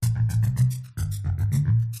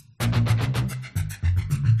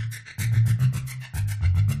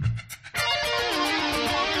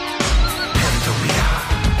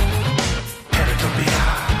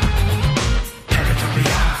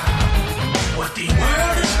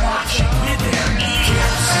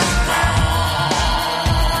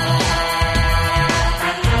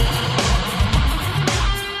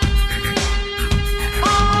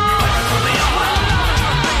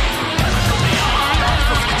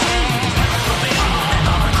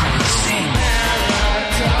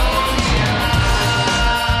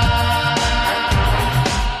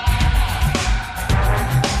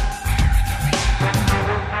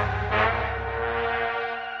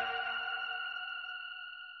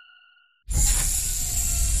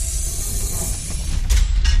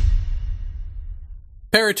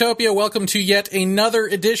Paratopia, welcome to yet another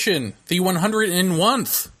edition, the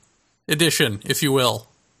 101th edition, if you will.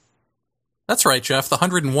 That's right, Jeff, the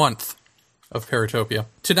 101th of Paratopia.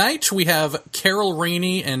 Tonight we have Carol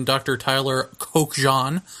Rainey and Dr. Tyler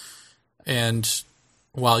Kokjohn, and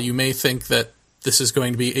while you may think that this is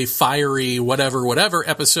going to be a fiery whatever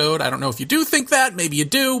episode, I don't know if you do think that, maybe you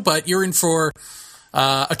do, but you're in for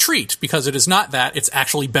a treat, because it is not that, it's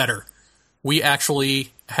actually better. We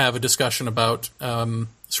actually have a discussion about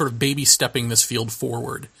sort of baby stepping this field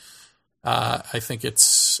forward. I think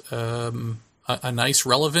it's a nice,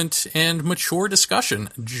 relevant, and mature discussion.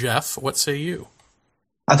 Jeff, what say you?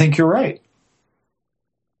 I think you're right.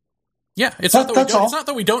 Yeah, it's not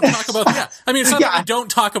that we don't talk about. Yeah, I mean, it's not that we don't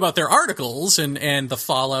talk about their articles and the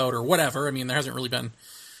fallout or whatever. I mean, there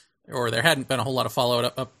hadn't been a whole lot of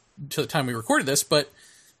fallout up to the time we recorded this, but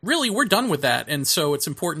really, we're done with that, and so it's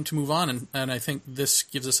important to move on, and I think this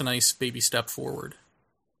gives us a nice baby step forward.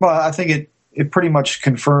 Well, I think it pretty much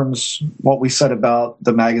confirms what we said about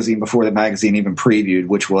the magazine before the magazine even previewed,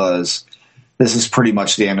 which was this is pretty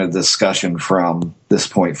much the end of the discussion from this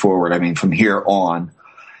point forward. I mean, from here on,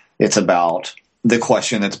 it's about the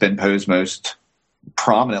question that's been posed most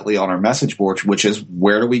prominently on our message board, which is,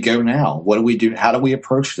 where do we go now? What do we do? How do we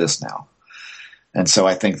approach this now? And so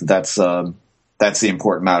I think that's the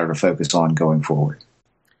important matter to focus on going forward.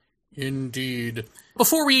 Indeed.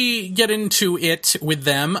 Before we get into it with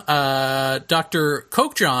them, Dr.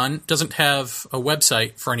 Kokjohn doesn't have a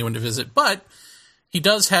website for anyone to visit, but he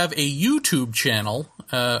does have a YouTube channel.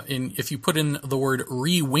 If you put in the word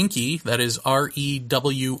Rewinky, that is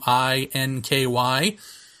REWINKY,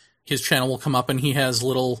 his channel will come up, and he has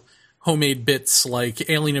little homemade bits like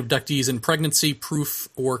alien abductees and pregnancy, proof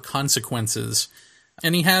or consequences.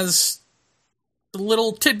 And he has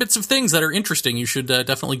little tidbits of things that are interesting. You should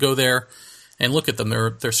definitely go there and look at them.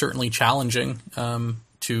 They're certainly challenging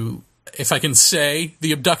to, if I can say,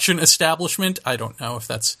 the abduction establishment. I don't know if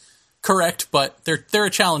that's correct, but they're a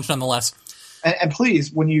challenge nonetheless. And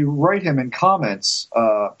please, when you write him in comments,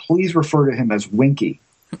 please refer to him as Winky.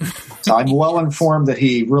 So I'm well informed that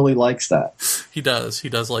he really likes that. He does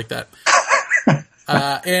like that.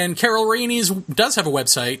 And Carol Rainey's does have a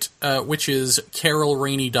website, which is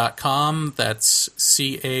carolrainey.com. That's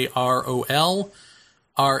CarolRainey,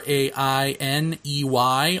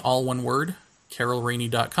 all one word,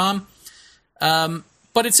 carolrainey.com.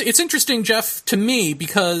 But it's interesting, Jeff, to me,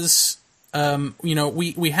 because,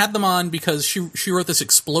 we had them on because she wrote this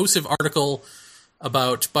explosive article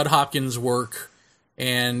about Bud Hopkins' work,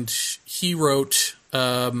 and he wrote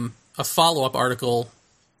a follow-up article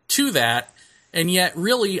to that. And yet,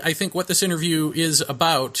 really, I think what this interview is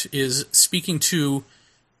about is speaking to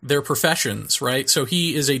their professions, right? So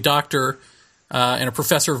he is a doctor and a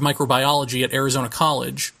professor of microbiology at Arizona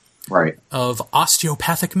College, right, of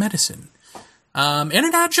osteopathic medicine, and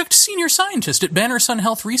an adjunct senior scientist at Banner Sun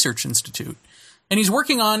Health Research Institute. And he's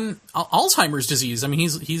working on Alzheimer's disease. I mean,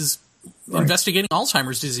 he's investigating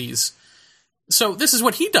Alzheimer's disease. So this is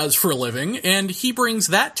what he does for a living, and he brings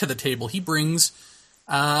that to the table. He brings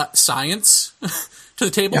science to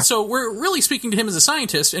the table. Yeah. So we're really speaking to him as a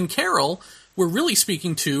scientist, and Carol, we're really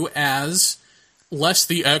speaking to as less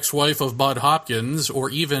the ex-wife of Bud Hopkins or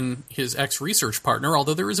even his ex-research partner,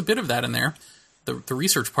 although there is a bit of that in there, the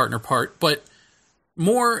research partner part, but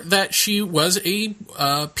more that she was a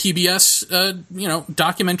PBS,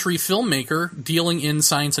 documentary filmmaker dealing in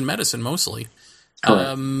science and medicine mostly.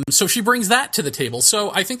 So she brings that to the table.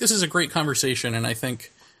 So I think this is a great conversation, and I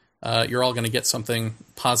think you're all going to get something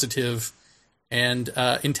positive and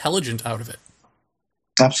intelligent out of it.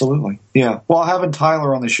 Absolutely. Yeah. Well, having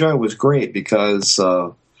Tyler on the show was great because,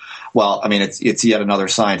 it's yet another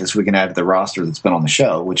scientist we can add to the roster that's been on the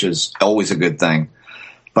show, which is always a good thing.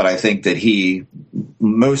 But I think that he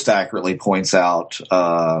most accurately points out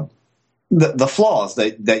the flaws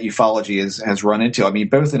that ufology has run into. I mean,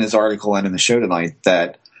 both in his article and in the show tonight,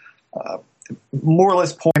 that more or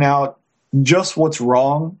less point out just what's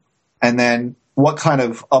wrong, and then what kind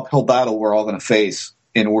of uphill battle we're all going to face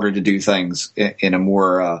in order to do things in a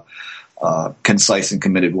more concise and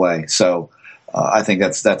committed way. So I think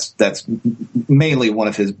that's mainly one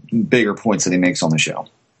of his bigger points that he makes on the show.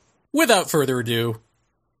 Without further ado,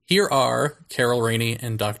 here are Carol Rainey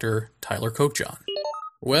and Dr. Tyler Kokjohn.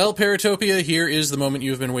 Well, Paratopia, here is the moment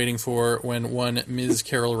you've been waiting for, when one Ms.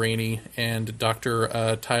 Carol Rainey and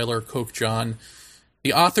Dr. Tyler Kokjohn,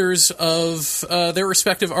 the authors of their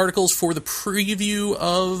respective articles for the preview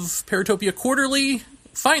of Paratopia Quarterly,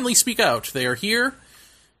 finally speak out. They are here.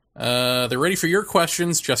 They're ready for your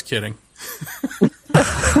questions. Just kidding.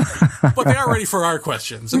 But they are ready for our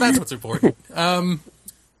questions, and that's what's important.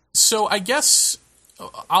 So I guess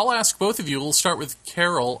I'll ask both of you. We'll start with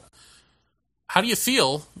Carol. How do you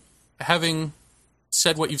feel having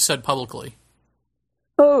said what you've said publicly?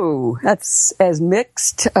 Oh, that's as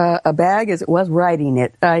mixed a bag as it was writing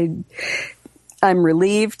it. I'm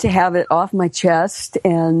relieved to have it off my chest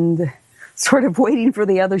and sort of waiting for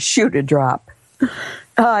the other shoe to drop.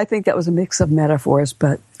 I think that was a mix of metaphors,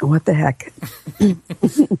 but what the heck.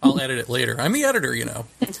 I'll edit it later. I'm the editor, you know.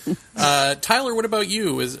 Tyler, what about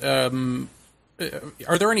you?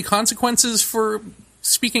 Are there any consequences for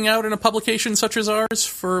speaking out in a publication such as ours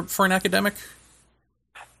for an academic?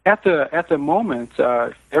 At the moment,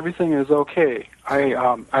 everything is okay.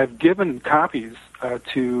 I've given copies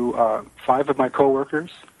to 5 of my coworkers,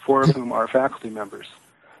 4 of whom are faculty members,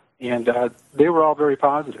 and they were all very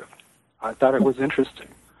positive. I thought it was interesting.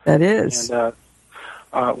 That is. And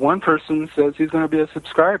one person says he's going to be a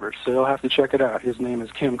subscriber, so you'll have to check it out. His name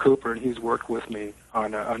is Kim Cooper, and he's worked with me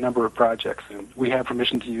on a number of projects, and we have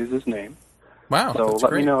permission to use his name. Wow, so that's let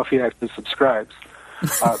great. me know if he actually subscribes.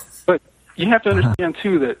 But you have to understand,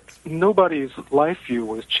 too, that nobody's life view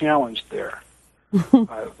was challenged there.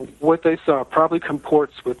 What they saw probably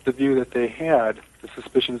comports with the view that they had, the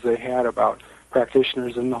suspicions they had about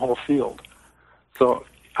practitioners in the whole field. So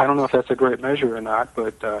I don't know if that's a great measure or not,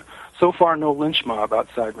 but so far no lynch mob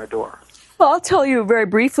outside my door. Well, I'll tell you very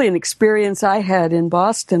briefly an experience I had in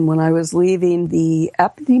Boston when I was leaving the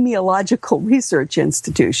Epidemiological Research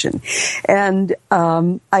Institution. And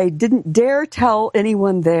I didn't dare tell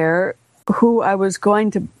anyone there who I was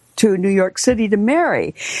going to New York City to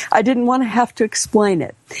marry. I didn't want to have to explain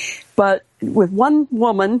it. But with one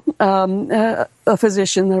woman, a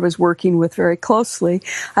physician that I was working with very closely,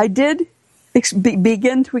 I did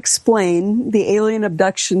begin to explain the alien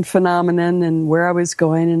abduction phenomenon and where I was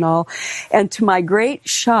going and all. And to my great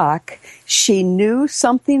shock, she knew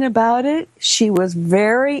something about it. She was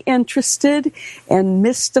very interested and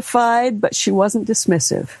mystified, but she wasn't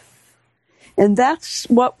dismissive. And that's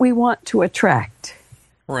what we want to attract.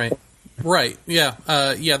 Right. Yeah.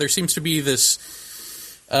 There seems to be this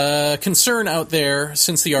concern out there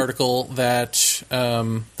since the article that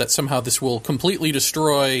somehow this will completely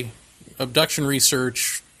destroy abduction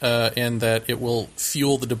research and that it will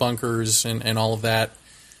fuel the debunkers and all of that.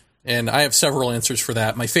 And I have several answers for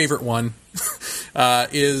that. My favorite one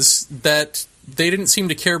is that they didn't seem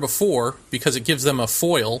to care before because it gives them a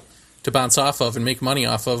foil to bounce off of and make money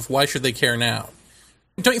off of. Why should they care now?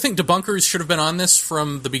 Don't you think debunkers should have been on this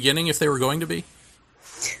from the beginning if they were going to be?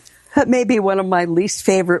 That may be one of my least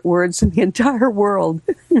favorite words in the entire world.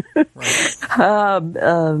 Right.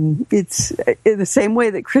 It's in the same way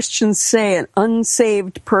that Christians say an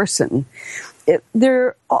unsaved person.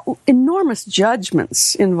 There are enormous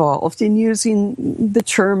judgments involved in using the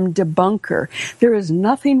term debunker. There is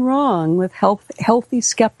nothing wrong with healthy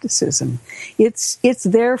skepticism. It's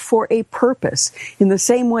there for a purpose. In the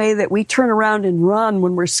same way that we turn around and run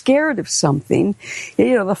when we're scared of something,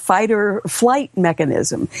 the fight or flight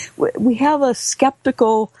mechanism. We have a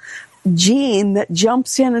skeptical gene that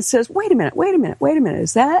jumps in and says, wait a minute,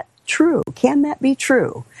 is that true? Can that be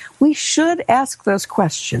true? We should ask those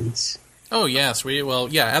questions. Oh, yes.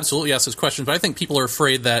 Absolutely ask those questions. But I think people are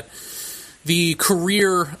afraid that the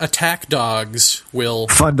career attack dogs will...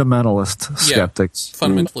 Fundamentalist skeptics.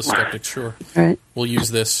 Fundamentalist skeptics, sure. Right. Will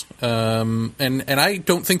use this. And I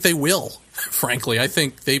don't think they will, frankly. I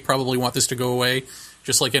think they probably want this to go away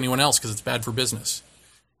just like anyone else because it's bad for business.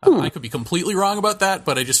 I could be completely wrong about that,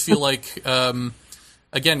 but I just feel like,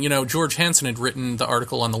 again, George Hansen had written the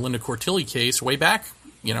article on the Linda Cortilli case way back,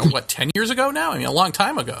 10 years ago now? I mean, a long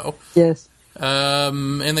time ago. Yes.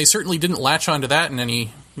 And they certainly didn't latch onto that in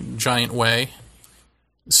any giant way.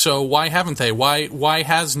 So why haven't they? Why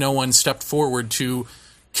has no one stepped forward to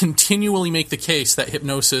continually make the case that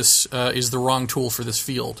hypnosis is the wrong tool for this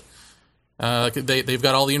field? They've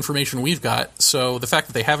got all the information we've got, so the fact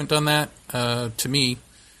that they haven't done that, to me,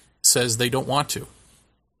 says they don't want to.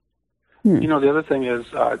 The other thing is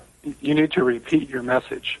you need to repeat your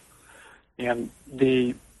message. And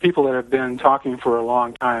the people that have been talking for a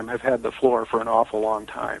long time have had the floor for an awful long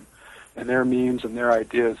time. And their memes and their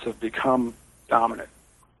ideas have become dominant.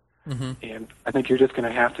 Mm-hmm. And I think you're just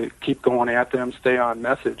going to have to keep going at them, stay on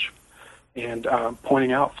message, and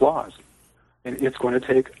pointing out flaws. And it's going to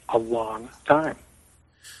take a long time.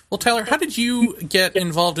 Well, Tyler, how did you get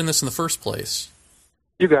involved in this in the first place?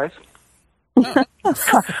 You guys. Oh.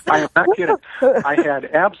 I am not kidding. I had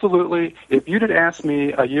absolutely, if you'd have asked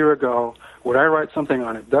me a year ago, would I write something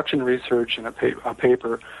on abduction research in a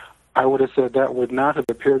paper, I would have said that would not have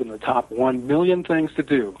appeared in the top 1 million things to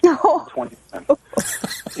do in 2010.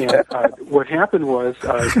 And what happened was,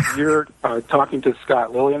 you're talking to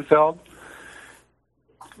Scott Lilienfeld.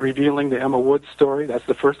 revealing the Emma Woods story. That's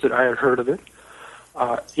the first that I had heard of it.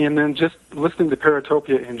 And then just listening to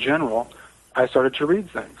Paratopia in general, I started to read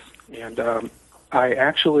things. And I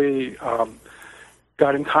actually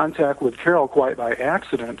got in contact with Carol quite by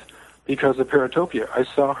accident because of Paratopia. I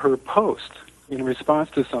saw her post in response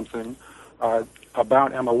to something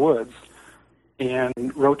about Emma Woods and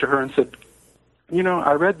wrote to her and said,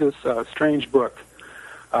 I read this strange book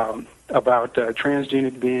about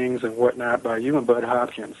transgenic beings and whatnot by you and Bud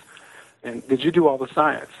Hopkins. And did you do all the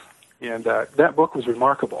science? And that book was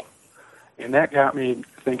remarkable. And that got me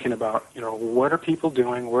thinking about, what are people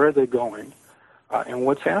doing? Where are they going? And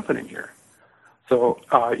what's happening here? So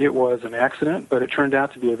it was an accident, but it turned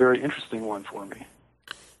out to be a very interesting one for me.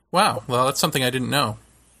 Wow. Well, that's something I didn't know.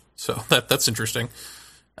 So that's interesting.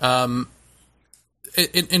 In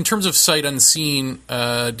terms of sight unseen,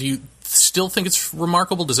 do you still think it's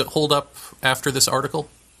remarkable? Does it hold up after this article?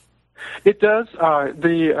 It does.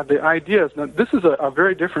 The ideas. Now, this is a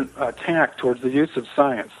very different tack towards the use of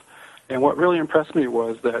science. And what really impressed me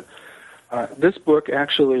was that this book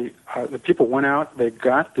actually, the people went out, they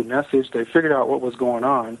got the message, they figured out what was going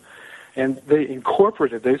on, and they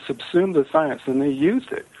incorporated, they subsumed the science, and they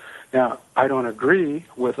used it. Now, I don't agree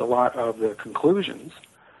with a lot of the conclusions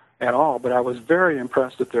at all, but I was very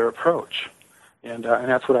impressed with their approach. And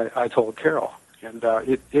that's what I told Carol. And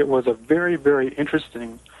it was a very, very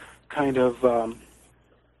interesting kind of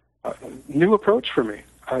new approach for me.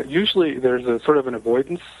 Usually there's a sort of an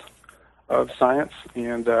avoidance of science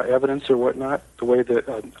and evidence or whatnot, the way that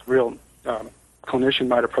a real clinician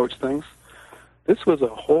might approach things. This was a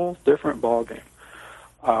whole different ballgame.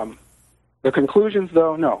 The conclusions,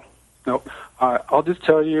 though, no. I'll just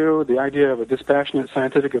tell you the idea of a dispassionate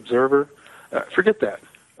scientific observer, forget that.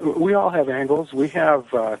 We all have angles. We have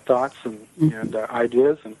thoughts and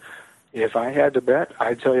ideas. And if I had to bet,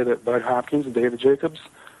 I'd tell you that Bud Hopkins and David Jacobs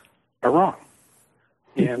are wrong.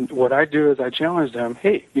 And what I do is I challenge them,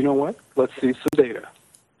 hey, you know what? Let's see some data.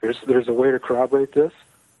 There's a way to corroborate this.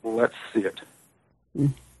 Let's see it.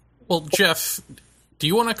 Well, Jeff, do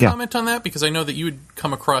you want to comment on that? Because I know that you would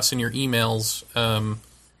come across in your emails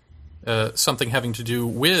something having to do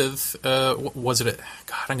with, was it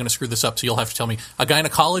God, I'm going to screw this up, so you'll have to tell me, a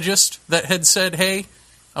gynecologist that had said, hey,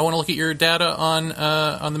 I want to look at your data on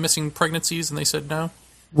the missing pregnancies, and they said no?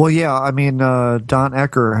 Well, yeah, I mean, Don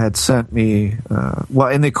Ecker had sent me,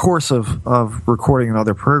 in the course of recording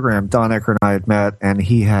another program, Don Ecker and I had met, and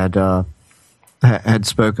he had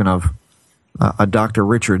spoken of a Dr.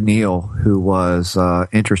 Richard Neal, who was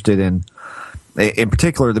interested in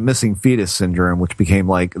particular, the missing fetus syndrome, which became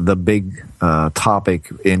like the big topic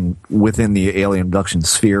within the alien abduction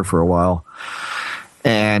sphere for a while.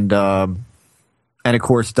 And of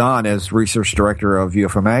course, Don, as research director of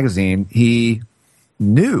UFO Magazine, he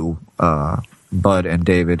knew Bud and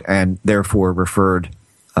David, and therefore referred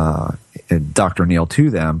Dr. Neal to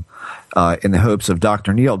them in the hopes of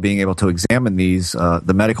Dr. Neal being able to examine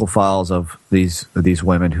the medical files of these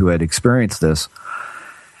women who had experienced this.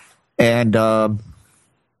 And all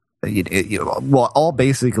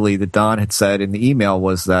basically that Don had said in the email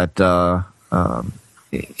was that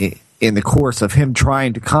in the course of him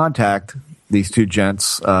trying to contact these two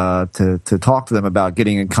gents to talk to them about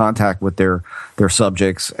getting in contact with their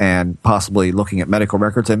subjects and possibly looking at medical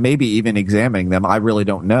records and maybe even examining them. I really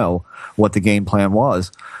don't know what the game plan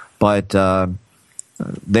was, but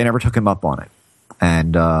they never took him up on it,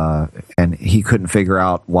 and he couldn't figure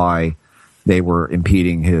out why they were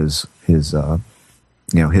impeding his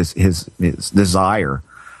desire,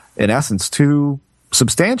 in essence, to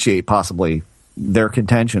substantiate possibly their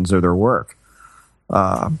contentions or their work.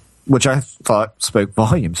 Which I thought spoke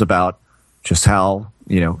volumes about just how,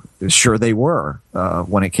 sure they were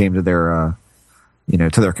when it came to their,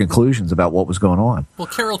 to their conclusions about what was going on. Well,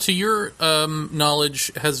 Carol, to your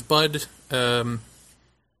knowledge, has Bud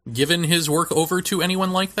given his work over to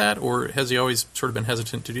anyone like that, or has he always sort of been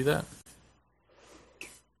hesitant to do that?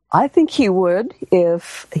 I think he would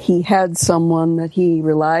if he had someone that he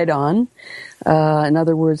relied on. In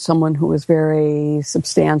other words, someone who was very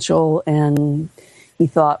substantial and he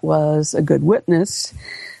thought was a good witness.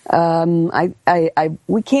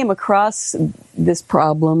 We came across this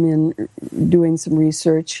problem in doing some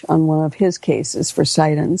research on one of his cases for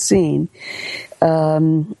Sight Unseen.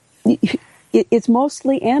 It's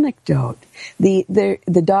mostly anecdote.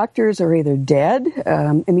 The doctors are either dead.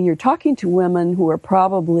 You're talking to women who are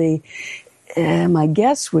probably, my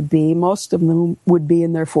guess would be, most of them would be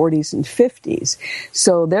in their 40s and 50s.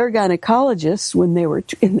 So their gynecologists, when they were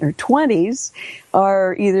in their 20s,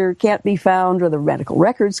 are either can't be found or the medical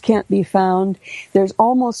records can't be found. There's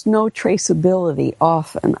almost no traceability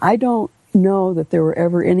often. I don't know that there were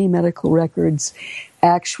ever any medical records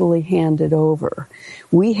actually handed over.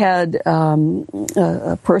 We had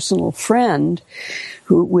a personal friend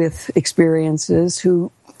who, with experiences,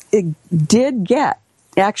 who did get,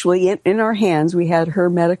 actually in our hands, we had her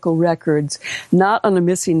medical records, not on a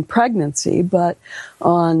missing pregnancy, but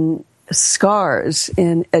on scars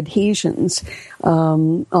and adhesions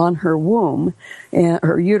on her womb and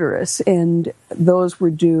her uterus, and those were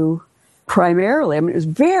due primarily, it was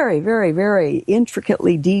very, very, very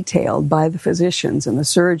intricately detailed by the physicians and the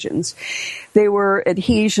surgeons. They were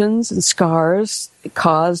adhesions and scars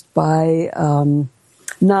caused by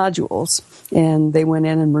nodules, and they went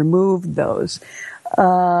in and removed those.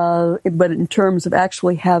 But in terms of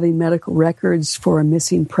actually having medical records for a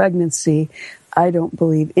missing pregnancy, I don't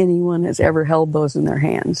believe anyone has ever held those in their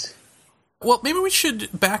hands. Well, maybe we should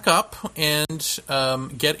back up and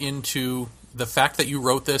get into the fact that you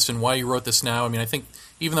wrote this and why you wrote this now. I mean, I think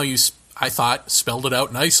even though I thought, spelled it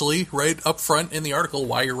out nicely right up front in the article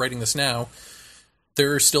why you're writing this now,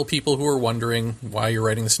 there are still people who are wondering why you're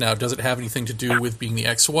writing this now. Does it have anything to do with being the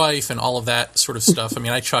ex-wife and all of that sort of stuff? I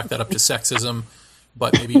mean, I chalk that up to sexism,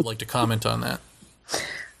 but maybe you'd like to comment on that.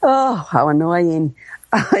 Oh, how annoying.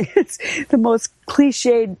 It's the most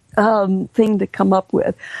cliched thing to come up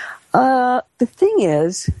with. The thing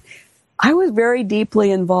is, I was very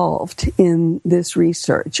deeply involved in this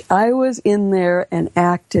research. I was in there and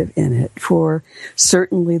active in it for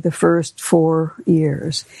certainly the first 4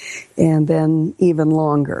 years, and then even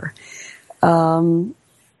longer.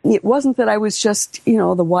 It wasn't that I was just,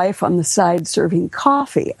 the wife on the side serving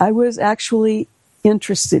coffee. I was actually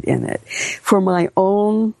interested in it for my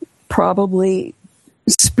own, probably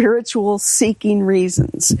spiritual seeking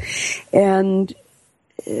reasons. And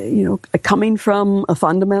coming from a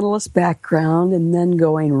fundamentalist background and then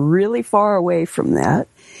going really far away from that,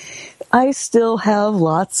 I still have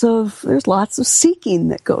there's lots of seeking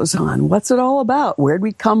that goes on. What's it all about? Where'd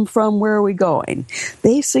we come from? Where are we going?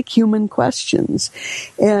 Basic human questions.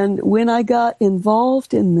 And when I got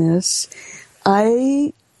involved in this,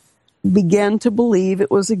 I began to believe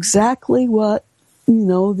it was exactly what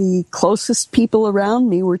the closest people around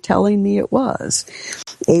me were telling me it was.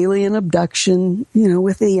 Alien abduction,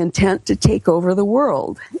 with the intent to take over the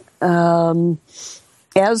world.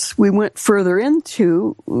 As we went further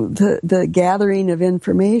into the gathering of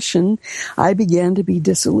information, I began to be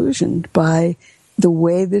disillusioned by the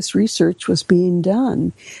way this research was being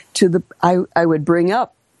done. I would bring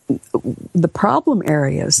up the problem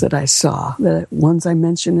areas that I saw, the ones I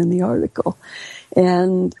mentioned in the article,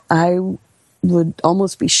 and I would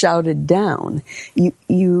almost be shouted down.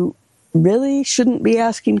 You really shouldn't be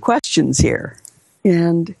asking questions here.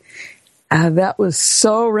 And that was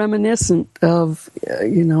so reminiscent of,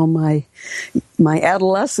 my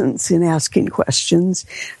adolescence in asking questions.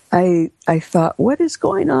 I thought, what is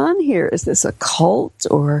going on here? Is this a cult,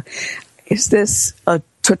 or is this a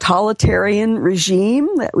totalitarian regime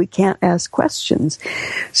that we can't ask questions?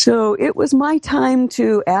 So it was my time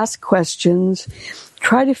to ask questions,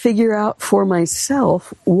 try to figure out for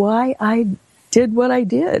myself why I did what I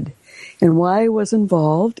did and why I was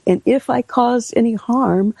involved. And if I caused any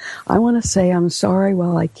harm, I want to say I'm sorry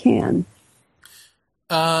while I can.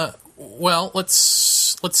 Well,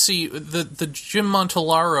 let's see. The Jim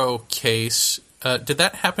Montalaro case, did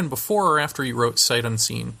that happen before or after you wrote Sight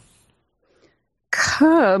Unseen?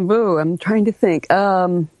 I'm trying to think.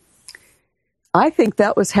 I think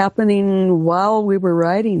that was happening while we were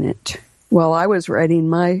writing it. While I was writing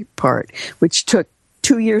my part, which took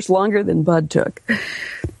 2 years longer than Bud took.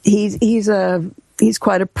 He's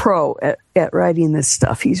quite a pro at writing this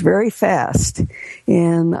stuff. He's very fast,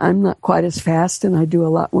 and I'm not quite as fast, and I do a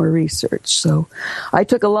lot more research. So I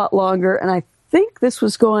took a lot longer, and I think this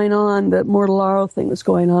was going on, the Mortallaro thing was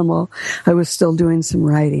going on while I was still doing some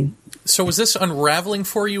writing. So was this unraveling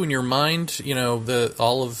for you in your mind,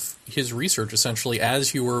 all of his research, essentially,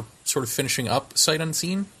 as you were sort of finishing up Sight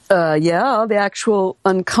Unseen? Yeah, the actual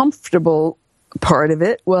uncomfortable part of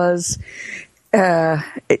it was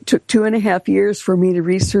it took 2.5 years for me to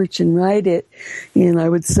research and write it. And I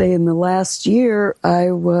would say in the last year,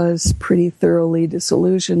 I was pretty thoroughly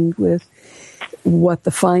disillusioned with what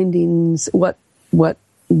the findings, what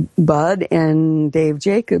Bud and Dave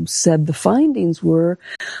Jacobs said the findings were,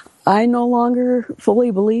 I no longer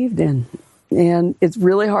fully believed in. And it's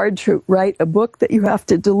really hard to write a book that you have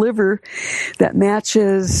to deliver that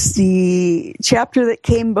matches the chapter that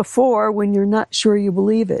came before when you're not sure you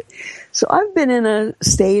believe it. So I've been in a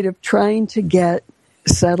state of trying to get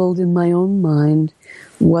settled in my own mind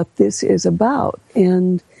what this is about.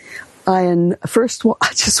 And first of all, I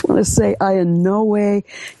just want to say I in no way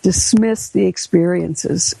dismiss the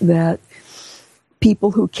experiences that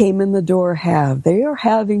people who came in the door have. They are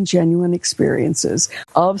having genuine experiences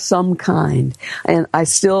of some kind. And I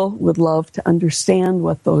still would love to understand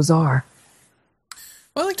what those are.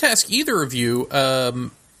 Well, I'd like to ask either of you,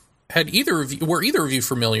 were either of you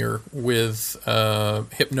familiar with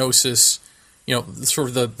hypnosis,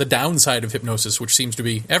 sort of the downside of hypnosis, which seems to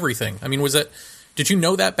be everything? I mean, did you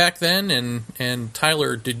know that back then? And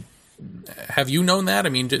Tyler, have you known that? I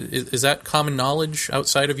mean, is that common knowledge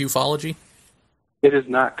outside of ufology? It is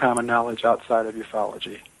not common knowledge outside of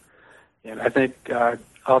ufology. And I think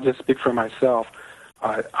I'll just speak for myself.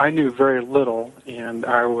 I knew very little, and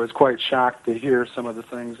I was quite shocked to hear some of the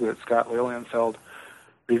things that Scott Lilienfeld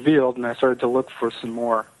revealed, and I started to look for some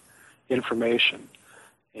more information.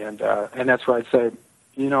 And that's where I'd say,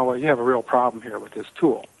 you have a real problem here with this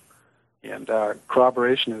tool. And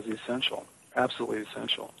corroboration is essential, absolutely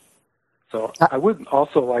essential. So I would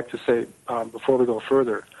also like to say, before we go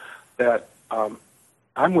further, that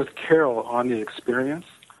I'm with Carol on the experience.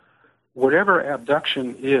 Whatever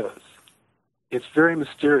abduction is, it's very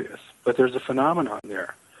mysterious, but there's a phenomenon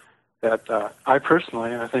there that I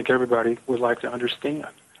personally, and I think everybody, would like to understand.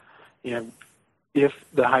 And if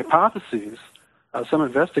the hypotheses of some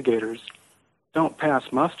investigators don't pass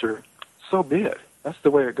muster, so be it. That's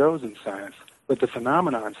the way it goes in science. But the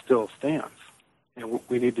phenomenon still stands, and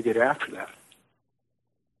we need to get after that.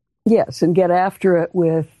 Yes, and get after it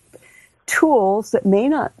with tools that may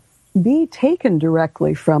not be taken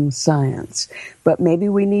directly from science, but maybe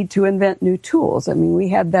we need to invent new tools. I mean, we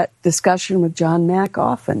had that discussion with John Mack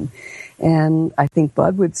often, and I think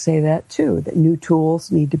Bud would say that too, that new tools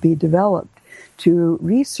need to be developed to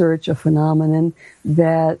research a phenomenon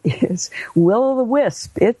that is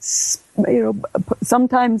will-o'-the-wisp. It's,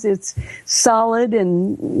 sometimes it's solid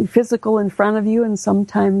and physical in front of you, and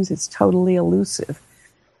sometimes it's totally elusive.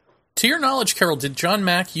 To your knowledge, Carol, did John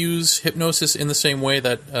Mack use hypnosis in the same way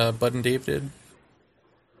that Bud and Dave did?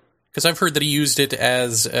 Because I've heard that he used it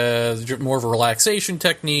as more of a relaxation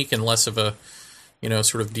technique and less of a,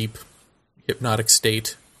 sort of deep hypnotic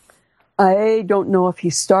state. I don't know if he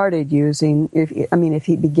started using, if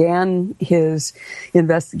he began his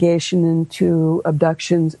investigation into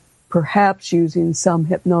abductions perhaps using some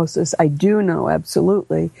hypnosis. I do know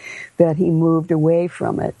absolutely that he moved away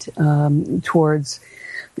from it towards,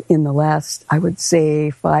 in the last, I would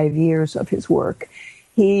say, 5 years of his work.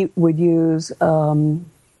 He would use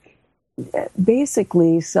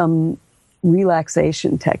basically some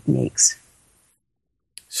relaxation techniques.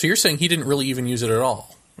 So you're saying he didn't really even use it at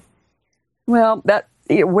all? Well,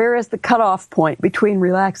 where is the cutoff point between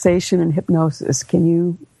relaxation and hypnosis? Can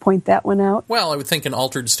you point that one out? Well, I would think an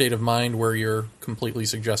altered state of mind where you're completely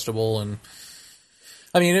suggestible. And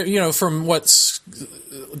I mean, from what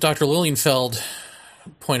Dr. Lilienfeld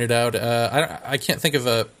pointed out, I can't think of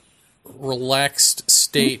a relaxed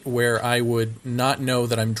state where I would not know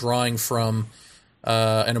that I'm drawing from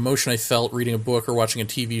an emotion I felt reading a book or watching a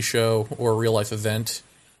TV show or a real-life event.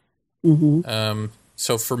 Mm-hmm.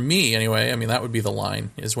 So for me, anyway, that would be the line,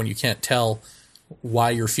 is when you can't tell why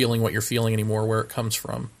you're feeling what you're feeling anymore, where it comes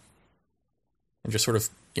from. And just sort of,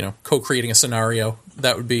 co-creating a scenario.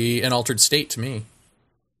 That would be an altered state to me.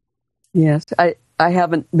 Yes, I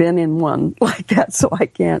haven't been in one like that, so I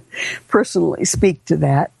can't personally speak to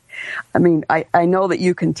that. I know that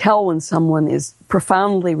you can tell when someone is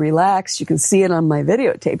profoundly relaxed. You can see it on my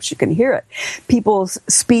videotapes. You can hear it. People's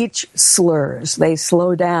speech slurs. They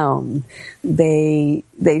slow down. They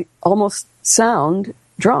almost sound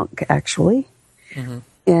drunk, actually. Mm-hmm.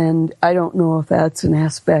 And I don't know if that's an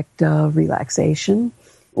aspect of relaxation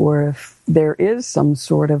or if there is some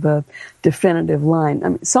sort of a definitive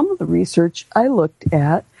line. Some of the research I looked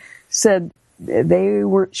at said they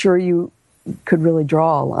weren't sure you could really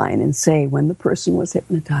draw a line and say when the person was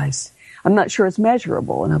hypnotized. I'm not sure it's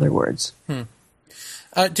measurable, in other words.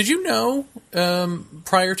 Did you know,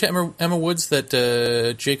 prior to Emma Woods,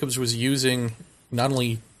 that Jacobs was using not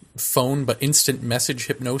only phone but instant message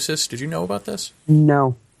hypnosis? Did you know about this?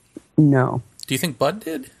 No. Do you think Bud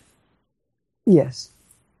did? Yes.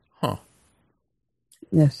 Huh.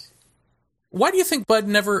 Yes. Why do you think Bud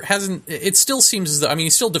hasn't? It still seems as though,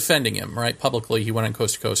 he's still defending him, right? Publicly, he went on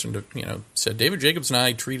Coast to Coast and said David Jacobs and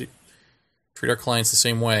I treat our clients the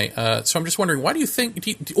same way. So I'm just wondering, why do you think,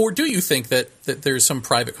 do you think that there's some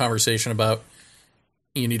private conversation about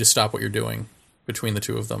you need to stop what you're doing between the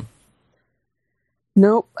two of them?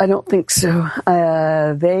 Nope, I don't think so.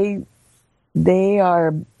 They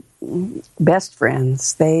are best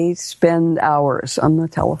friends. They spend hours on the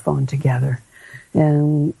telephone together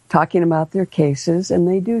and talking about their cases, and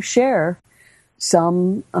they do share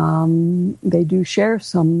some, they do share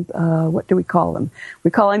some, what do we call them? We're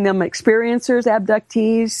calling them experiencers,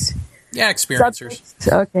 abductees. Yeah,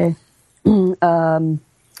 experiencers. Okay.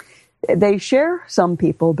 They share some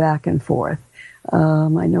people back and forth.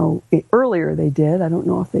 I know earlier they did. I don't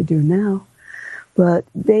know if they do now. But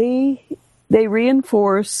they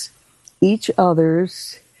reinforce each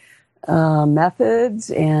other's methods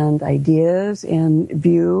and ideas and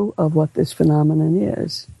view of what this phenomenon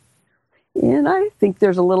is. And I think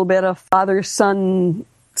there's a little bit of father-son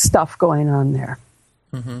stuff going on there.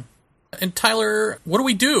 Mm-hmm. And Tyler, what do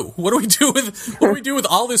we do? What do we do with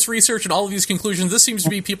all this research and all of these conclusions? This seems to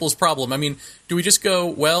be people's problem. I mean, do we just go,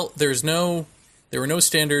 well, there were no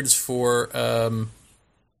standards for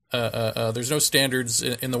there's no standards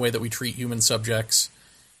in the way that we treat human subjects.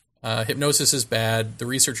 Hypnosis is bad. The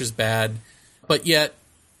research is bad. But yet,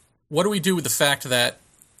 what do we do with the fact that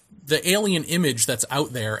the alien image that's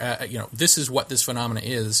out there, this is what this phenomena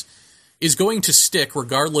is going to stick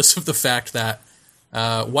regardless of the fact that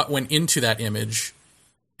what went into that image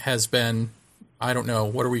has been, I don't know,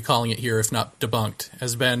 what are we calling it here if not debunked,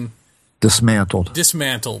 has been dismantled.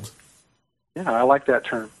 Yeah, I like that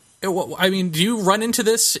term. I mean, do you run into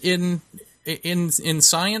this in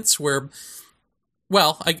science where,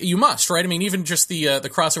 well, you must, right? I mean, even just the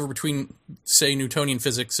crossover between, say, Newtonian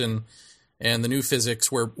physics and the new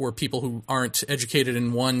physics, where people who aren't educated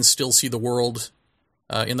in one still see the world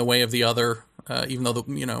in the way of the other, even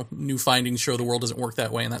though new findings show the world doesn't work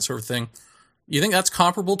that way and that sort of thing. You think that's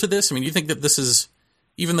comparable to this? I mean, do you think that this is,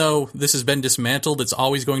 even though this has been dismantled, it's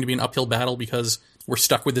always going to be an uphill battle because we're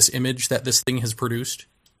stuck with this image that this thing has produced?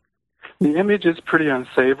 The image is pretty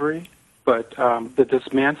unsavory, but the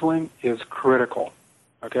dismantling is critical.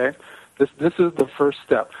 Okay, this is the first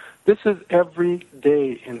step. This is every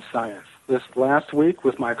day in science. This last week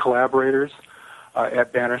with my collaborators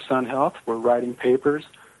at Banner Sun Health, we're writing papers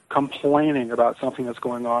complaining about something that's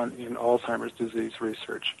going on in Alzheimer's disease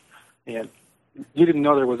research. And you didn't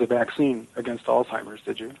know there was a vaccine against Alzheimer's,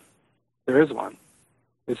 did you? There is one.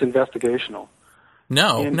 It's investigational.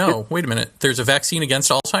 No, wait a minute. There's a vaccine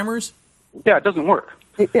against Alzheimer's? Yeah, it doesn't work.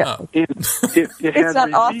 Yeah. It it's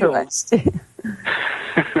not authorized.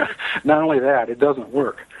 Not only that, it doesn't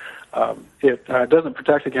work. It doesn't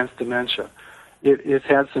protect against dementia. It's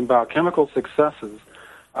had some biochemical successes,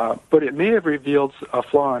 but it may have revealed a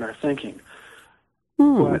flaw in our thinking.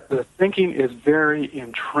 But the thinking is very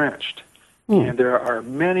entrenched, and there are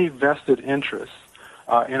many vested interests.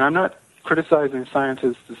 And I'm not criticizing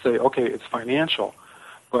scientists to say, okay, it's financial,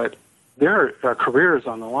 but there are careers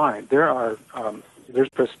on the line. There's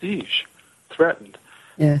prestige threatened.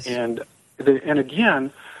 Yes. And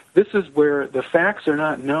again, this is where the facts are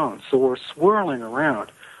not known, so we're swirling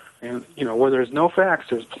around. And, where there's no facts,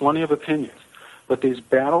 there's plenty of opinions. But these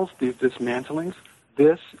battles, these dismantlings,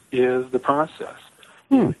 this is the process.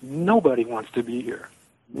 Nobody wants to be here.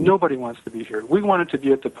 Nobody wants to be here. We wanted to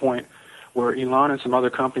be at the point where Elon and some other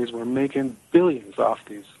companies were making billions off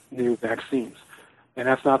these new vaccines. And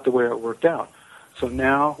that's not the way it worked out. So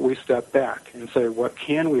now we step back and say, what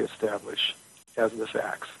can we establish as the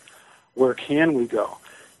facts? Where can we go?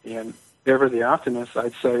 And ever the optimist,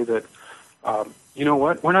 I'd say that, you know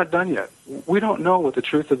what, we're not done yet. We don't know what the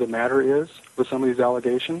truth of the matter is with some of these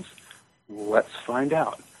allegations. Let's find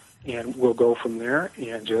out. And we'll go from there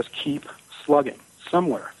and just keep slugging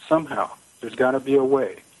somewhere, somehow. There's got to be a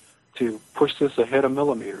way to push this ahead a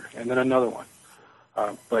millimeter and then another one.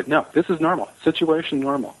 But no, this is normal, situation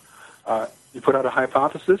normal. You put out a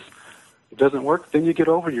hypothesis, it doesn't work, then you get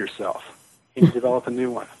over yourself and you develop a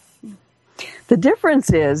new one. The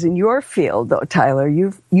difference is, in your field, though, Tyler,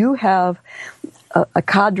 you have a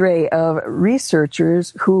cadre of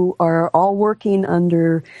researchers who are all working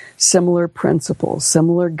under similar principles,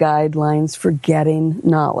 similar guidelines for getting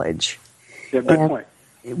knowledge. Yeah, good point.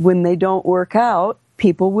 When they don't work out,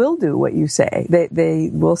 people will do what you say. They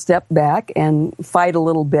will step back and fight a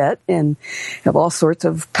little bit and have all sorts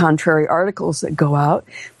of contrary articles that go out,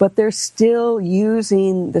 but they're still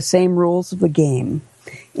using the same rules of the game.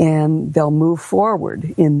 And they'll move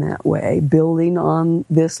forward in that way, building on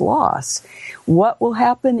this loss. What will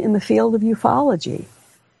happen in the field of ufology?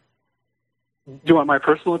 Do you want my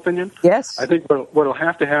personal opinion? Yes. I think what will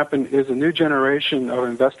have to happen is a new generation of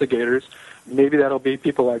investigators, maybe that'll be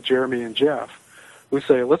people like Jeremy and Jeff, who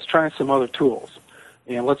say, let's try some other tools,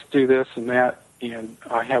 and let's do this and that, and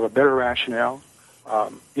have a better rationale,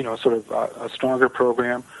 sort of a stronger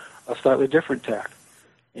program, a slightly different tack.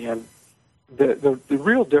 And the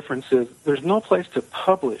real difference is there's no place to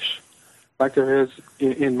publish like there is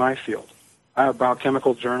in my field. I have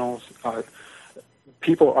biochemical journals.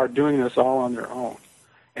 People are doing this all on their own.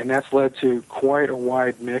 And that's led to quite a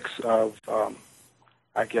wide mix of,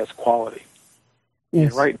 quality.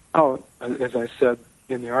 Yes. And right now, as I said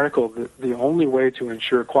in the article, the only way to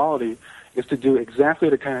ensure quality is to do exactly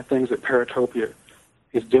the kind of things that Paratopia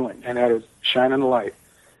is doing, and that is shining the light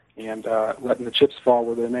and letting the chips fall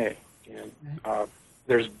where they may. And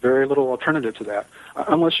there's very little alternative to that,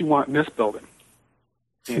 unless you want misbuilding.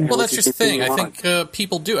 Well, that's just the thing. I think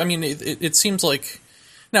people do. I mean, it seems like...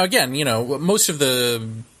 Now, again, most of the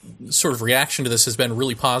sort of reaction to this has been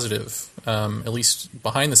really positive, at least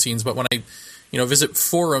behind the scenes. But when I, visit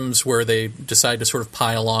forums where they decide to sort of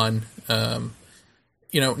pile on,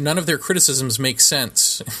 none of their criticisms make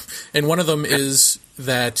sense. And one of them is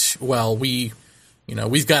that, well, we've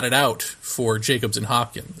got it out for Jacobs and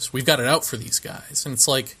Hopkins. We've got it out for these guys. And it's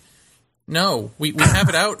like, no, we have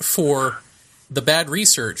it out for the bad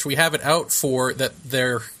research. We have it out for that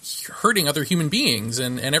they're hurting other human beings,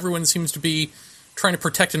 and everyone seems to be trying to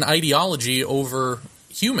protect an ideology over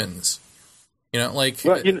humans.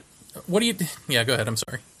 What do you... Yeah, go ahead. I'm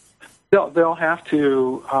sorry. They'll have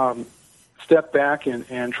to step back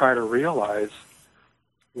and try to realize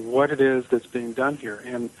what it is that's being done here.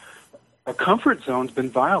 And a comfort zone's been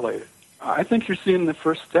violated. I think you're seeing the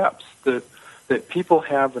first steps that people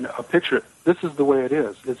have a picture. This is the way it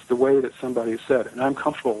is. It's the way that somebody said, and I'm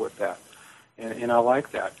comfortable with that, and I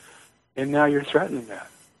like that. And now you're threatening that.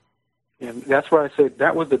 And that's why I say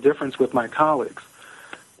that was the difference with my colleagues.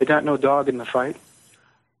 They got no dog in the fight.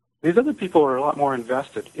 These other people are a lot more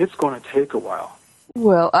invested. It's going to take a while.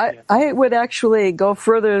 Well, I would actually go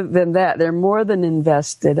further than that. They're more than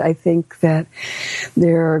invested. I think that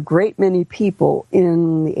there are a great many people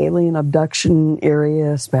in the alien abduction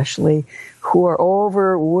area, especially, who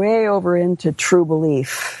are way over into true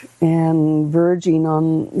belief and verging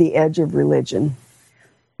on the edge of religion.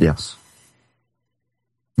 Yes.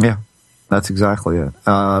 Yeah, that's exactly it.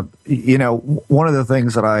 One of the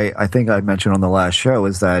things that I think I mentioned on the last show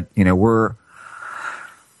is that, we're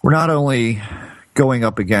not only going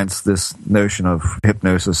up against this notion of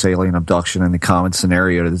hypnosis, alien abduction, and the common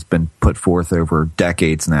scenario that's been put forth over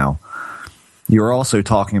decades now. You're also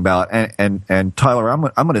talking about, and Tyler, I'm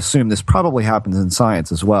going to assume this probably happens in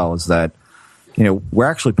science as well, is that, we're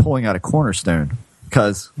actually pulling out a cornerstone,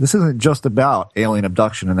 because this isn't just about alien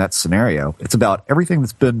abduction in that scenario. It's about everything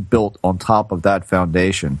that's been built on top of that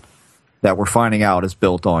foundation that we're finding out is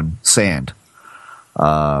built on sand.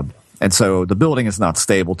 And so the building is not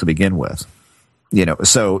stable to begin with.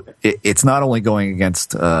 So it's not only going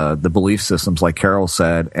against the belief systems, like Carol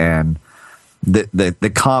said, and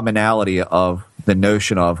the commonality of the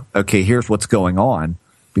notion of, okay, here's what's going on,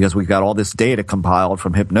 because we've got all this data compiled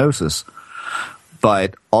from hypnosis,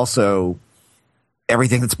 but also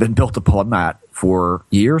everything that's been built upon that for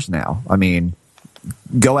years now. I mean,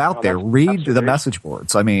 go out there, read the message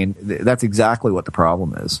boards. I mean, that's exactly what the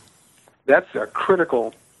problem is. That's a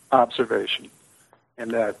critical observation,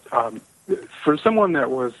 and that for someone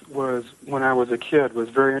that was when I was a kid, was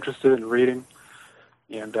very interested in reading,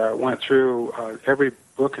 and went through every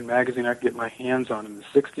book and magazine I could get my hands on in the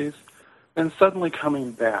 60s, and suddenly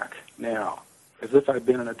coming back now, as if I'd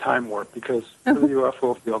been in a time warp, because of the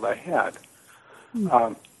UFO field I had.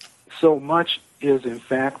 So much is, in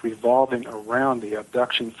fact, revolving around the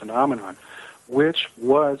abduction phenomenon, which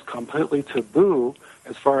was completely taboo,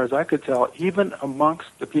 as far as I could tell, even amongst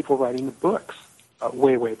the people writing the books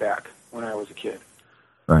way, way back when I was a kid.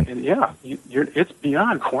 Right. And it's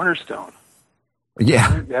beyond cornerstone.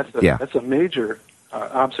 Yeah. That's a major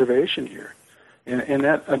observation here. And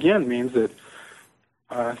that, again, means that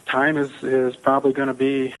time is probably going to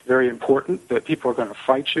be very important, that people are going to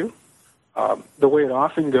fight you. The way it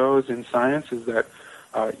often goes in science is that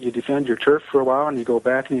you defend your turf for a while, and you go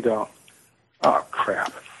back and you go, oh,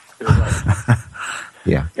 crap. They're right.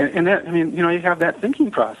 Yeah. And that, you have that thinking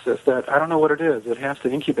process that I don't know what it is. It has to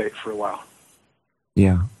incubate for a while.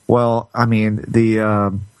 Yeah. Well, I mean, I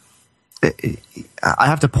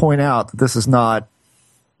have to point out that this is not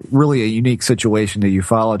really a unique situation to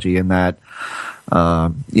ufology, in that,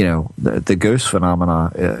 the ghost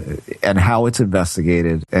phenomena and how it's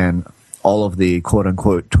investigated, and all of the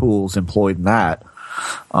quote-unquote tools employed in that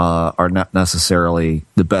are not necessarily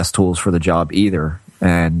the best tools for the job either.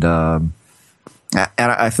 And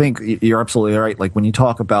I think you're absolutely right. Like, when you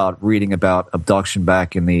talk about reading about abduction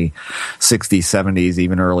back in the 60s, 70s,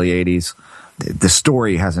 even early 80s, the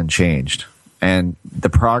story hasn't changed. And the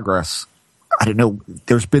progress, I don't know,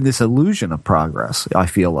 there's been this illusion of progress, I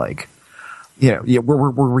feel like.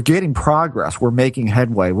 We're getting progress. We're making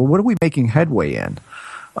headway. Well, what are we making headway in?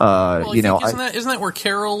 Isn't that where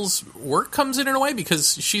Carol's work comes in a way?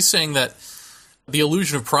 Because she's saying that The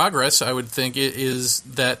illusion of progress, I would think, is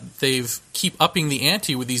that they've keep upping the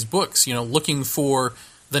ante with these books, looking for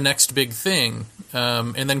the next big thing,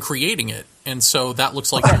 and then creating it. And so that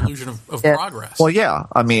looks like the illusion of progress. Well, yeah.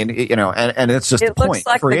 I mean, and it's just the point. Looks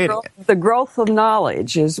like creating the growth of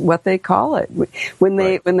knowledge is what they call it. When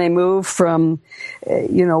they move from,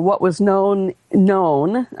 what was known,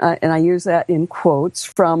 and I use that in quotes,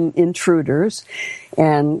 from intruders,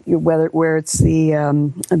 and where it's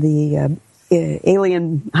the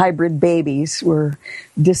alien hybrid babies were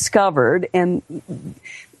discovered, and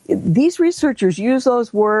these researchers use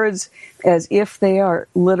those words as if they are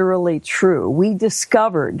literally true. We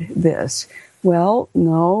discovered this. Well,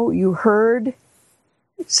 no, you heard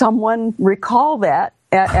someone recall that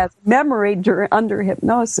as memory under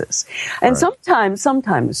hypnosis. And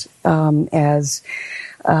sometimes as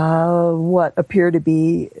what appear to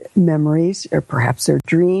be memories, or perhaps they're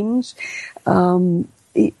dreams.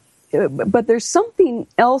 But there's something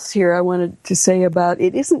else here I wanted to say about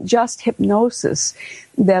it. Isn't just hypnosis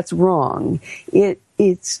that's wrong.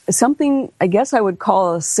 It's something I guess I would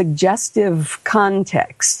call a suggestive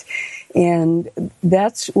context. And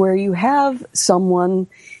that's where you have someone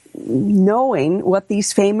knowing what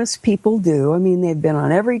these famous people do. I mean, they've been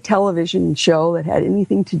on every television show that had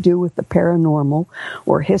anything to do with the paranormal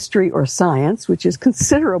or history or science, which is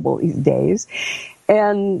considerable these days.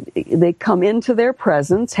 And they come into their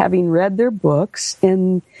presence, having read their books,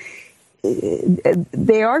 and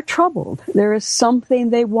they are troubled. There is something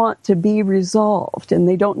they want to be resolved, and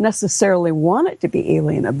they don't necessarily want it to be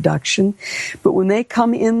alien abduction. But when they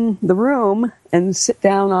come in the room and sit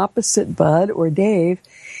down opposite Bud or Dave,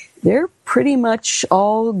 they're pretty much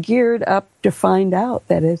all geared up to find out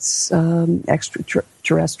that it's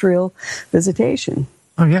extraterrestrial visitation.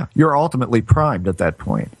 Oh, yeah. You're ultimately primed at that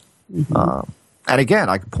point. Mm-hmm. And again,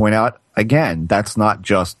 I could point out, that's not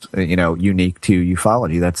just, unique to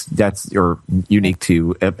ufology. That's or unique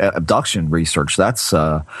to abduction research. That's,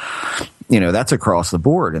 that's across the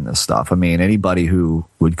board in this stuff. I mean, anybody who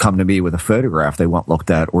would come to me with a photograph they want looked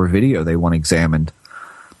at or video they want examined,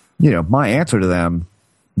 my answer to them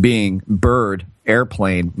being bird,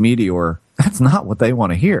 airplane, meteor, that's not what they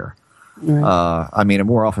want to hear. Right.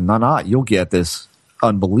 More often than not, you'll get this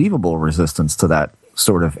unbelievable resistance to that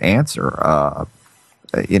sort of answer.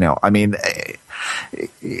 It's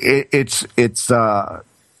the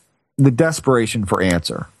desperation for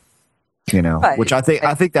answer, right. Which I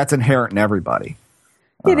think that's inherent in everybody.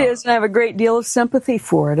 It is, and I have a great deal of sympathy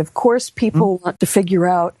for it. Of course, people want to figure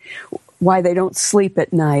out why they don't sleep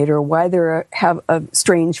at night or why they have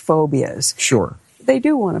strange phobias. Sure. They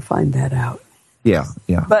do want to find that out. Yeah.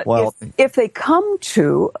 But if they come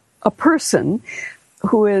to a person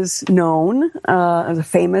who is known as a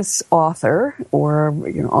famous author or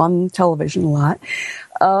on television a lot,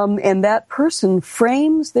 and that person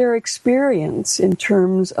frames their experience in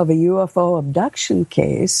terms of a UFO abduction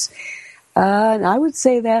case, and I would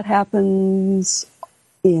say that happens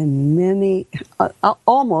in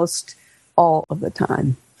almost all of the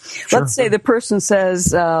time. Sure. Let's say the person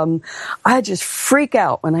says, I just freak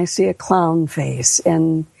out when I see a clown face,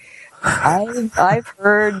 and I've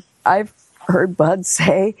heard Bud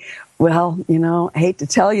say, well, I hate to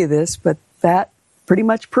tell you this, but that pretty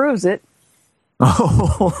much proves it.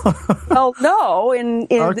 Oh. Well, no.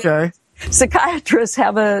 Okay. Psychiatrists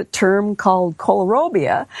have a term called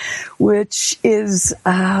colarobia, which is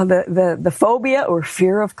the phobia or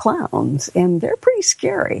fear of clowns, and they're pretty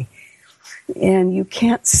scary. And you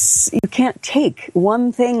can't take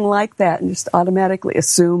one thing like that and just automatically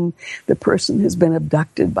assume the person has been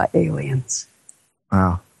abducted by aliens.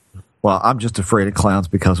 Wow. Well, I'm just afraid of clowns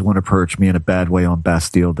because one approached me in a bad way on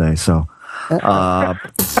Bastille Day. So I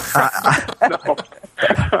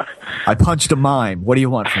punched a mime. What do you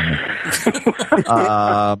want from me?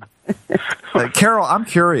 Carol, I'm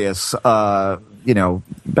curious,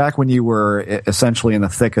 back when you were essentially in the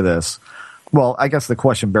thick of this, well, I guess the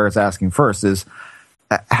question Barrett's asking first is,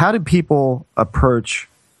 how did people approach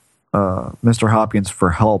Mr. Hopkins for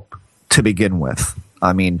help to begin with?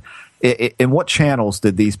 I mean, in what channels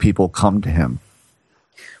did these people come to him?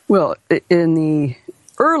 Well, in the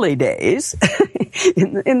early days,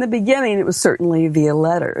 in the beginning, it was certainly via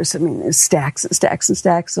letters. I mean, there's stacks and stacks and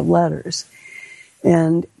stacks of letters.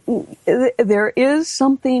 And there is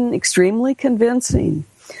something extremely convincing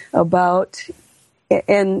about,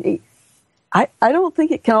 and I don't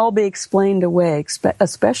think it can all be explained away,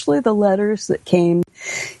 especially the letters that came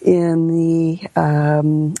in the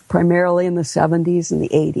primarily in the 70s and the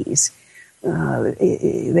 80s.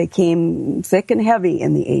 They came thick and heavy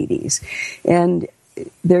in the 80s. And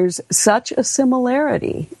there's such a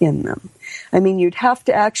similarity in them. I mean, you'd have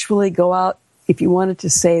to actually go out if you wanted to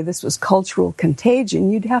say this was cultural contagion,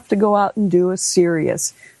 you'd have to go out and do a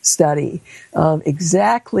serious study of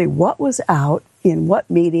exactly what was out in what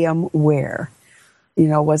medium where.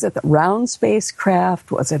 Was it the round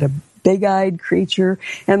spacecraft? Was it a big-eyed creature?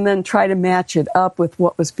 And then try to match it up with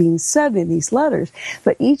what was being said in these letters.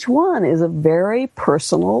 But each one is a very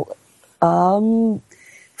personal,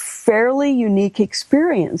 fairly unique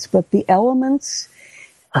experience. But the elements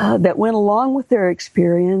that went along with their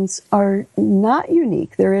experience are not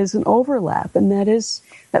unique. There is an overlap, and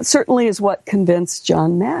that certainly is what convinced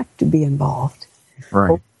John Mack to be involved.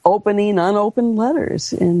 Right. Opening unopened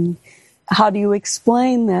letters. And how do you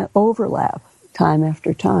explain that overlap time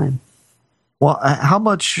after time? Well, how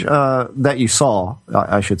much that you saw,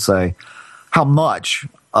 I should say, how much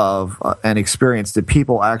of an experience did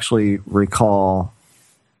people actually recall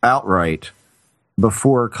outright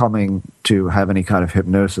before coming to have any kind of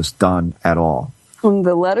hypnosis done at all? And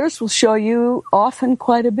the letters will show you often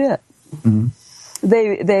quite a bit. Mm-hmm.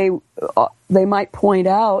 They might point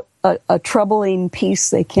out a troubling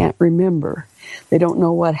piece they can't remember. They don't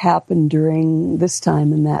know what happened during this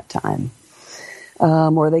time and that time.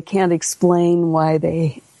 Or they can't explain why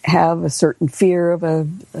they have a certain fear of a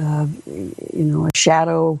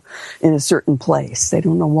shadow in a certain place. They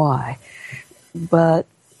don't know why. But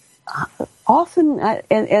often,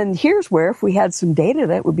 and here's where, if we had some data,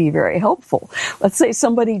 that would be very helpful. Let's say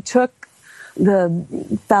somebody took the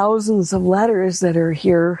thousands of letters that are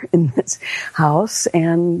here in this house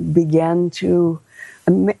and began to,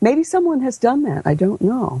 maybe someone has done that, I don't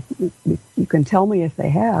know. You can tell me if they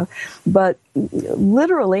have, but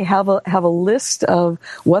literally have a list of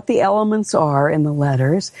what the elements are in the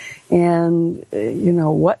letters, and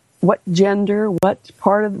what gender,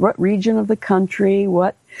 what region of the country,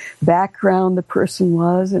 what background the person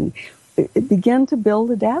was, and begin to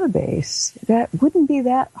build a database. That wouldn't be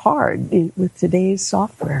that hard with today's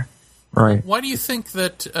software. Right. Why do you think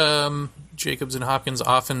that Jacobs and Hopkins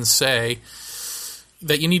often say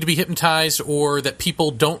that you need to be hypnotized, or that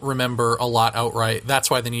people don't remember a lot outright? That's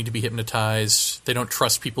why they need to be hypnotized. They don't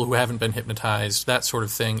trust people who haven't been hypnotized, that sort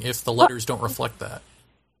of thing, if the letters don't reflect that.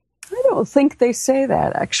 I don't think they say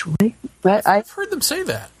that, actually. I've heard them say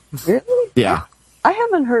that. Really? Yeah. I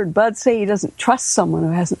haven't heard Bud say he doesn't trust someone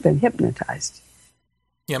who hasn't been hypnotized.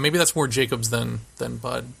 Yeah, maybe that's more Jacobs than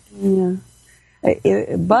Bud. Yeah.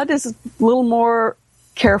 Bud is a little more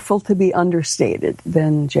careful to be understated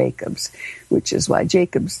than Jacobs, which is why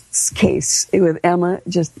Jacobs' case with Emma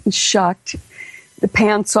just shocked the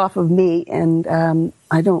pants off of me, and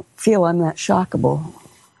I don't feel I'm that shockable.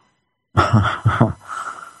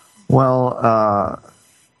 Well,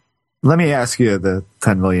 let me ask you the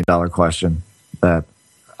 $10 million question that,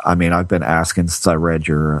 I've been asking since I read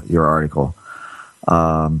your article.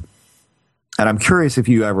 And I'm curious if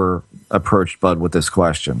you ever approached Bud with this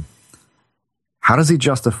question. How does he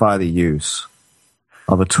justify the use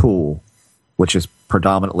of a tool, which is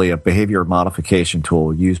predominantly a behavior modification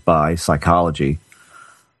tool used by psychology,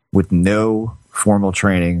 with no formal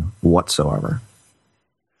training whatsoever?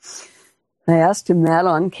 I asked him that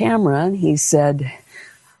on camera, and he said,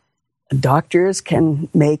 doctors can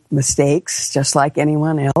make mistakes just like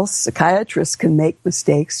anyone else. Psychiatrists can make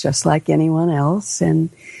mistakes just like anyone else. And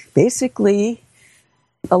basically,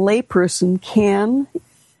 a layperson can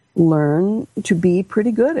learn to be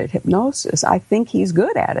pretty good at hypnosis. I think he's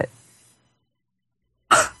good at it.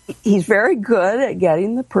 He's very good at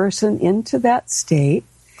getting the person into that state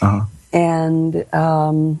and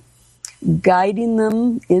guiding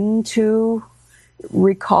them into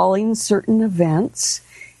recalling certain events.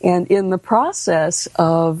 And in the process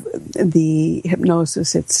of the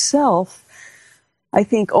hypnosis itself, I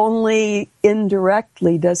think only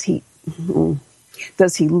indirectly does he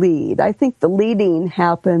lead. I think the leading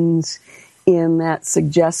happens in that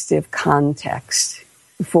suggestive context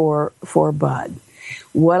for Bud.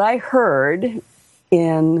 What I heard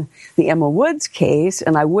in the Emma Woods case,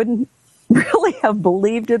 and I wouldn't really have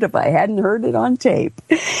believed it if I hadn't heard it on tape,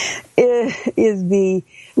 is the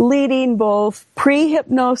leading both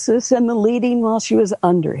pre-hypnosis and the leading while she was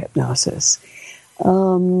under hypnosis.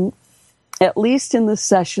 At least in the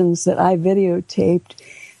sessions that I videotaped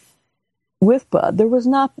with Bud, there was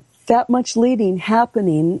not that much leading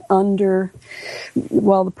happening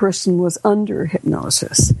while the person was under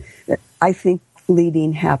hypnosis. I think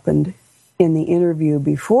leading happened in the interview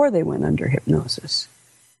before they went under hypnosis.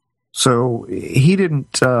 So he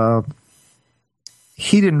didn't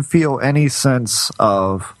feel any sense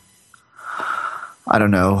of, I don't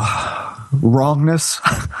know, wrongness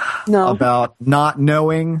no. about not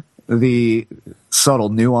knowing the subtle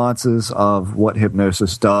nuances of what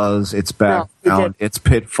hypnosis does, its background, its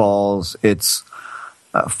pitfalls, its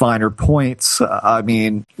finer points. I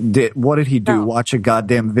mean, what did he do? No. Watch a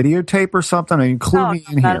goddamn videotape or something? I mean, clue me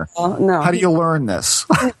in here. No. How do you learn this?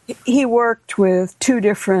 He worked with two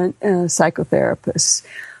different psychotherapists,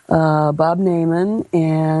 Bob Naiman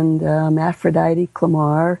and Aphrodite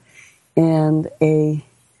Clamar, and a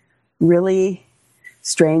really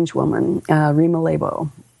strange woman, Rima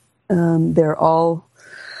Lebo. They're all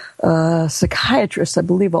psychiatrists, I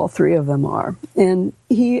believe all three of them are. And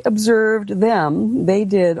he observed them. They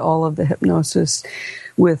did all of the hypnosis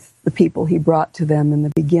with the people he brought to them in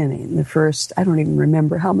the beginning. The first, I don't even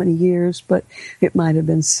remember how many years, but it might have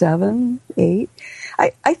been 7, 8.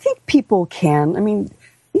 I think people can. I mean,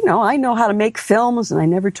 you know, I know how to make films, and I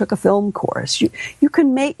never took a film course. You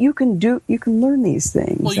can learn these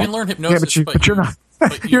things. Well, you can learn hypnosis, but you're not.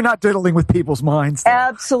 You're not diddling with people's minds, though.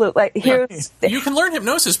 Absolutely. You can learn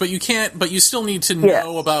hypnosis, but you can't. But you still need to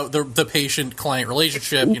know about the patient-client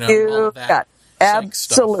relationship. You know, all of that.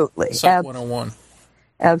 Absolutely. Psych 101.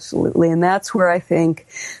 Absolutely, and that's where I think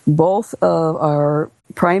both of our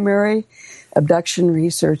primary abduction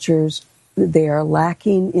researchers, they are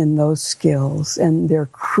lacking in those skills, and they're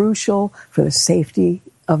crucial for the safety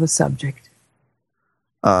of a subject.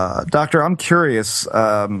 Doctor, I'm curious.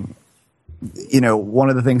 You know, one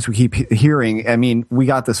of the things we keep hearing, I mean, we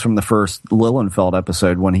got this from the first Lilienfeld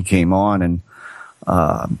episode when he came on, and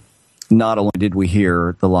not only did we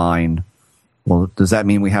hear the line, well, does that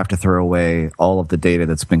mean we have to throw away all of the data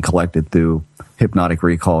that's been collected through hypnotic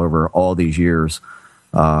recall over all these years?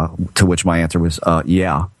 To which my answer was,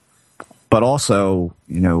 yeah. But also,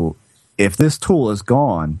 you know, if this tool is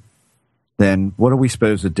gone, then what are we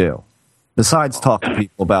supposed to do? Besides talk to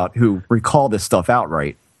people about who recall this stuff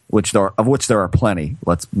outright, of which there are plenty.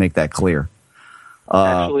 Let's make that clear.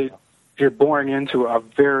 Actually, you're boring into a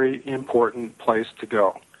very important place to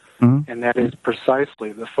go, and that is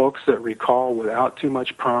precisely the folks that recall without too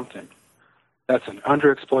much prompting. That's an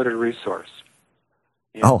underexploited resource.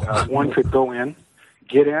 And, one could go in,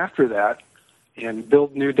 get after that, and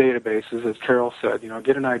build new databases, as Carol said. You know,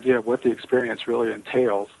 get an idea of what the experience really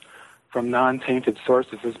entails from non-tainted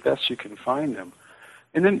sources as best you can find them.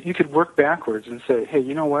 And then you could work backwards and say, hey,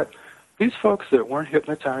 you know what? These folks that weren't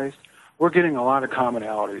hypnotized, we're getting a lot of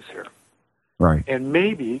commonalities here. Right. And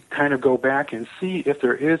maybe kind of go back and see if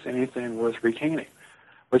there is anything worth retaining.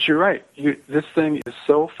 But you're right. This thing is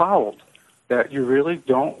so fouled that you really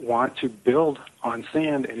don't want to build on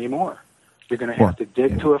sand anymore. You're going to have to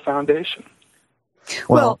dig to a foundation.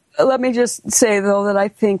 Well, let me just say, though, that I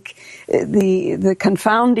think the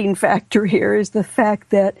confounding factor here is the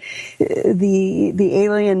fact that the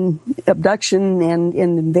alien abduction and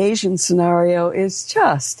invasion scenario is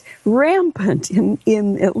just rampant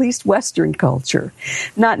in at least Western culture.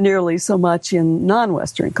 Not nearly so much in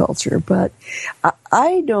non-Western culture, but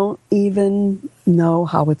I don't even know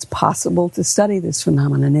how it's possible to study this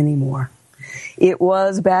phenomenon anymore. It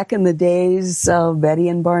was back in the days of Betty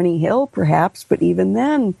and Barney Hill, perhaps, but even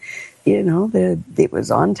then, you know, it was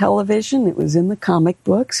on television, it was in the comic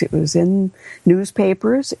books, it was in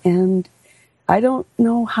newspapers, and I don't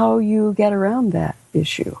know how you get around that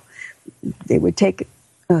issue. They would take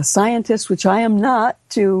a scientist, which I am not,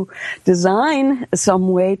 to design some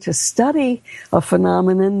way to study a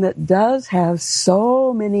phenomenon that does have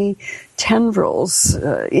so many tendrils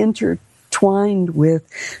intertwined with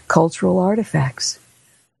cultural artifacts.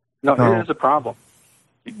 No, it is a problem.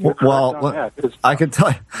 Well, I can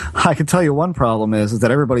tell you one problem is that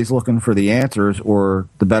everybody's looking for the answers or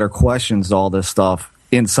the better questions to all this stuff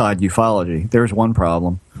inside ufology. There's one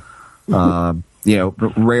problem. You know,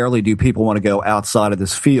 rarely do people want to go outside of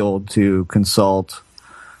this field to consult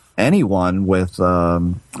anyone with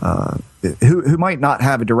who might not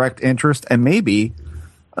have a direct interest and maybe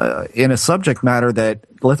in a subject matter that,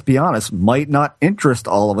 let's be honest, might not interest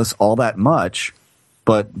all of us all that much,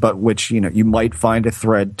 but which, you know, you might find a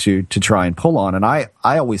thread to try and pull on. And I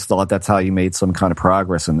always thought that's how you made some kind of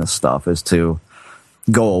progress in this stuff, is to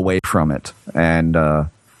go away from it and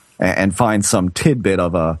find some tidbit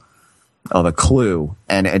of a clue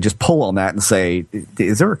and just pull on that and say,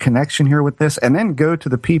 is there a connection here with this? And then go to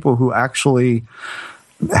the people who actually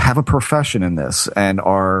have a profession in this and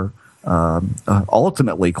are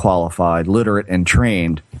ultimately qualified, literate, and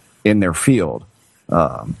trained in their field,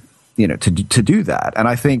 you know, to do that. And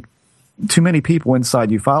I think too many people inside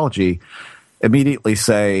ufology immediately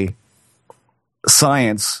say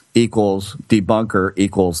science equals debunker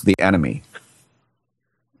equals the enemy,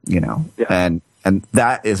 you know, and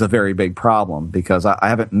that is a very big problem because I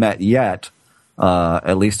haven't met yet,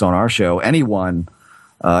 at least on our show, anyone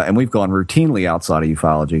and we've gone routinely outside of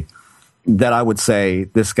ufology, that I would say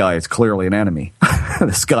this guy is clearly an enemy.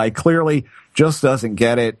 This guy clearly just doesn't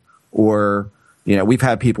get it, or, we've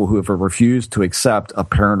had people who have refused to accept a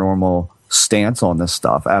paranormal stance on this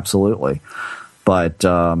stuff, absolutely. But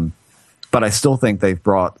I still think they've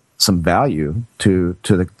brought some value to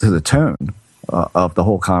the tone of the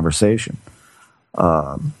whole conversation.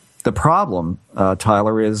 The problem,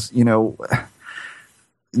 Tyler, is,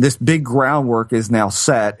 this big groundwork is now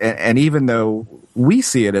set, and even though we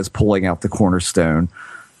see it as pulling out the cornerstone,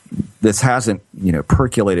 this hasn't,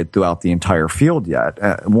 percolated throughout the entire field yet.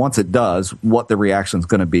 Once it does, what the reaction is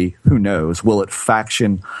going to be, who knows? Will it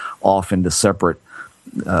faction off into separate,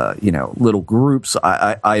 little groups?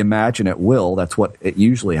 I imagine it will. That's what it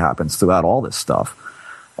usually happens throughout all this stuff.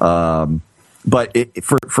 But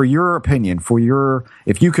for your opinion,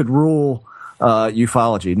 if you could rule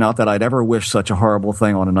ufology, not that I'd ever wish such a horrible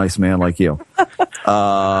thing on a nice man like you,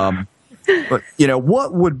 but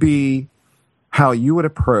what would be how you would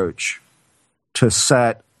approach to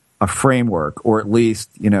set a framework, or at least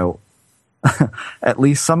at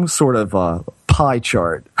least some sort of pie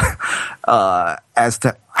chart as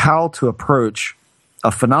to how to approach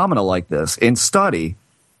a phenomena like this in study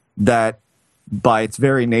that, by its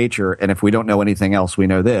very nature, and if we don't know anything else, we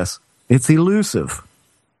know this, it's elusive.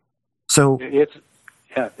 So it's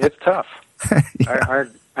tough. Yeah.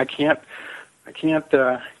 I can't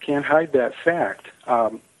hide that fact.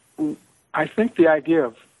 I think the idea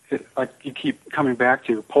of, like you keep coming back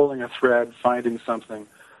to, pulling a thread, finding something,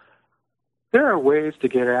 there are ways to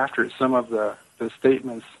get after some of the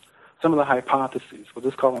statements, some of the hypotheses. We'll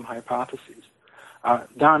just call them hypotheses.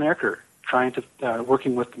 Don Ecker,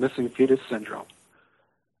 working with missing fetus syndrome.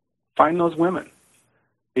 Find those women,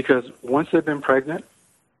 because once they've been pregnant,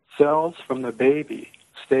 cells from the baby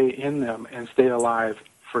stay in them and stay alive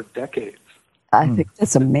for decades. I think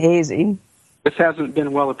that's amazing. This hasn't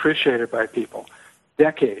been well appreciated by people.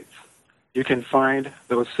 Decades. You can find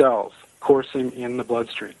those cells coursing in the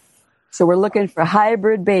bloodstream. So we're looking for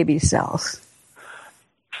hybrid baby cells.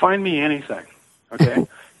 Find me anything, okay?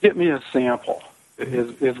 Get me a sample,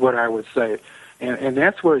 is what I would say. And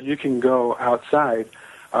that's where you can go outside,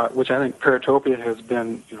 which I think Paratopia has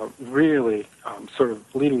been, really sort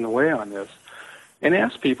of leading the way on this, and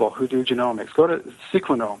ask people who do genomics. Go to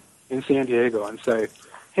Sequenome in San Diego and say,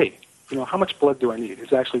 hey, how much blood do I need?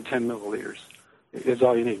 It's actually 10 milliliters is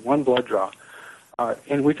all you need, one blood draw.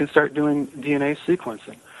 And we can start doing DNA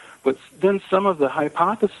sequencing. But then some of the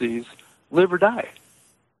hypotheses live or die.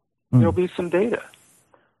 There'll be some data.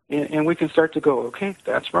 And we can start to go, okay,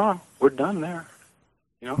 that's wrong. We're done there.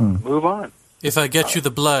 Move on. If I get you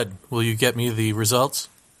the blood, will you get me the results?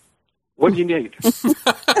 What do you need?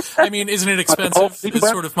 I mean, isn't it expensive? It's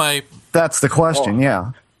sort of my... That's the question,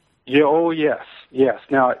 yeah. Yeah, oh, yes.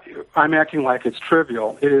 Now, I'm acting like it's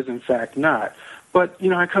trivial. It is, in fact, not. But,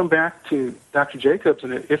 I come back to Dr. Jacobs,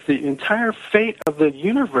 and if the entire fate of the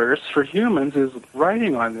universe for humans is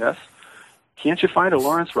riding on this, can't you find a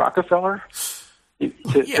Lawrence Rockefeller to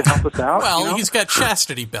help us out? Well, he's got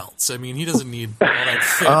chastity belts. I mean, he doesn't need all that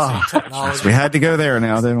fancy technology. We had to go there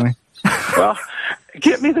now, didn't we? Well,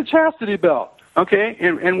 get me the chastity belt, okay,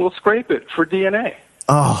 and we'll scrape it for DNA.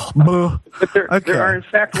 Oh, but there are, in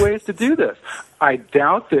fact, ways to do this. I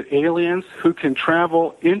doubt that aliens who can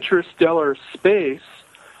travel interstellar space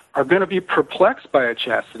are going to be perplexed by a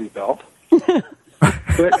chastity belt.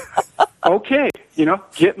 But, okay,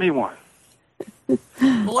 get me one.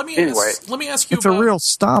 Well, let me ask you. It's a real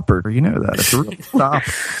stopper. You know that. It's a real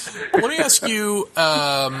stopper. Let me ask you,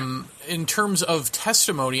 in terms of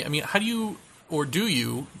testimony, I mean, how do you, or do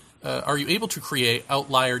you, are you able to create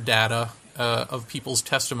outlier data of people's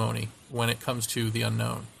testimony when it comes to the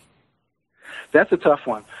unknown? That's a tough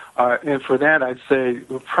one. And for that, I'd say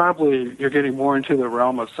probably you're getting more into the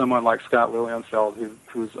realm of someone like Scott Lilienfeld,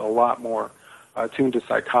 who's a lot more tuned to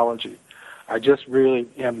psychology. I just really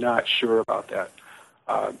am not sure about that.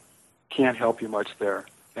 Can't help you much there.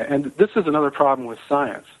 And this is another problem with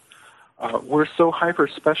science. We're so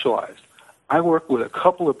hyper-specialized. I work with a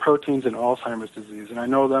couple of proteins in Alzheimer's disease, and I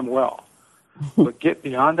know them well. But get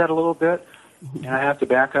beyond that a little bit, and I have to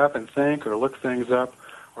back up and think or look things up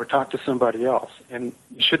or talk to somebody else. And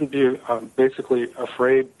you shouldn't be basically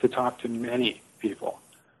afraid to talk to many people.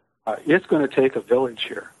 It's going to take a village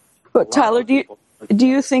here. But Tyler, do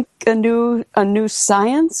you think a new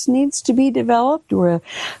science needs to be developed, or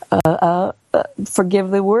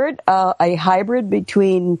forgive the word, a hybrid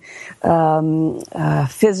between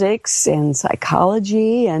physics and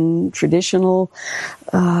psychology and traditional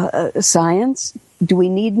science? Do we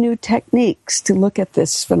need new techniques to look at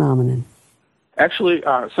this phenomenon? Actually,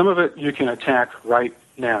 some of it you can attack right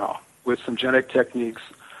now with some genetic techniques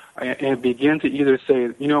and begin to either say,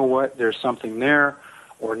 you know what, there's something there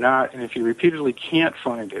or not, and if you repeatedly can't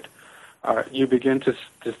find it, you begin to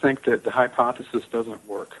think that the hypothesis doesn't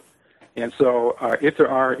work. And so if there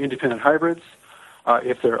are independent hybrids,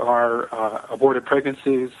 if there are aborted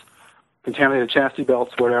pregnancies, contaminated chastity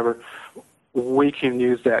belts, whatever, we can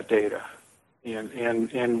use that data and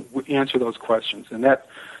answer those questions. And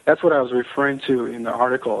that's what I was referring to in the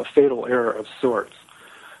article, a fatal error of sorts.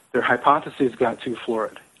 Their hypotheses got too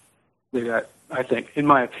florid. They got, I think, in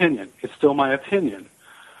my opinion, it's still my opinion,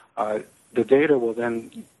 the data will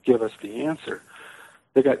then give us the answer.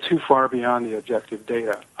 They got too far beyond the objective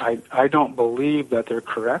data. I don't believe that they're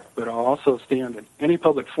correct, but I'll also stand in any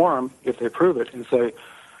public forum, if they prove it, and say,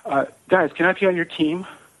 guys, can I be on your team?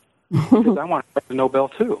 Because I want to write the Nobel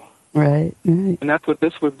too. Right. And that's what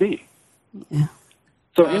this would be. Yeah.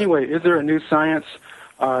 So anyway, is there a new science?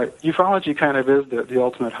 Ufology kind of is the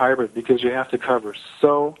ultimate hybrid because you have to cover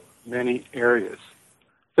so many areas.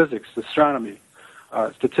 Physics, astronomy,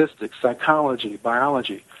 statistics, psychology,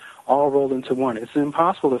 biology, all rolled into one. It's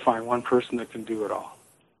impossible to find one person that can do it all.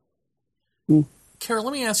 Carol,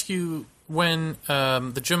 let me ask you, when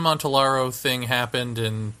the Jim Montalaro thing happened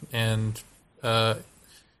and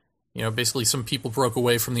basically some people broke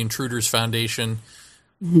away from the Intruders Foundation,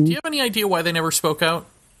 do you have any idea why they never spoke out?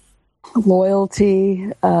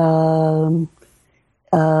 Loyalty, a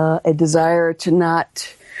desire to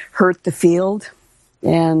not hurt the field,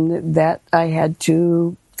 and that I had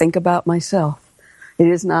to think about myself. It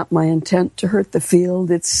is not my intent to hurt the field.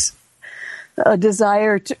 It's a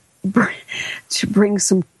desire to bring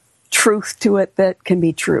some truth to it that can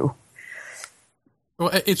be true. Well,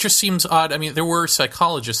 it just seems odd. I mean, there were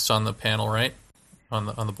psychologists on the panel, right? On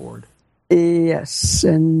the board. Yes,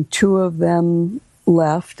 and two of them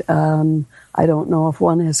left. I don't know if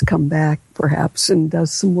one has come back, perhaps, and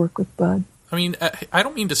does some work with Bud. I mean, I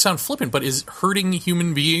don't mean to sound flippant, but is hurting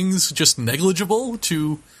human beings just negligible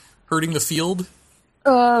to hurting the field?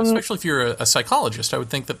 Especially if you're a psychologist, I would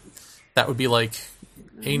think that would be like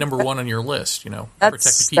number one on your list, protect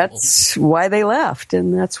the people. That's why they left,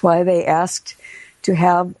 and that's why they asked to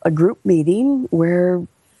have a group meeting where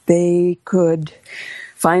they could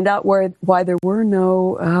find out why there were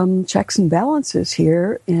no checks and balances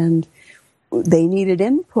here, and they needed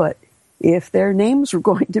input if their names were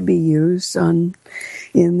going to be used in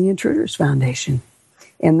the Intruders Foundation.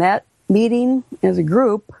 And that meeting as a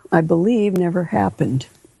group, I believe, never happened.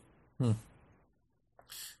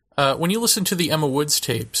 When you listened to the Emma Woods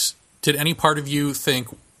tapes, did any part of you think,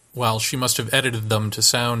 well, she must have edited them to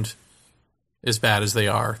sound as bad as they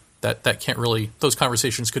are? That can't really, those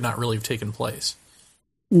conversations could not really have taken place.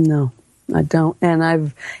 No, I don't. And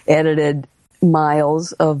I've edited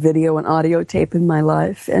miles of video and audio tape in my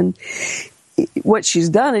life. And what she's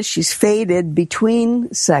done is she's faded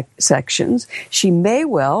between sections. She may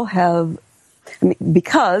well have,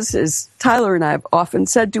 because, as Tyler and I have often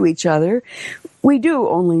said to each other, we do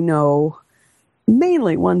only know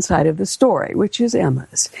mainly one side of the story, which is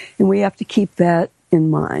Emma's. And we have to keep that in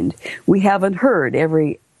mind. We haven't heard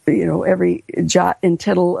every jot and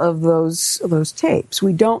tittle of those tapes.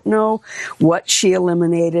 We don't know what she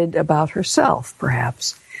eliminated about herself,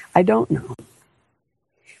 perhaps. I don't know.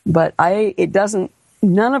 But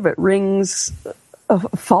none of it rings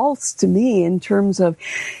false to me in terms of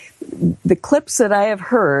the clips that I have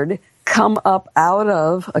heard come up out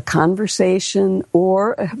of a conversation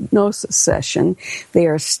or a hypnosis session. They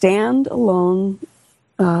are standalone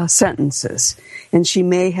sentences, and she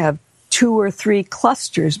may have 2 or 3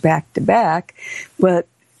 clusters back to back, but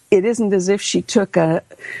it isn't as if she took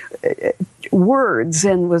words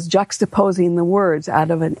and was juxtaposing the words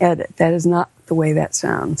out of an edit. That is not the way that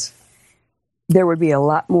sounds. There would be a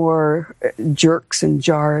lot more jerks and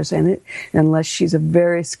jars in it, unless she's a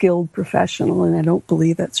very skilled professional, and I don't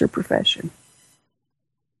believe that's her profession.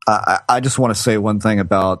 I just want to say one thing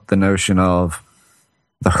about the notion of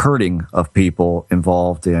the hurting of people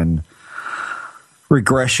involved in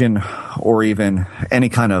regression or even any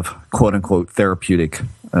kind of quote-unquote therapeutic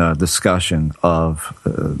discussion of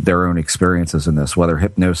their own experiences in this, whether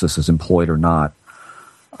hypnosis is employed or not.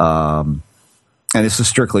 And this is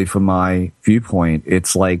strictly from my viewpoint.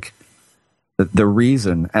 It's like the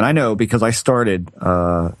reason, and I know because I started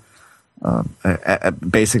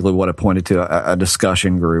basically what I pointed to, a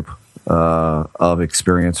discussion group of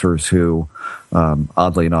experiencers who,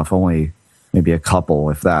 oddly enough, only maybe a couple,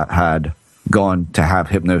 if that, had gone to have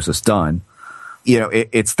hypnosis done.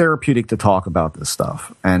 It's therapeutic to talk about this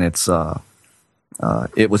stuff, and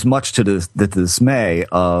it was much to the dismay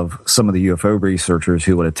of some of the UFO researchers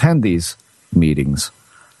who would attend these meetings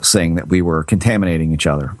saying that we were contaminating each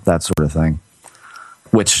other, that sort of thing,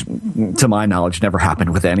 which, to my knowledge, never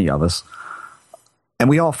happened with any of us. And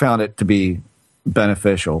we all found it to be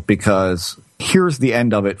beneficial, because here's the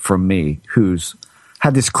end of it from me, who's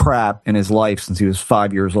had this crap in his life since he was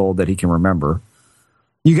 5 years old that he can remember.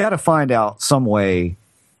 You got to find out some way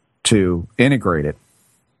to integrate it.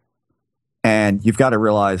 And you've got to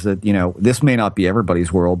realize that, this may not be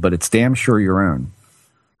everybody's world, but it's damn sure your own.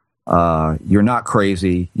 You're not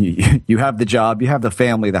crazy. You have the job, you have the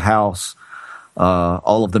family, the house,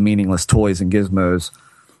 all of the meaningless toys and gizmos.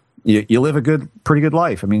 You live a pretty good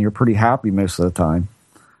life. I mean, you're pretty happy most of the time.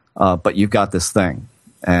 But you've got this thing,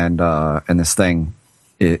 and this thing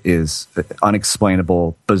is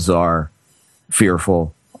unexplainable, bizarre,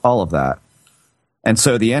 fearful, all of that. And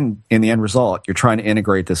so in the end result, you're trying to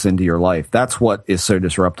integrate this into your life. That's what is so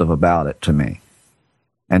disruptive about it to me.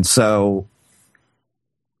 And so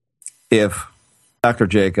if Dr.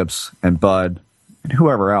 Jacobs and Bud and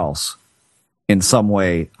whoever else in some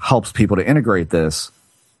way helps people to integrate this,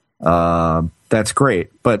 that's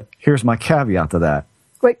great. But here's my caveat to that.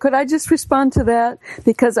 Wait, could I just respond to that?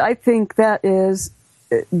 Because I think that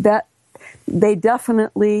they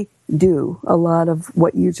definitely do a lot of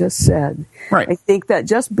what you just said. Right. I think that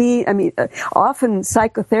often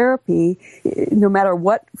psychotherapy, no matter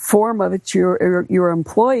what form of it you're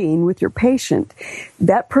employing with your patient,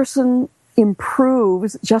 that person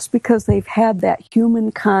improves just because they've had that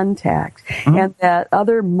human contact and that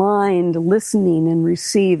other mind listening and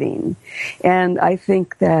receiving. And I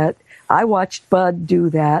think that I watched Bud do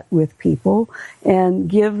that with people and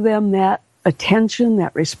give them that attention,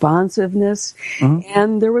 that responsiveness,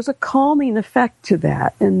 and there was a calming effect to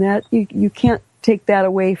that, and that you can't take that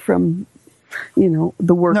away from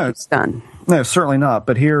the work that's done. No, certainly not.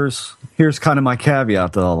 But here's kind of my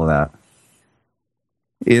caveat to all of that,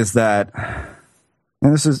 is that,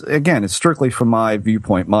 and this is, again, it's strictly from my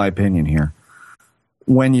viewpoint, my opinion here,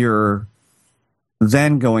 when you're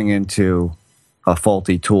then going into a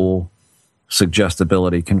faulty tool,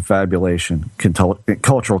 suggestibility, confabulation,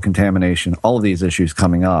 cultural contamination, all of these issues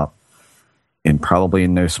coming up, and probably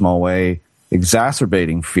in no small way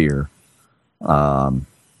exacerbating fear.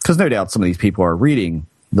 Because no doubt some of these people are reading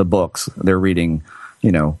the books. They're reading,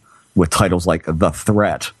 with titles like The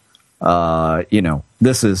Threat.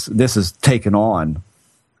 This is taken on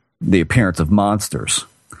the appearance of monsters.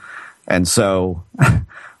 And so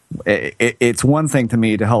it's one thing to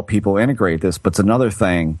me to help people integrate this, but it's another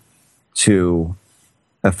thing to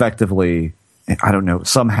effectively,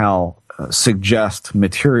 somehow suggest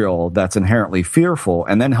material that's inherently fearful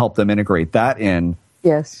and then help them integrate that in.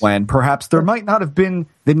 Yes. When perhaps there might not have been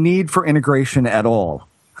the need for integration at all.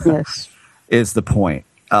 Yes. Is the point.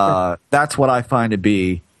 That's what I find to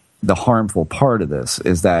be the harmful part of this,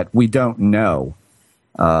 is that we don't know.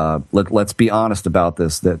 Let's be honest about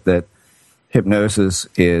this, that hypnosis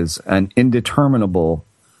is an indeterminable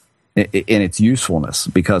in its usefulness,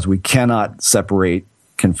 because we cannot separate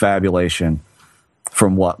confabulation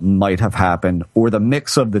from what might have happened, or the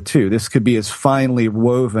mix of the two. This could be as finely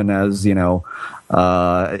woven as a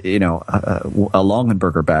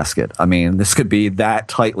Longenberger basket. I mean, this could be that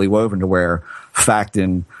tightly woven to where fact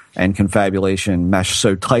and confabulation mesh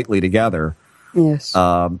so tightly together, yes,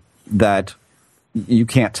 that you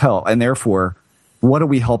can't tell. And therefore, what are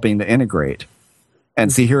we helping to integrate? And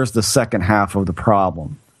see, here's the second half of the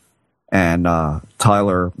problem. And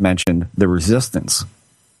Tyler mentioned the resistance.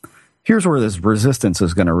 Here's where this resistance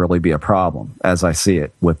is going to really be a problem, as I see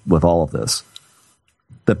it with all of this.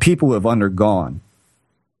 The people who have undergone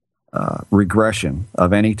regression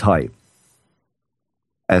of any type,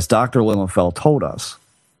 as Dr. Lilienfeld told us,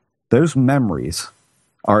 those memories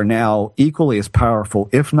are now equally as powerful,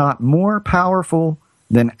 if not more powerful,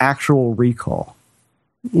 than actual recall.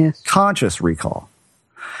 Yes. Conscious recall.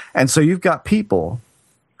 And so you've got people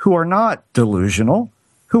who are not delusional,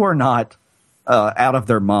 who are not out of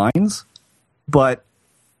their minds, but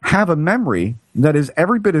have a memory that is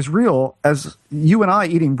every bit as real as you and I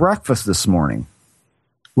eating breakfast this morning.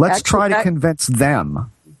 Let's try to convince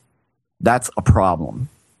them that's a problem.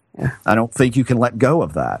 Yeah. I don't think you can let go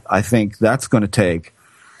of that. I think that's going to take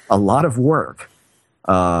a lot of work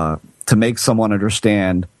to make someone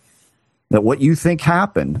understand that what you think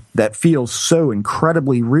happened that feels so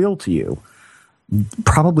incredibly real to you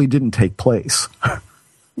probably didn't take place.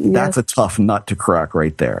 Yes. That's a tough nut to crack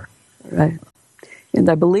right there. Right. And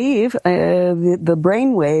I believe the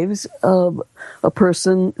brain waves of a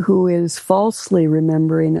person who is falsely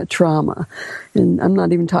remembering a trauma. And I'm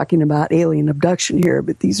not even talking about alien abduction here,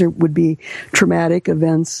 but these would be traumatic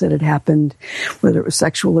events that had happened, whether it was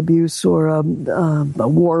sexual abuse or a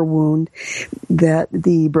war wound, that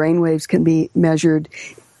the brain waves can be measured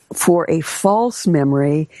for a false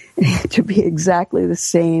memory to be exactly the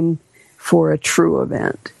same for a true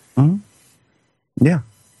event. Mm-hmm. Yeah.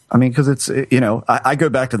 I mean, because it's, I go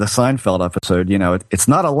back to the Seinfeld episode, it's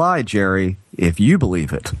not a lie, Jerry, if you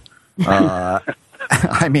believe it. I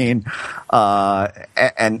mean,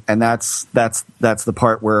 and that's the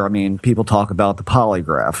part where, I mean, people talk about the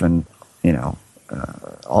polygraph and,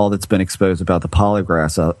 all that's been exposed about the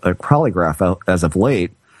polygraph as of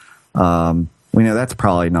late. We know that's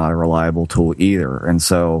probably not a reliable tool either. And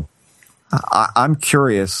so I'm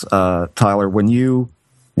curious, Tyler, when you're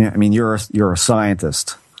a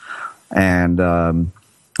scientist. And I'm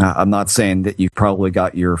not saying that you've probably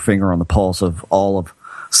got your finger on the pulse of all of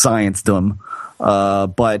sciencedom,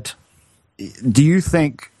 but do you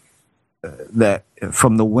think that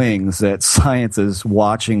from the wings that science is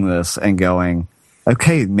watching this and going,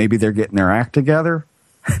 okay, maybe they're getting their act together,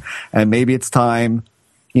 and maybe it's time,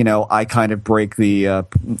 I kind of break the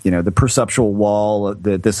perceptual wall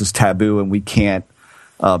that this is taboo and we can't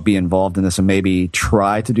be involved in this, and maybe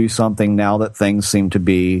try to do something now that things seem to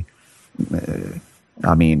be a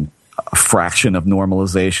fraction of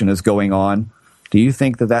normalization is going on. Do you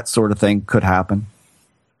think that sort of thing could happen?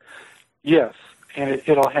 Yes, and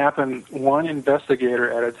it'll happen one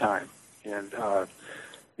investigator at a time. And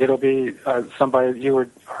it'll be somebody, you or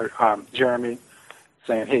Jeremy,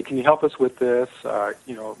 saying, hey, can you help us with this?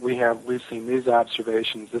 We've seen these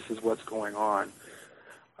observations. This is what's going on.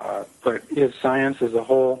 But is science as a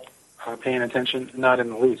whole paying attention? Not in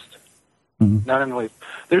the least. Mm-hmm. Not in the least.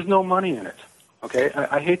 There's no money in it. Okay,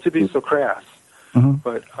 I hate to be so crass, mm-hmm.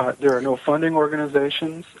 but there are no funding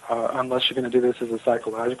organizations unless you're going to do this as a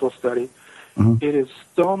psychological study. Mm-hmm. It is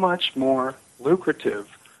so much more lucrative,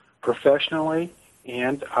 professionally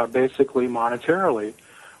and basically monetarily,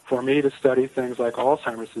 for me to study things like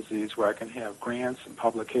Alzheimer's disease, where I can have grants and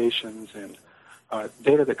publications and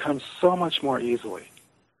data that comes so much more easily.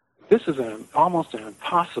 This is almost an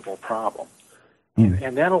impossible problem,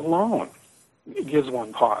 and that alone gives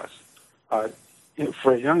one pause.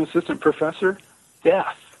 For a young assistant professor,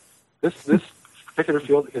 death. This particular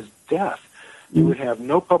field is death. You would have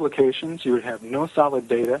no publications, you would have no solid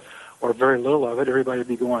data, or very little of it. Everybody would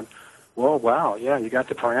be going, well, wow, yeah, you got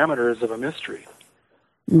the parameters of a mystery.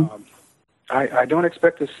 I don't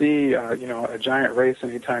expect to see a giant race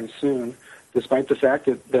anytime soon, despite the fact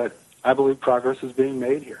that I believe progress is being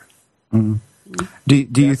made here. Mm-hmm.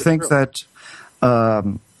 Do you think that,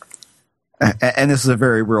 and this is a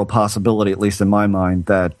very real possibility, at least in my mind,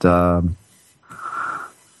 that,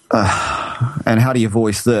 and how do you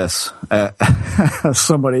voice this?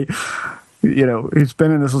 Somebody, who's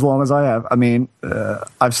been in this as long as I have. I mean,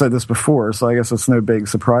 I've said this before, so I guess it's no big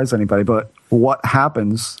surprise to anybody, but what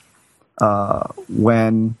happens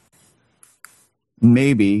when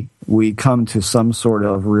maybe we come to some sort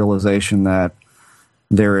of realization that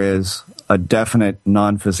there is a definite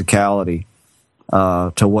non-physicality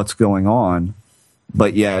to what's going on,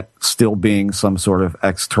 but yet still being some sort of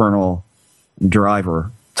external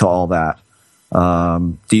driver to all that?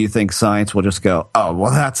 Do you think science will just go, oh,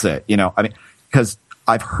 well, that's it? Because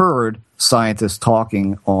I've heard scientists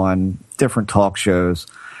talking on different talk shows,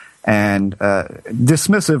 and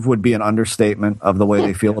dismissive would be an understatement of the way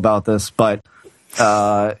they feel about this. But,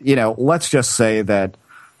 let's just say that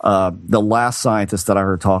the last scientist that I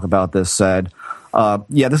heard talk about this said,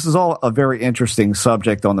 this is all a very interesting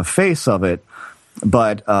subject on the face of it,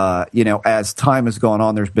 but, as time has gone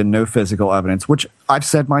on, there's been no physical evidence, which I've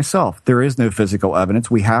said myself. There is no physical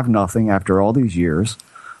evidence. We have nothing after all these years.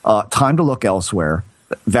 Time to look elsewhere.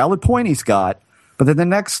 Valid point he's got, but then the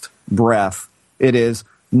next breath, it is,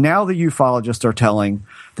 now the ufologists are telling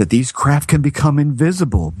that these craft can become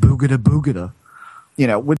invisible, boogada boogada,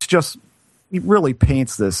 which just really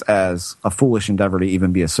paints this as a foolish endeavor to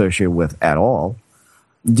even be associated with at all.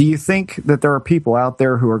 Do you think that there are people out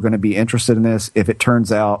there who are going to be interested in this if it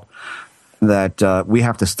turns out that we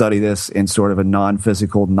have to study this in sort of a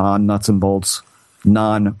non-physical, non-nuts and bolts,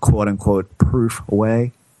 non-quote-unquote proof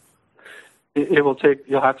way? It will take,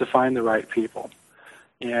 you'll have to find the right people.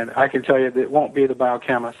 And I can tell you that it won't be the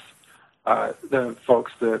biochemists, the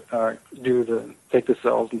folks that take the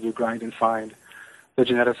cells and do grind and find, the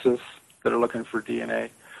geneticists that are looking for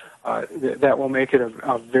DNA. That will make it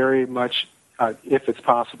a very much, if it's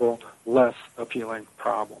possible, less appealing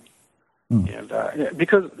problem. And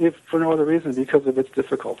because, if for no other reason, because of its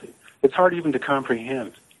difficulty, it's hard even to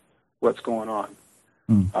comprehend what's going on.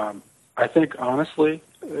 I think, honestly,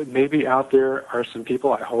 maybe out there are some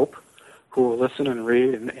people, I hope, who will listen and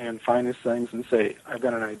read and find these things and say, I've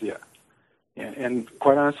got an idea. And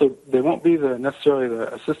quite honestly, they won't be necessarily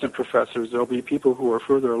the assistant professors. There'll be people who are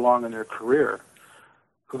further along in their career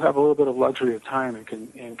who have a little bit of luxury of time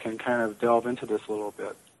and can kind of delve into this a little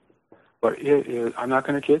bit. But it is, I'm not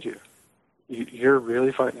going to kid you. You're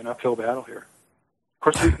really fighting an uphill battle here.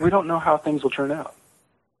 Of course, we don't know how things will turn out.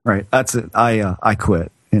 Right. That's it. I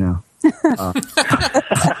quit,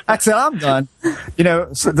 That's it. I'm done.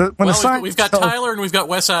 So we've got Tyler and we've got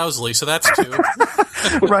Wes Owsley, so that's two.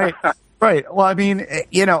 Right. Right. Well, I mean,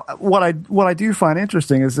 what I do find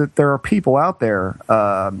interesting is that there are people out there,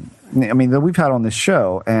 that we've had on this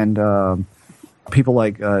show, and people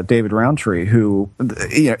like David Roundtree, who,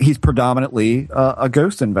 he's predominantly a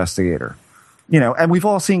ghost investigator. And we've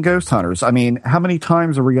all seen ghost hunters. I mean, how many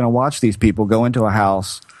times are we going to watch these people go into a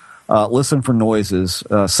house, listen for noises,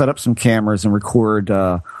 set up some cameras, and record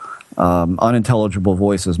unintelligible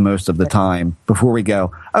voices most of the time before we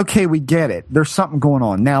go, okay, we get it. There's something going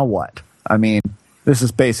on. Now what? I mean, this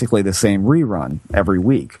is basically the same rerun every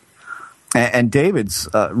week. And David's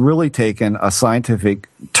really taken a scientific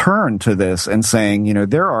turn to this and saying,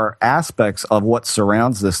 there are aspects of what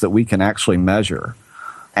surrounds this that we can actually measure.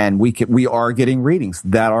 And we are getting readings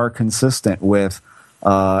that are consistent with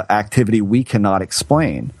activity we cannot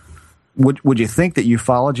explain. Would you think that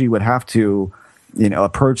ufology would have to,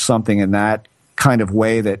 approach something in that kind of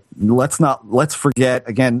way? That let's forget,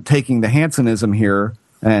 again, taking the Hansenism here,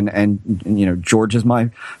 and George is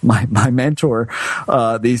my mentor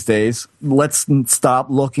these days. Let's stop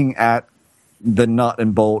looking at the nut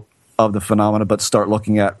and bolt of the phenomena, but start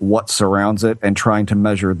looking at what surrounds it and trying to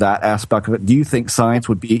measure that aspect of it. Do you think science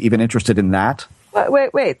would be even interested in that?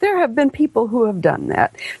 Wait. There have been people who have done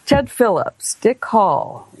that. Ted Phillips, Dick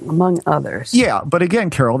Hall, among others. Yeah, but again,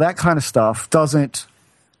 Carol, that kind of stuff doesn't...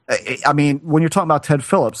 I mean, when you're talking about Ted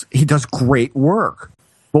Phillips, he does great work.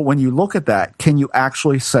 But when you look at that, can you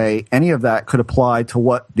actually say any of that could apply to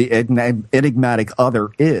what the enigmatic other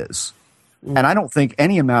is? And I don't think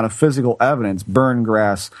any amount of physical evidence, burned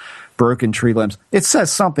grass, broken tree limbs, it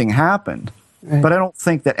says something happened. Right. But I don't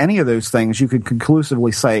think that any of those things you could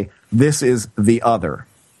conclusively say, this is the other.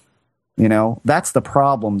 That's the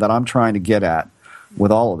problem that I'm trying to get at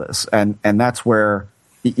with all of this. And that's where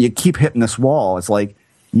you keep hitting this wall. It's like,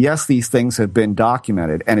 yes, these things have been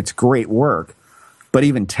documented, and it's great work. But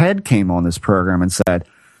even Ted came on this program and said,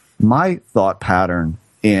 my thought pattern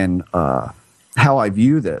in how I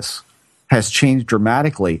view this has changed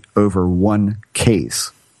dramatically over one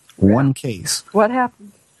case. Yeah. One case. What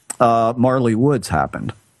happened? Marley Woods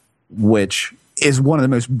happened, which is one of the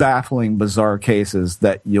most baffling, bizarre cases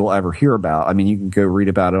that you'll ever hear about. I mean, you can go read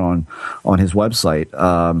about it on his website.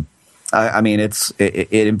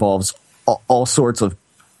 It involves all sorts of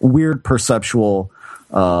weird perceptual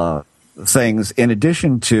things, in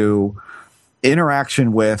addition to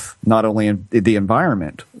interaction with not only the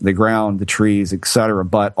environment, the ground, the trees, etc.,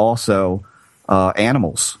 but also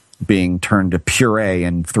animals being turned to puree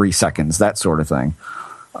in 3 seconds, that sort of thing.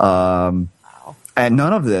 And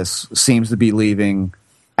none of this seems to be leaving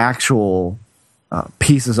actual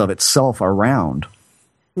pieces of itself around.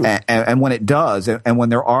 And when it does, and when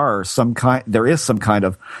there is some kind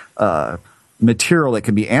of material that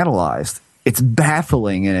can be analyzed, it's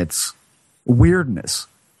baffling in its weirdness.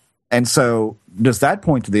 And so does that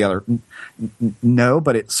point to the other? No,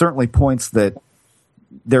 but it certainly points that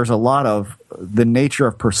there's a lot of the nature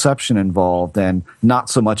of perception involved and not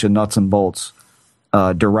so much a nuts and bolts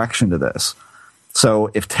direction to this.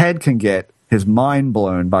 So if Ted can get his mind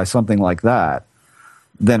blown by something like that,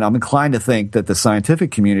 then I'm inclined to think that the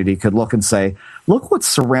scientific community could look and say, look what's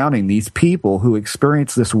surrounding these people who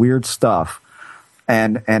experience this weird stuff.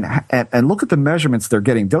 And look at the measurements they're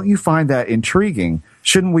getting. Don't you find that intriguing?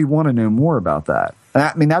 Shouldn't we want to know more about that?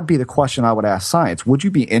 I mean, that'd be the question I would ask science. Would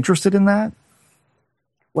you be interested in that?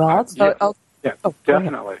 Well,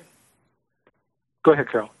 definitely. Go ahead,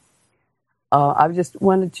 Carol. I just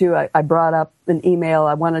wanted to, I brought up an email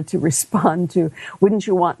I wanted to respond to. Wouldn't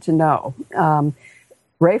you want to know?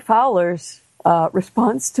 Ray Fowler's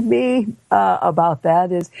response to me about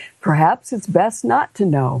that is, perhaps it's best not to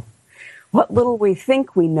know. What little we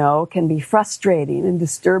think we know can be frustrating and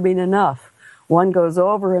disturbing enough. One goes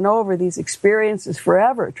over and over these experiences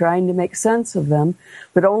forever, trying to make sense of them,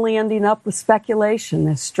 but only ending up with speculation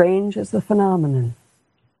as strange as the phenomenon.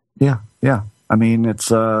 Yeah. I mean, it's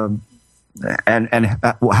and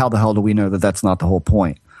how the hell do we know that that's not the whole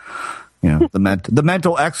point? the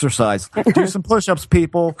mental exercise. Do some push-ups,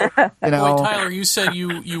 people. Wait, Tyler, you said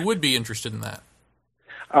you would be interested in that.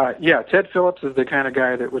 Yeah, Ted Phillips is the kind of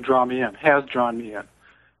guy that would draw me in, has drawn me in.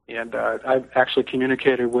 And I've actually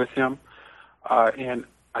communicated with him. And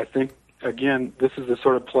I think, again, this is the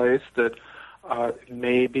sort of place that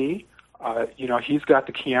maybe, he's got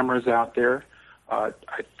the cameras out there. I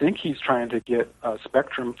think he's trying to get a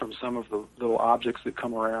spectrum from some of the little objects that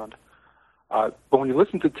come around. But when you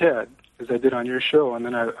listen to Ted, as I did on your show, and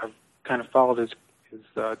then I've kind of followed his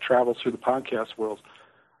travels through the podcast world,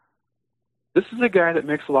 this is a guy that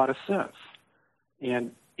makes a lot of sense.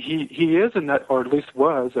 And he is a nut, or at least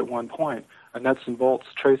was at one point, a nuts and bolts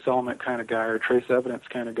trace element kind of guy or trace evidence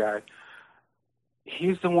kind of guy.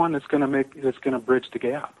 He's the one that's going to bridge the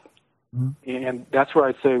gap. Mm-hmm. And that's where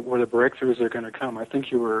I'd say where the breakthroughs are going to come. I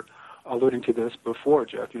think you were alluding to this before,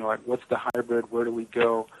 Jeff. Like, what's the hybrid? Where do we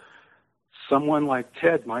go? Someone like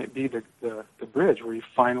Ted might be the bridge where you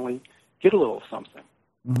finally get a little something.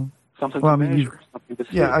 Mm-hmm. Something to measure, something to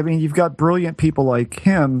see. Yeah, I mean, you've got brilliant people like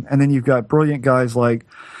him, and then you've got brilliant guys like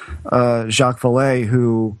Jacques Vallée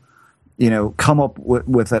who, come up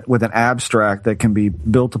with an abstract that can be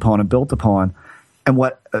built upon. And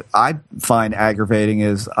what I find aggravating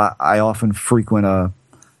is I often frequent a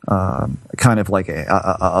kind of like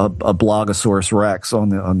a blogosaurus rex on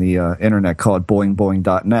the internet called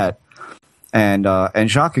boingboing.net, and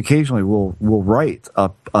Jacques occasionally will write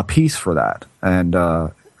a piece for that, and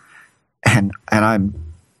I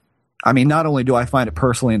mean, not only do I find it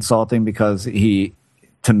personally insulting because he,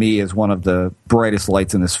 to me, is one of the brightest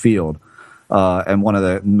lights in this field, and one of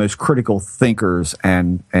the most critical thinkers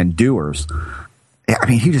and doers. I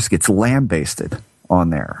mean, he just gets lambasted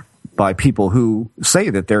on there by people who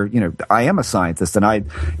say that they're, I am a scientist, and I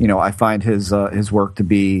find his work to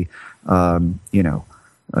be, nothing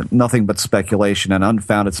but speculation and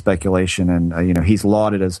unfounded speculation, and he's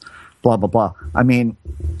lauded as blah blah blah. I mean,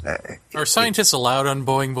 are scientists allowed on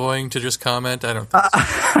Boing Boing to just comment? I don't think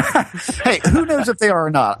so. Hey, who knows if they are or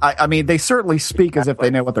not? I mean, they certainly speak as if they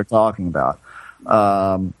know what they're talking about.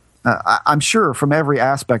 I'm sure from every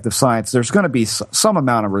aspect of science, there's going to be some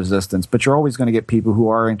amount of resistance, but you're always going to get people who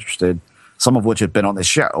are interested, some of which have been on this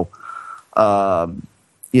show. But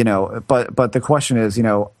the question is,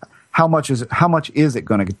 how much is it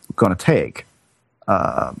going to take?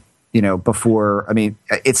 Before, I mean,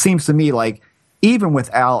 it seems to me like even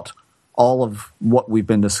without all of what we've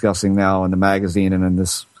been discussing now in the magazine and in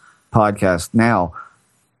this podcast now,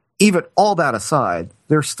 even all that aside,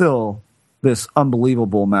 there's still this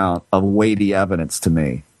unbelievable amount of weighty evidence to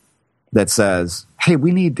me that says, hey,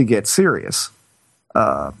 we need to get serious.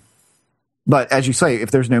 But as you say,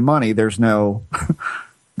 if there's no money, there's not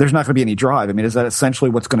going to be any drive. I mean, is that essentially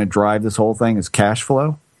what's going to drive this whole thing is cash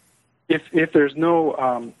flow? If there's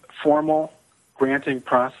no formal granting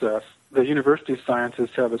process, the university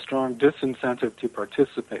scientists have a strong disincentive to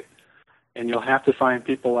participate. And you'll have to find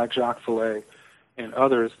people like Jacques Vallée and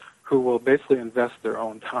others who will basically invest their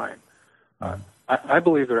own time. I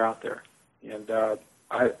believe they're out there. And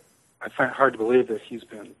I find it hard to believe that he's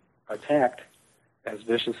been attacked as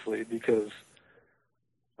viciously because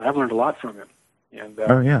I've learned a lot from him. And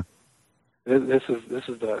this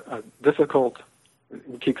is the difficult.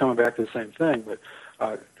 We keep coming back to the same thing, but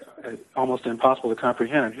almost impossible to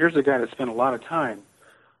comprehend. And here's a guy that spent a lot of time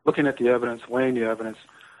looking at the evidence, weighing the evidence.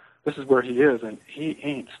 This is where he is, and he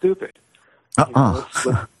ain't stupid. Let's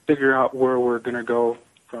figure out where we're going to go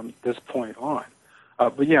from this point on.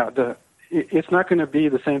 But yeah, it's not going to be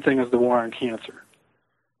the same thing as the war on cancer.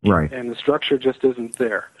 Right. And the structure just isn't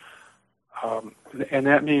there. And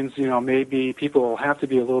that means, maybe people will have to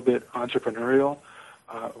be a little bit entrepreneurial,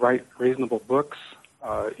 write reasonable books,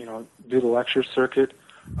 do the lecture circuit.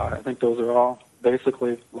 I think those are all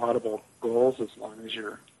basically laudable goals as long as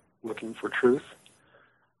you're looking for truth.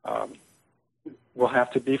 We'll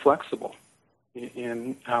have to be flexible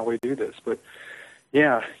in how we do this. But,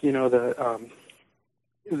 yeah, the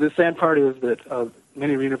sad part is that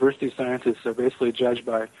many university scientists are basically judged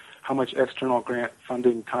by how much external grant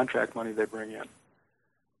funding contract money they bring in.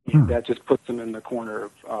 And that just puts them in the corner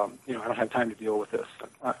of, I don't have time to deal with this.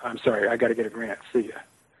 I'm sorry, I got to get a grant. See ya.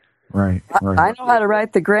 Right. I know how to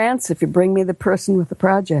write the grants if you bring me the person with the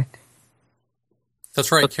project.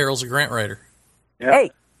 That's right. Carol's a grant writer. Yeah.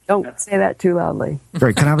 Hey, don't say that too loudly.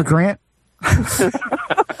 Great. Can I have a grant?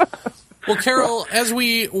 Well, Carol, as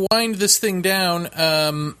we wind this thing down,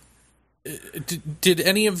 did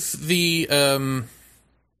any of the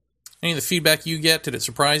feedback you get, did it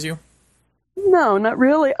surprise you? No, not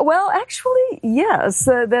really. Well, actually, yes.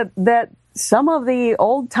 That some of the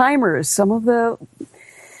old timers, some of the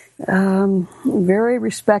very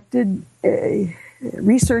respected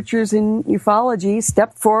researchers in ufology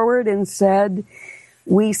stepped forward and said,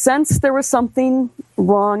 we sensed there was something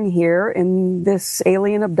wrong here in this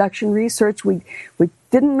alien abduction research. We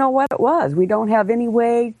didn't know what it was. We don't have any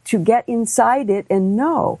way to get inside it and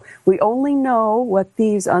know. We only know what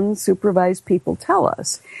these unsupervised people tell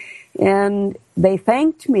us. And they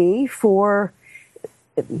thanked me for,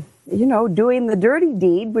 doing the dirty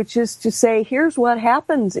deed, which is to say, here's what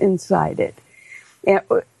happens inside it.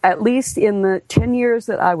 At least in the 10 years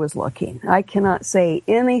that I was looking, I cannot say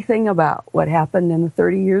anything about what happened in the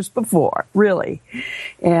 30 years before, really.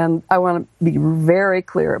 And I want to be very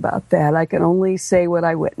clear about that. I can only say what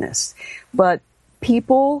I witnessed. But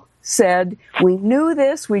people said, we knew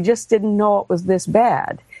this, we just didn't know it was this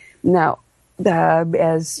bad. Now,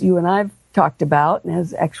 as you and I've talked about, and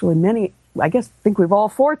as actually many, I think we've all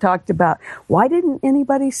four talked about, why didn't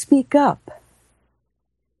anybody speak up?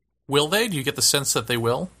 Will they? Do you get the sense that they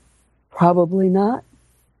will? Probably not.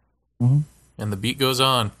 Mm-hmm. And the beat goes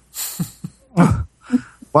on.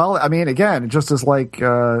 Well, I mean, again, just as like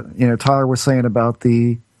Tyler was saying about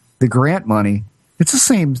the grant money, it's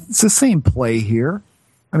the same play here.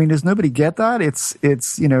 I mean, does nobody get that? It's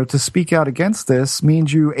to speak out against this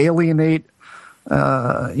means you alienate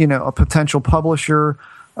a potential publisher,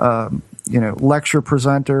 lecture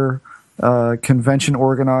presenter, convention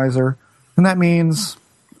organizer, and that means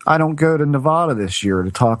I don't go to Nevada this year to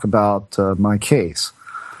talk about my case.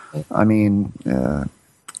 I mean,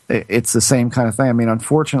 it's the same kind of thing. I mean,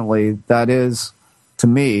 unfortunately, that is, to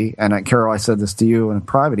me, and Carol, I said this to you in a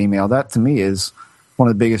private email, that to me is one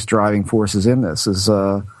of the biggest driving forces in this, is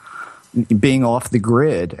being off the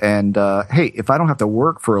grid. And, hey, if I don't have to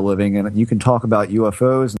work for a living and you can talk about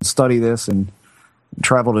UFOs and study this and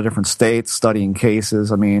travel to different states studying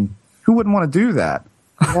cases, I mean, who wouldn't want to do that?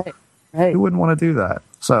 Right. Who wouldn't want to do that?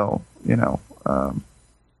 So,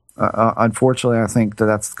 unfortunately, I think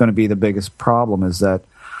that's going to be the biggest problem, is that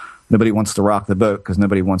nobody wants to rock the boat because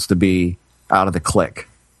nobody wants to be out of the clique.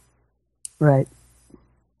 Right.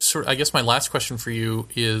 So I guess my last question for you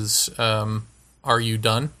is, are you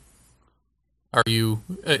done? Are you,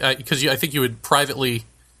 because I think you had privately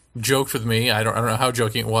joked with me, I don't know how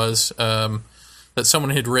joking it was, that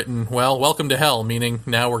someone had written, well, welcome to hell, meaning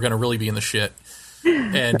now we're going to really be in the shit.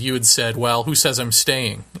 And you had said, well, who says I'm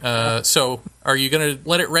staying? So are you going to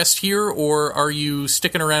let it rest here, or are you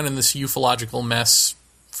sticking around in this ufological mess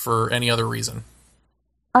for any other reason?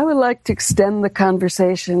 I would like to extend the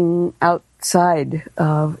conversation outside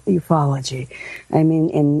of ufology. I mean,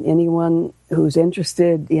 and anyone who's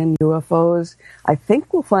interested in UFOs, I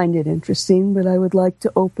think will find it interesting, but I would like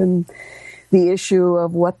to open the issue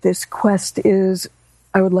of what this quest is.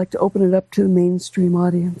 I would like to open it up to the mainstream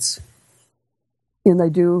audience. And I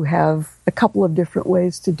do have a couple of different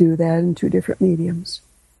ways to do that in two different mediums.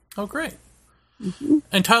 Oh, great. Mm-hmm.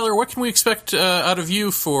 And Tyler, what can we expect out of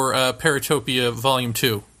you for Paratopia Volume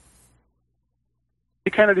 2?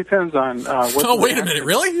 It kind of depends on what... Oh, wait a minute,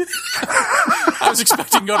 really? I was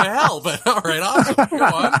expecting to go to hell, but all right, awesome. Go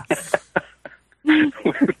on.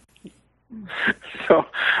 So,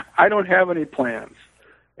 I don't have any plans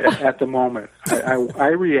at the moment. I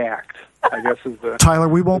react, I guess is the... Tyler,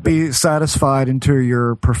 we won't be satisfied until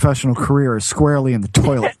your professional career is squarely in the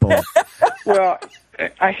toilet bowl. Well,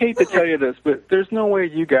 I hate to tell you this, but there's no way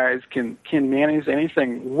you guys can manage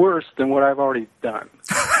anything worse than what I've already done.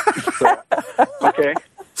 So, okay?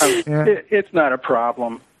 It's not a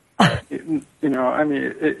problem.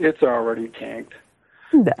 It's already tanked.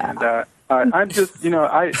 Nah. And I'm just,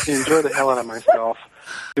 I enjoy the hell out of myself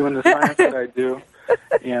doing the science that I do.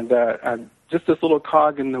 And I'm just this little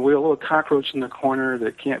cog in the wheel, a little cockroach in the corner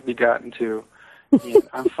that can't be gotten to. And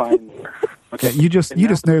I'm fine there. Okay? Yeah, you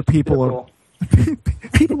just know people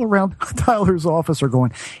around Tyler's office are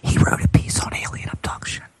going, he wrote a piece on alien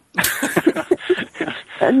abduction.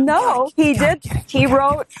 No, he did. He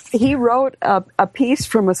wrote a piece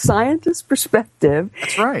from a scientist's perspective.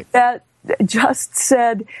 That's right. That just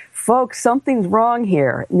said, folks, something's wrong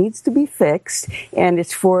here. It needs to be fixed, and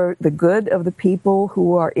it's for the good of the people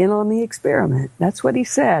who are in on the experiment. That's what he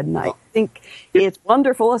said, and I think it's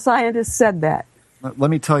wonderful a scientist said that.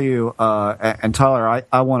 Let me tell you, and Tyler,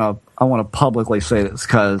 I want to publicly say this,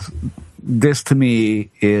 because this to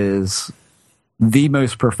me is the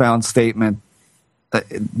most profound statement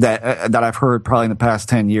that I've heard probably in the past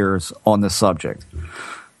 10 years on this subject.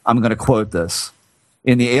 I'm going to quote this.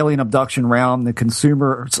 In the alien abduction realm, the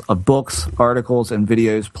consumers of books, articles, and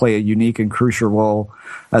videos play a unique and crucial role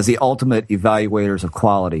as the ultimate evaluators of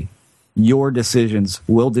quality. Your decisions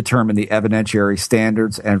will determine the evidentiary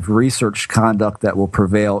standards and research conduct that will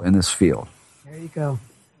prevail in this field. There you go.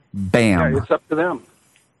 bam. Yeah, it's up to them.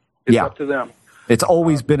 It's Yeah. up to them. It's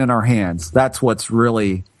always been in our hands. That's what's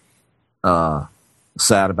really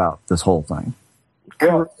sad about this whole thing.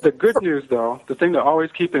 Well, the good news, though, the thing to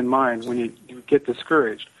always keep in mind when you get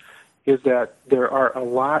discouraged is that there are a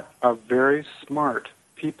lot of very smart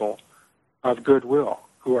people of goodwill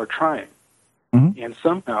who are trying. Mm-hmm. And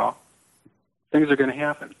somehow things are going to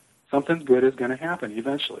happen. Something good is going to happen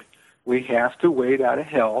eventually. We have to wait out of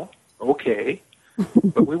hell, okay,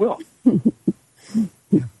 but we will.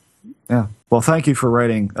 Yeah. Well, thank you for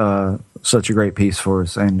writing such a great piece for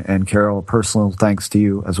us. And Carol, personal thanks to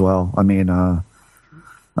you as well. I mean,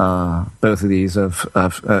 both of these have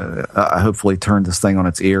hopefully turned this thing on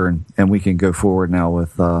its ear, and we can go forward now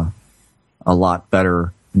with a lot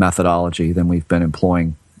better methodology than we've been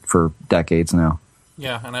employing for decades now.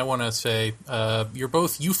 Yeah, and I want to say you're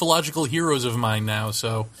both ufological heroes of mine now,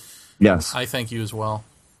 so yes, I thank you as well.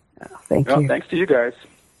 Thank you. Thanks to you guys.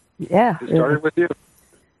 Yeah. It started with you.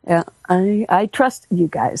 Yeah, I trust you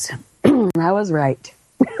guys. I was right.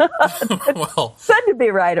 Well, Fun to be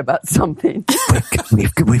right about something.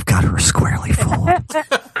 we've got her squarely fooled.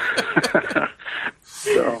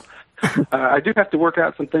 So I do have to work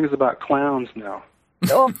out some things about clowns now.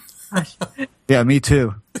 Oh, Yeah, me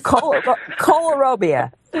too.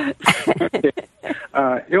 Kolarobia.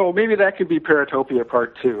 Maybe that could be Paratopia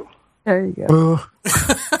Part 2. There you go.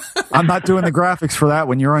 I'm not doing the graphics for that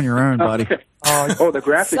when you're on your own, buddy. Okay. The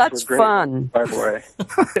graphics Such were great, fun. by the way.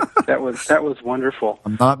 That was wonderful.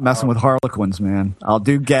 I'm not messing with Harlequins, man. I'll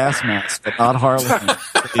do gas masks, but not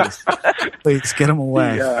Harlequins. Please get them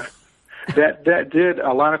away. That did.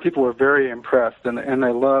 A lot of people were very impressed, and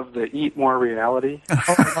they loved the "eat more reality."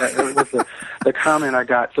 That was the comment I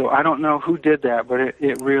got. So I don't know who did that, but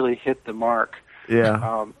it really hit the mark.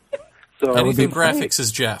 Yeah. So anything graphics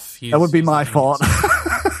is Jeff. That would be my fault.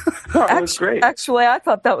 it was great. Actually, I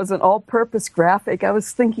thought that was an all-purpose graphic. I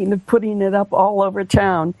was thinking of putting it up all over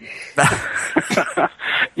town. I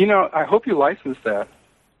hope you license that.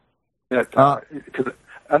 Because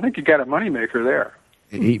I think you got a moneymaker there.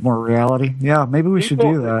 Eat more reality? Yeah, maybe we should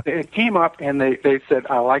do that. It came up and they said,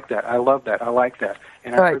 I like that, I love that, I like that.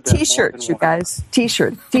 And All right, T-shirts, you guys.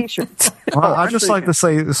 T-shirts. Well, I'd just like to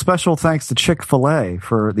say a special thanks to Chick-fil-A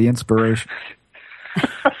for the inspiration.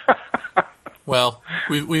 Well,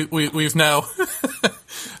 we've now. I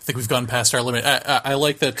think we've gone past our limit. I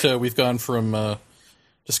like that we've gone from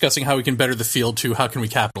discussing how we can better the field to how can we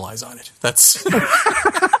capitalize on it. That's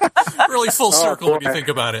really full circle when you think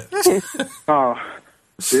about it. Oh,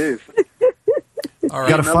 jeez. All right,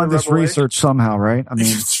 Got to fund this research somehow, right? I mean,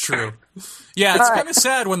 it's true. Yeah, it's kind of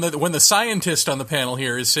sad when the scientist on the panel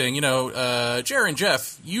here is saying, Jerry and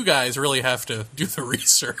Jeff, you guys really have to do the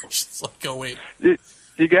research. It's like, oh wait.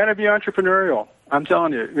 You got to be entrepreneurial. I'm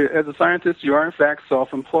telling you, as a scientist, you are in fact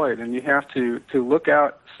self-employed, and you have to look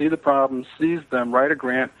out, see the problems, seize them, write a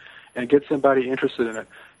grant, and get somebody interested in it.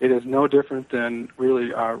 It is no different than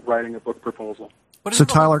really writing a book proposal. But so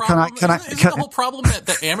Tyler, can I? Isn't the whole problem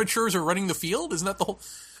that amateurs are running the field? Isn't that the whole?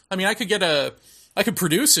 I mean, I could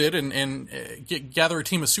produce it and gather a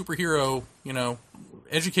team of superhero,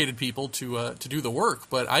 educated people to do the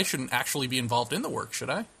work, but I shouldn't actually be involved in the work,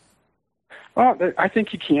 should I? Well, I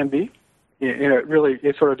think you can be.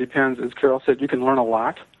 It sort of depends. As Carol said, you can learn a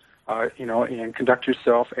lot, and conduct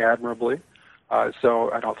yourself admirably.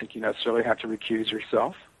 So I don't think you necessarily have to recuse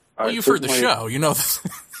yourself. Well, you've heard the show, you know.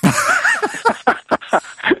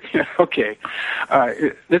 Okay.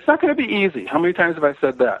 It's not going to be easy. How many times have I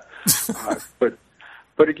said that?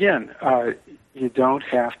 But again, you don't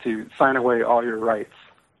have to sign away all your rights.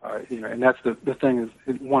 And that's the thing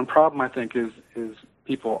is one problem I think is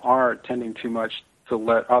people are tending too much to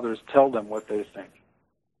let others tell them what they think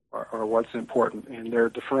or what's important, and they're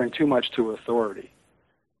deferring too much to authority.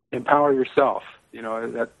 Empower yourself.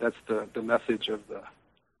 That's the message of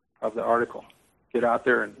the article. Get out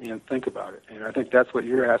there and think about it. And I think that's what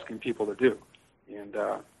you're asking people to do. And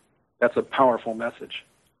that's a powerful message.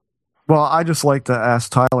 Well, I just like to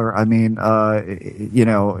ask Tyler. I mean,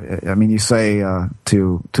 you say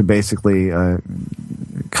to basically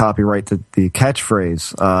copyright the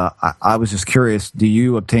catchphrase. I was just curious. Do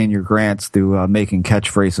you obtain your grants through making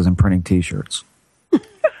catchphrases and printing T-shirts?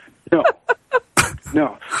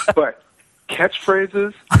 No. But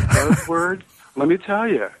catchphrases, buzzwords. Let me tell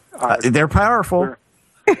you, they're powerful.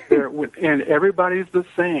 And everybody's the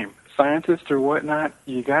same. Scientists or whatnot,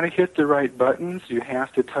 you got to hit the right buttons. You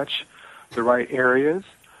have to touch the right areas,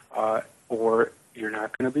 or you're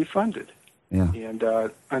not going to be funded. Yeah. And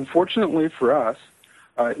unfortunately for us,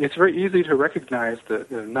 it's very easy to recognize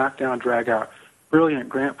the knockdown, drag-out, brilliant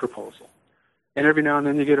grant proposal. And every now and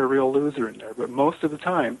then you get a real loser in there. But most of the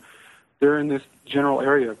time, they're in this general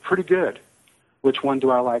area pretty good. Which one do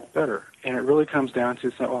I like better? And it really comes down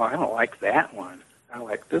to, well, I don't like that one. I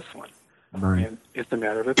like this one. Right. And it's a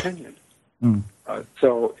matter of opinion.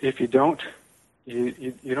 So if you don't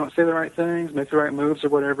say the right things, make the right moves or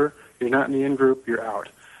whatever, you're not in the in-group, you're out.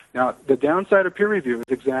 Now, the downside of peer review is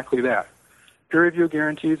exactly that. Peer review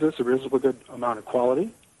guarantees us a reasonably good amount of quality.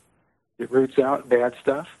 It roots out bad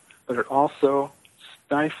stuff, but it also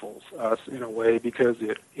stifles us in a way because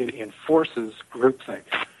it enforces groupthink.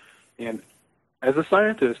 And as a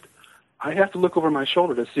scientist, I have to look over my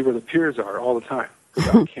shoulder to see where the peers are all the time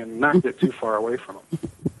because I cannot get too far away from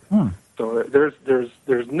them. So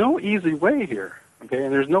there's no easy way here, okay,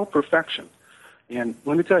 and there's no perfection. And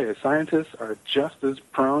let me tell you, scientists are just as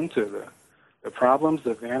prone to the problems,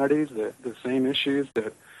 the vanities, the same issues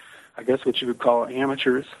that I guess what you would call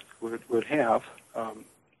amateurs would have,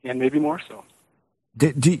 and maybe more so.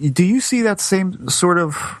 Do you see that same sort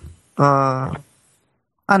of,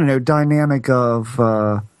 dynamic of,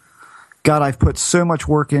 God, I've put so much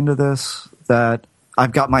work into this that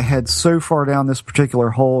I've got my head so far down this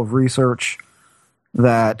particular hole of research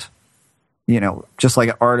that, just like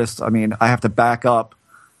an artist, I have to back up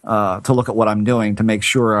to look at what I'm doing to make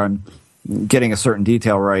sure I'm getting a certain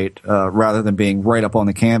detail right rather than being right up on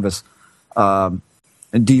the canvas.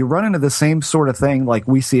 Do you run into the same sort of thing like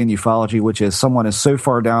we see in ufology, which is someone is so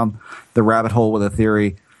far down the rabbit hole with a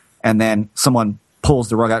theory and then someone pulls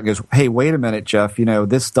the rug out and goes, hey, wait a minute, Jeff,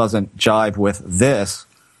 this doesn't jive with this.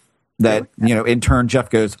 That, in turn, Jeff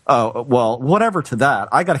goes, oh, well, whatever to that.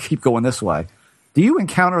 I got to keep going this way. Do you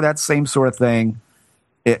encounter that same sort of thing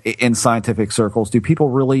in scientific circles? Do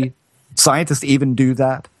scientists even do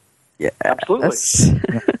that? Yeah, absolutely.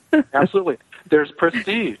 Absolutely. There's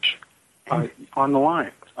prestige on the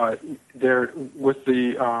line. There with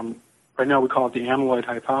the right now we call it the amyloid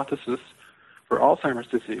hypothesis for Alzheimer's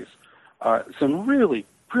disease. Some really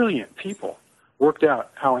brilliant people worked out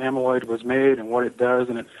how amyloid was made and what it does,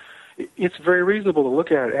 and it's very reasonable to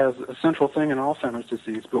look at it as a central thing in Alzheimer's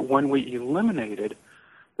disease. But when we eliminated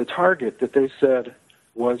the target that they said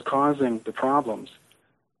was causing the problems,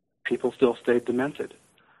 people still stayed demented.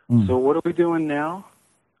 So what are we doing now?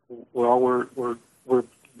 Well, we're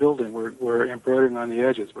building, we're embroidering on the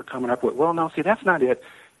edges. We're coming up with, well, no, see, that's not it.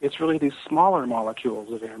 It's really these smaller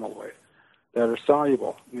molecules of amyloid that are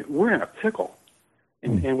soluble. We're in a pickle,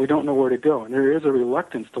 and we don't know where to go. And there is a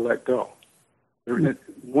reluctance to let go.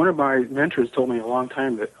 One of my mentors told me a long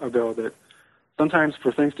time ago that sometimes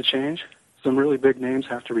for things to change, some really big names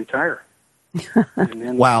have to retire.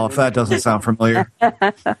 Wow, if that doesn't sound familiar.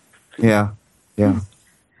 Yeah.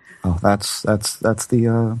 Oh, that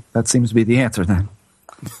seems to be the answer then.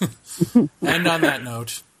 And on that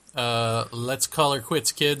note, let's call her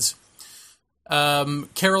quits, kids.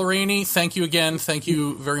 Carol Rainey, thank you again. Thank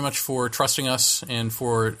you very much for trusting us and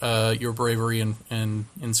for your bravery and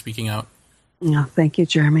speaking out. No, thank you,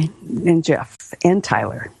 Jeremy and Jeff and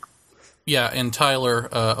Tyler. Yeah, and Tyler,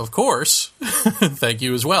 of course, thank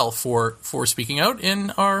you as well for speaking out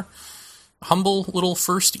in our humble little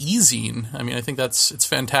first e-zine. I think it's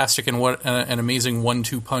fantastic, and what an amazing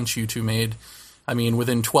 1-2 punch you two made.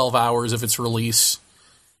 Within 12 hours of its release,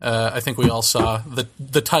 I think we all saw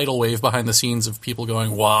the tidal wave behind the scenes of people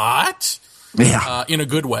going, what? Yeah. In a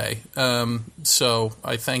good way. So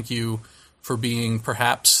I thank you for being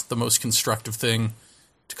perhaps the most constructive thing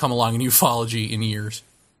to come along in ufology in years.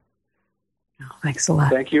 Oh, thanks a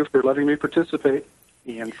lot. Thank you for letting me participate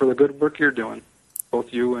and for the good work you're doing,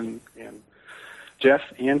 both you and Jeff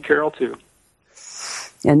and Carol, too.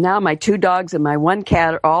 And now my 2 dogs and my 1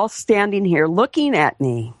 cat are all standing here looking at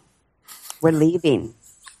me. We're leaving.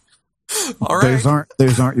 All right.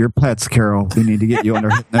 Those aren't your pets, Carol. We need to get you under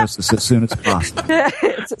hypnosis as soon as possible.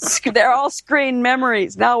 They're all screen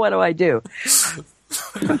memories. Now what do I do?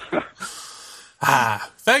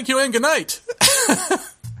 Thank you and good night.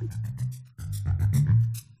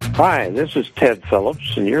 Hi, this is Ted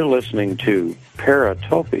Phillips, and you're listening to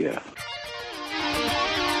Paratopia.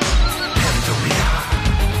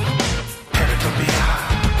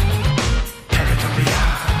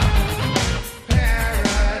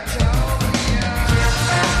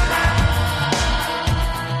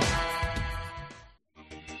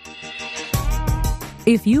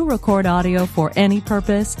 If you record audio for any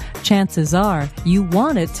purpose, chances are you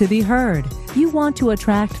want it to be heard. You want to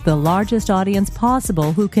attract the largest audience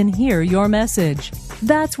possible who can hear your message.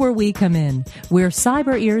 That's where we come in. We're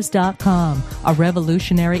CyberEars.com, a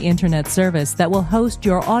revolutionary internet service that will host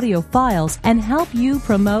your audio files and help you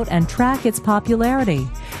promote and track its popularity.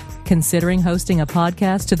 Considering hosting a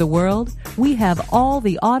podcast to the world? We have all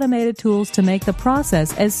the automated tools to make the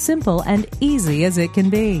process as simple and easy as it can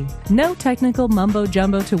be. No technical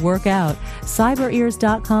mumbo-jumbo to work out.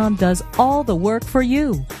 CyberEars.com does all the work for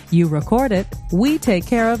you. You record it, we take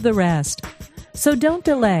care of the rest. So don't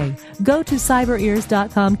delay. Go to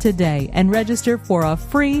CyberEars.com today and register for a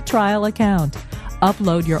free trial account.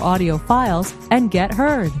 Upload your audio files and get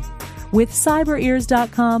heard. With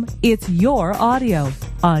CyberEars.com, it's your audio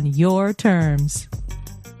on your terms.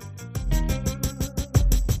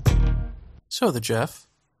 So the Jeff.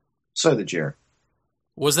 So the Jer.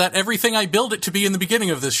 Was that everything I billed it to be in the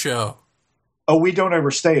beginning of this show? Oh, we don't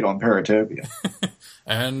overstate on Paratopia.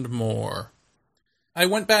 And more. I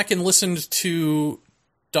went back and listened to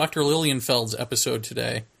Dr. Lilienfeld's episode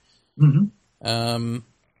today. Mm-hmm.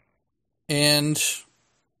 And,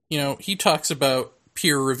 he talks about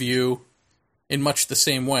peer review in much the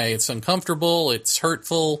same way. It's uncomfortable, it's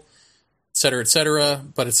hurtful, et cetera,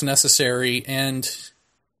 but it's necessary. And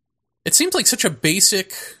it seems like such a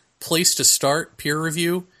basic place to start, peer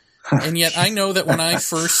review. And yet I know that when I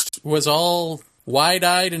first was all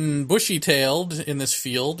wide-eyed and bushy-tailed in this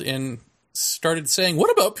field and started saying, what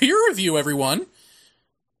about peer review, everyone?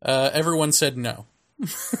 Everyone said no.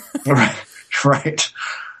 Right.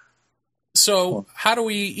 So how do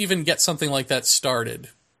we even get something like that started?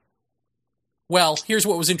 Well, here's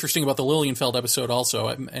what was interesting about the Lilienfeld episode also,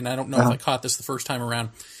 and I don't know if I caught this the first time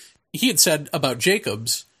around. He had said about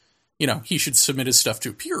Jacobs, he should submit his stuff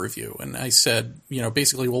to peer review. And I said,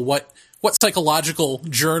 basically, well, what psychological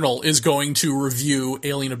journal is going to review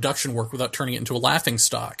alien abduction work without turning it into a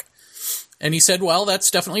laughingstock? And he said, well, that's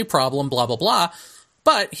definitely a problem, blah, blah, blah.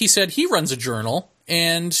 But he said he runs a journal,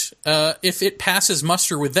 and if it passes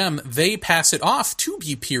muster with them, they pass it off to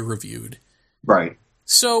be peer-reviewed. Right.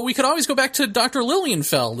 So we could always go back to Dr.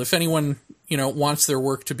 Lilienfeld if anyone, wants their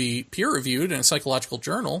work to be peer-reviewed in a psychological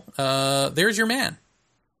journal. There's your man.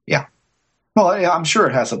 Yeah. Well, yeah, I'm sure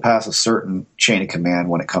it has to pass a certain chain of command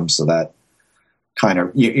when it comes to that kind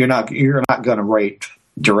of. You're not going to write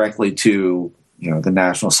directly to the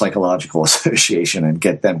National Psychological Association and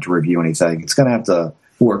get them to review anything. It's going to have to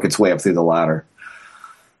work its way up through the ladder,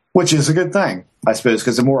 which is a good thing, I suppose,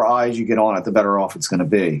 because the more eyes you get on it, the better off it's going to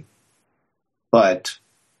be. But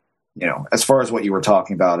as far as what you were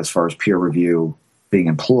talking about, as far as peer review being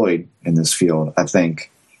employed in this field, I think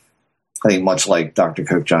much like Dr.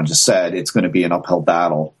 Kokjohn just said, it's going to be an uphill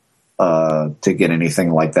battle to get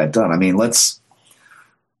anything like that done. I mean, let's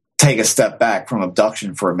take a step back from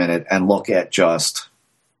abduction for a minute and look at just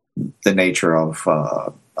the nature of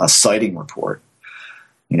a sighting report.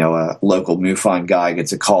 A local MUFON guy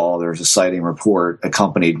gets a call. There's a sighting report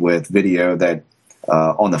accompanied with video that,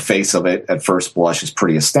 on the face of it, at first blush, is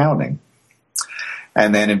pretty astounding.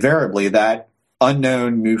 And then invariably, that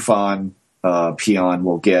unknown MUFON peon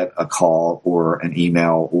will get a call or an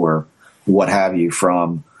email or what have you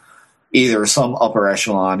from either some upper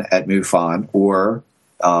echelon at MUFON or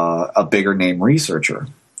a bigger name researcher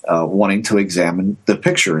wanting to examine the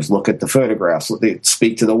pictures, look at the photographs,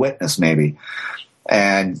 speak to the witness maybe.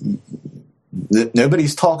 And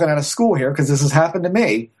nobody's talking out of school here because this has happened to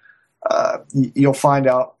me. You'll find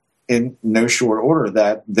out in no short order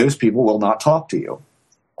that those people will not talk to you.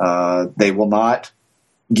 They will not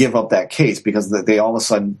give up that case because they all of a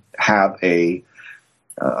sudden have I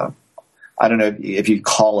don't know if you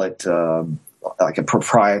call it like a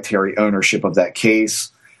proprietary ownership of that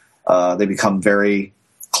case. They become very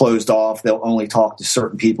closed off. They'll only talk to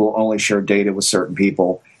certain people, only share data with certain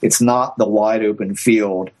people. It's not the wide open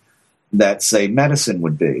field that, say, medicine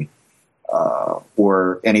would be,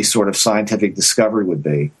 or any sort of scientific discovery would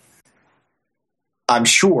be. I'm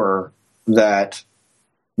sure that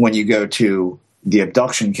when you go to the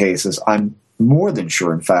abduction cases, I'm more than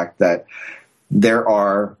sure, in fact, that there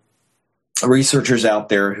are researchers out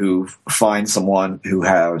there who find someone who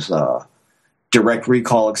has direct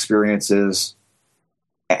recall experiences,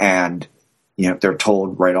 and they're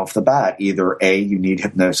told right off the bat, either A, you need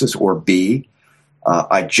hypnosis, or B,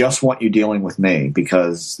 I just want you dealing with me,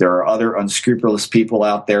 because there are other unscrupulous people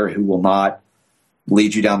out there who will not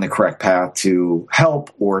lead you down the correct path to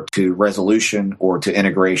help or to resolution or to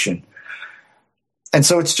integration. And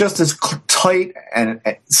so it's just as tight. And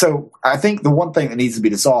so I think the one thing that needs to be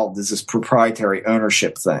dissolved is this proprietary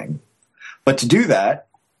ownership thing. But to do that,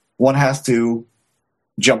 one has to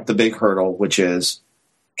jump the big hurdle, which is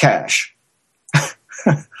cash.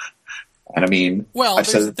 And I mean, well,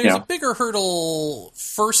 there's a bigger hurdle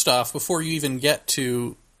first off before you even get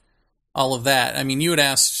to all of that. I mean, you had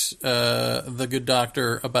asked the good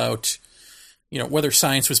doctor about, whether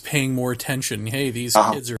science was paying more attention. Hey, these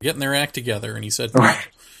kids are getting their act together. And he said, right.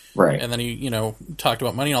 Right. And then he, talked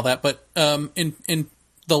about money and all that. But in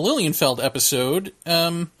the Lilienfeld episode,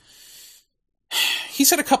 he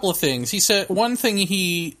said a couple of things. He said one thing,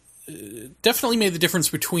 he definitely made the difference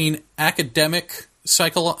between academic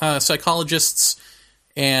psychologists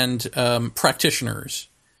and practitioners.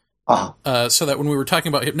 So that when we were talking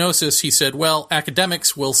about hypnosis, he said, well,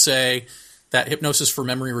 academics will say that hypnosis for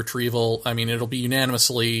memory retrieval, it'll be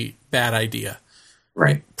unanimously bad idea.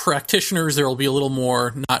 Right. Practitioners, there will be a little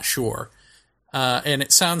more not sure. And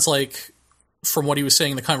it sounds like, from what he was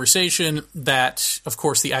saying in the conversation, that, of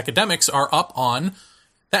course, the academics are up on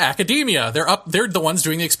the academia. They're the ones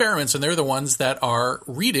doing the experiments, and they're the ones that are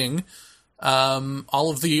reading all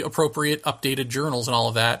of the appropriate updated journals and all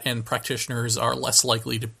of that, and practitioners are less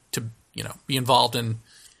likely to be involved in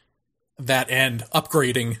that and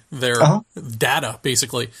upgrading their data,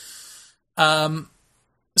 basically.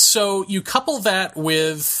 So you couple that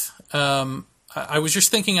with, I was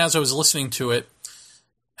just thinking as I was listening to it,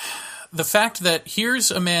 the fact that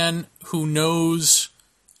here's a man who knows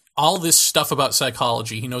all this stuff about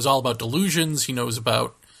psychology. He knows all about delusions. He knows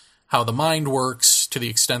about how the mind works to the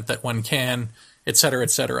extent that one can, et cetera,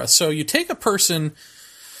 et cetera. So you take a person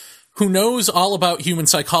who knows all about human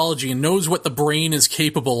psychology and knows what the brain is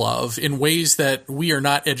capable of in ways that we are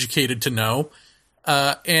not educated to know,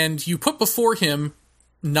 and you put before him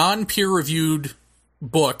non-peer-reviewed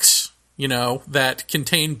books, that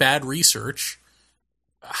contain bad research.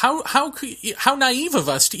 How naive of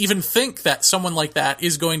us to even think that someone like that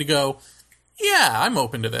is going to go, yeah, I'm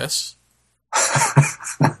open to this.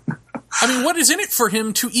 What is in it for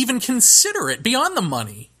him to even consider it beyond the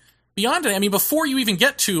money? Beyond it, before you even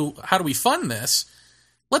get to how do we fund this,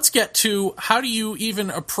 let's get to how do you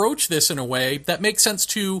even approach this in a way that makes sense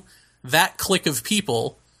to that clique of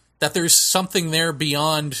people, that there's something there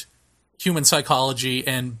beyond human psychology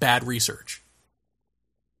and bad research.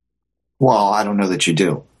 Well, I don't know that you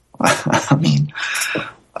do.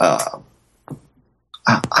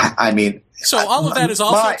 So all of that is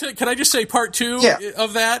also, can I just say part two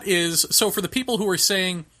of that is, so for the people who are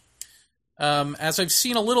saying, as I've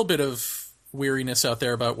seen a little bit of weariness out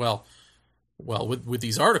there about, well, with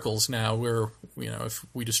these articles now, where, if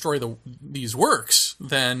we destroy these works,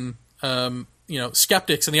 then,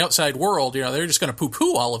 skeptics in the outside world, they're just going to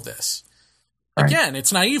poo-poo all of this. Right. Again,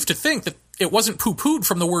 it's naive to think that it wasn't poo-pooed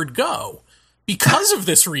from the word go because of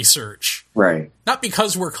this research. Right. Not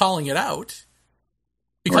because we're calling it out.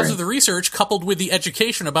 Because of the research coupled with the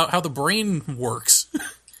education about how the brain works.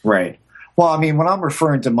 Right. Well, when I'm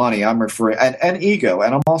referring to money, I'm referring and ego,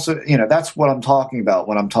 and I'm also, that's what I'm talking about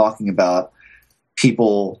when I'm talking about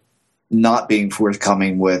people not being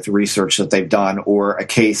forthcoming with research that they've done or a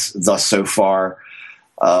case thus so far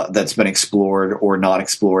that's been explored or not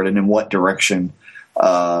explored, and in what direction.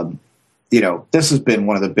 This has been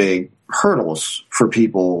one of the big hurdles for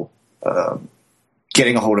people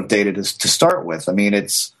getting a hold of data to start with.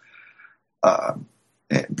 It's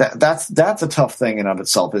that's a tough thing in and of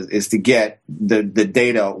itself, is to get the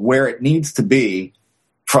data where it needs to be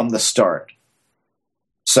from the start.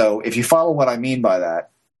 So if you follow what I mean by that,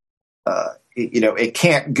 it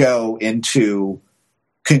can't go into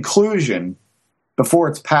conclusion before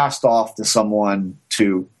it's passed off to someone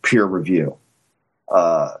to peer review.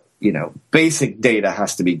 Basic data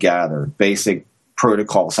has to be gathered. Basic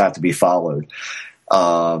protocols have to be followed.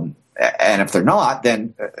 And if they're not,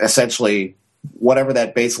 then essentially whatever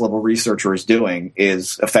that base level researcher is doing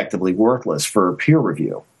is effectively worthless for peer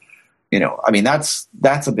review. That's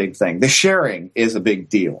a big thing. The sharing is a big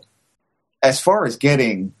deal. As far as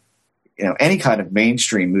getting, any kind of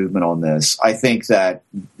mainstream movement on this, I think that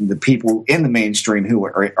the people in the mainstream who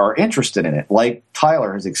are interested in it, like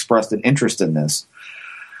Tyler has expressed an interest in this,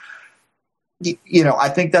 I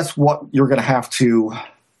think that's what you're going to have to.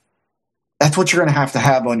 That's what you're going to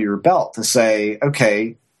have under your belt to say,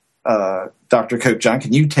 okay, Dr. Kokjohn,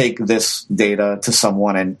 can you take this data to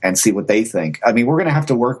someone and see what they think? We're going to have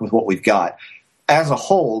to work with what we've got. As a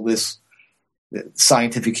whole, this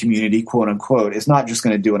scientific community, quote unquote, is not just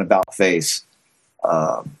going to do an about face.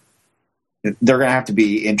 They're going to have to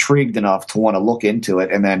be intrigued enough to want to look into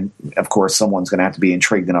it. And then, of course, someone's going to have to be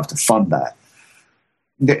intrigued enough to fund that.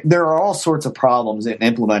 There are all sorts of problems in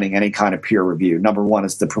implementing any kind of peer review. Number one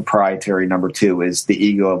is the proprietary. Number two is the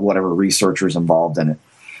ego of whatever researcher's involved in it,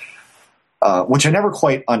 which I never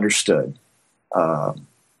quite understood. I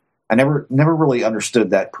never really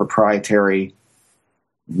understood that proprietary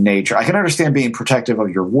nature. I can understand being protective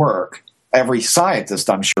of your work. Every scientist,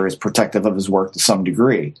 I'm sure, is protective of his work to some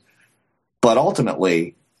degree. But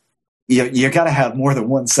ultimately, you got to have more than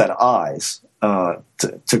one set of eyes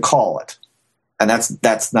to call it. And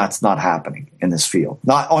that's not happening in this field,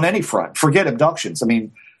 not on any front. Forget abductions. I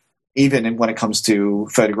mean, even when it comes to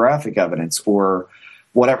photographic evidence or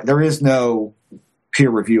whatever, there is no peer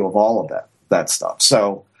review of all of that stuff.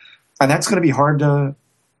 So, and that's going to be hard to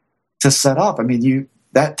set up. I mean,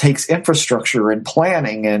 that takes infrastructure and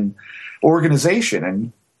planning and organization,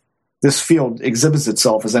 and this field exhibits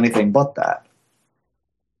itself as anything but that.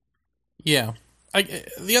 Yeah.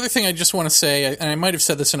 The other thing I just want to say, and I might have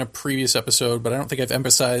said this in a previous episode, but I don't think I've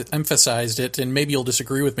emphasized it, and maybe you'll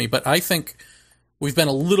disagree with me, but I think we've been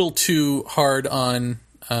a little too hard on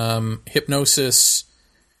hypnosis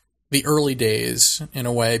the early days, in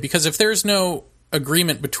a way, because if there's no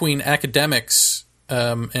agreement between academics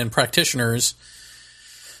and practitioners,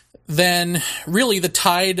 then really the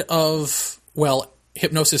tide of, well,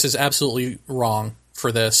 hypnosis is absolutely wrong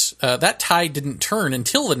for this. That tide didn't turn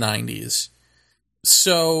until the 90s.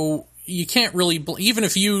 So you can't really, even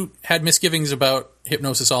if you had misgivings about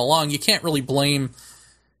hypnosis all along, you can't really blame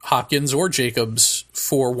Hopkins or Jacobs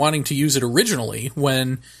for wanting to use it originally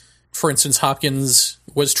when, for instance, Hopkins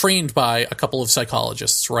was trained by a couple of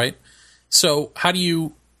psychologists, right? So how do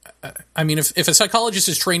you, I mean, if a psychologist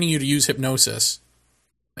is training you to use hypnosis,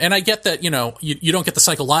 and I get that, you don't get the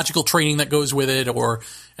psychological training that goes with it or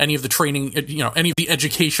any of the training, any of the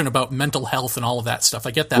education about mental health and all of that stuff.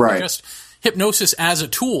 I get that. Right. But just hypnosis as a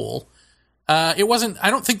tool, I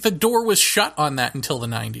don't think the door was shut on that until the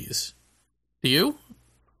 90s. Do you?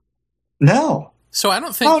 No. So I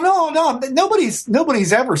don't think... Oh, no.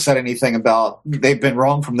 Nobody's ever said anything about they've been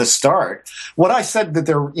wrong from the start. What I said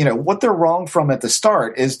that what they're wrong from at the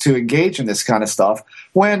start is to engage in this kind of stuff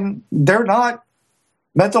when they're not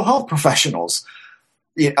mental health professionals.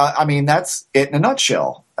 I mean, that's it in a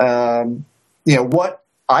nutshell. What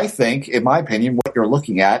I think, in my opinion, what you're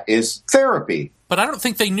looking at is therapy. But I don't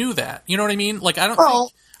think they knew that. You know what I mean? Like,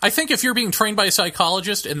 I think if you're being trained by a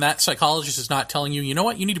psychologist and that psychologist is not telling you, you know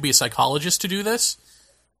what, you need to be a psychologist to do this,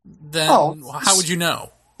 then how would you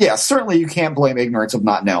know? Yeah, certainly you can't blame ignorance of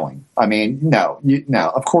not knowing. I mean, no,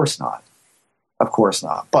 of course not. Of course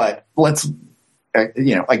not. But let's,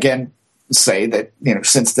 again, say that,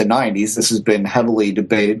 since the 90s, this has been heavily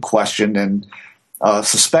debated, questioned, and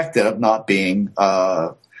suspected of not being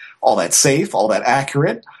all that safe, all that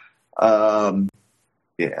accurate.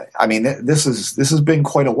 Yeah, I mean, this has been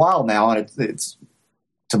quite a while now, and it's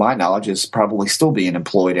to my knowledge, is probably still being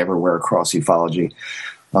employed everywhere across ufology.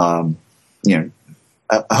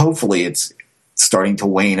 Hopefully it's starting to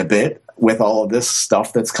wane a bit with all of this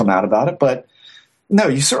stuff that's come out about it. But no,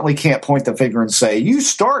 you certainly can't point the finger and say, you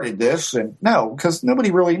started this. And no, because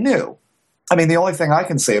nobody really knew. I mean, the only thing I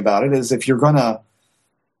can say about it is if you're going to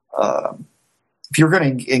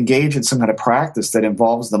engage in some kind of practice that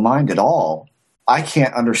involves the mind at all, I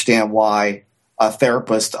can't understand why a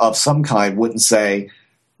therapist of some kind wouldn't say,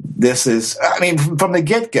 this is, I mean, from the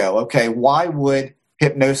get-go, okay, why would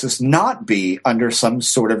hypnosis not be under some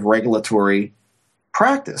sort of regulatory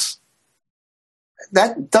practice?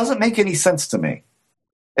 That doesn't make any sense to me.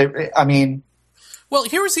 Well,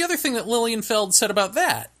 here was the other thing that Lilienfeld said about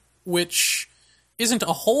that, which isn't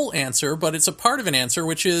a whole answer, but it's a part of an answer,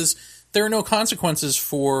 which is there are no consequences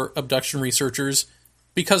for abduction researchers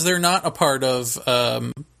because they're not a part of,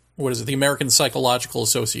 the American Psychological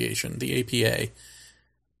Association, the APA.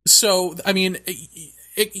 So, I mean,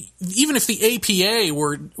 even if the APA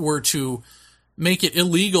were to make it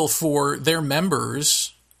illegal for their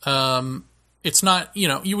members, it's not,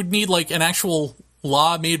 you would need like an actual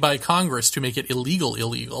law made by Congress to make it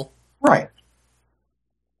illegal. Right.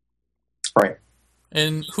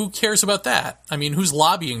 And who cares about that? I mean, who's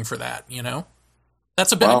lobbying for that,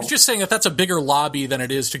 That's I'm just saying that's a bigger lobby than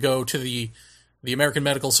it is to go to the American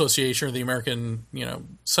Medical Association or the American,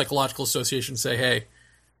 Psychological Association and say, hey,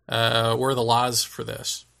 where are the laws for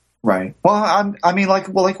this? Right. Well,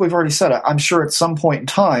 like we've already said, I'm sure at some point in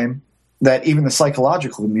time that even the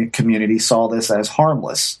psychological community saw this as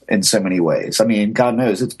harmless in so many ways. I mean, God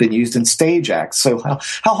knows it's been used in stage acts. So how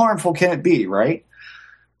harmful can it be, right?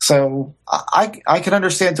 So I can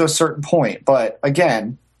understand to a certain point, but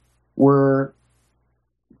again, we're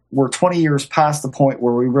 20 years past the point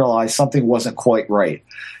where we realize something wasn't quite right.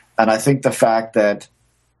 And I think the fact that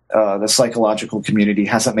the psychological community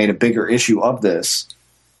hasn't made a bigger issue of this.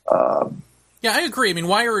 Yeah, I agree. I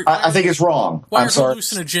mean, I think it's wrong. Why are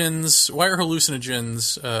hallucinogens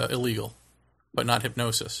illegal, but not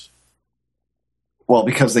hypnosis? Well,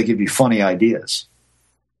 because they give you funny ideas.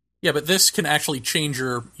 Yeah, but this can actually change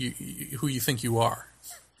who you think you are.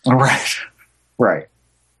 Right.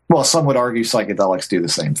 Well, some would argue psychedelics do the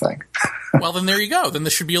same thing. Well, then there you go. Then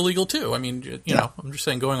this should be illegal too. I mean, I'm just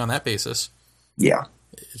saying, going on that basis. Yeah.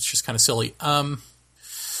 it's just kind of silly.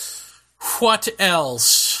 What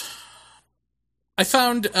else? I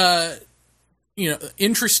found,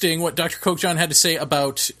 interesting what Dr. Kokjohn had to say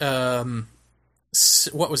about,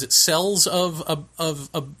 what was it, cells of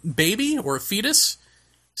a baby or a fetus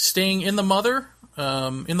staying in the mother,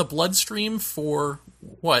 in the bloodstream for,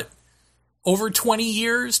 over 20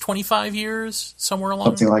 years, 25 years, somewhere along?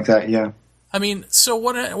 Something like that, yeah. I mean, so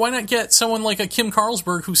why not get someone like a Kim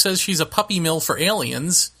Carlsberg who says she's a puppy mill for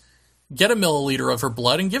aliens, get a milliliter of her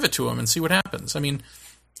blood and give it to him and see what happens. I mean,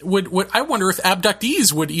 would I wonder if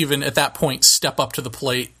abductees would even at that point step up to the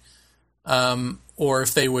plate, or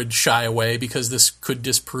if they would shy away because this could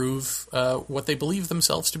disprove what they believe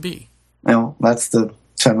themselves to be. Well, that's the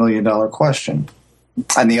 $10 million question.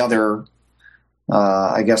 And the other,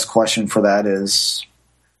 I guess, question for that is,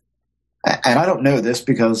 and I don't know this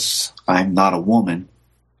because I'm not a woman,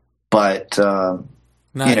 but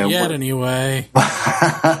not yet anyway. Keep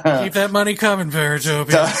that money coming,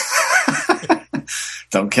 Paratopia.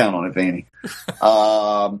 Don't count on it, Vanny.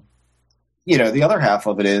 The other half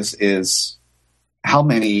of it is how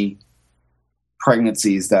many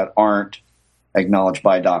pregnancies that aren't acknowledged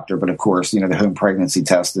by a doctor, but of course, the home pregnancy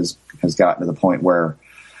test has gotten to the point where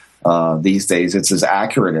these days it's as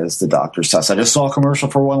accurate as the doctor's test. I just saw a commercial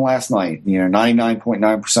for one last night,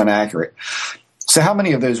 99.9% accurate. So how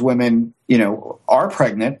many of those women, are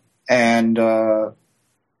pregnant and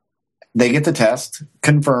they get the test,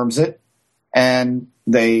 confirms it, and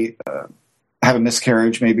they have a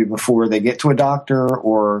miscarriage maybe before they get to a doctor,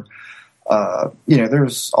 or,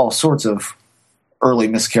 there's all sorts of early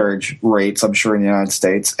miscarriage rates, I'm sure, in the United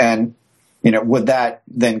States. And, would that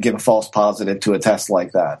then give a false positive to a test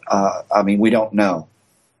like that? We don't know.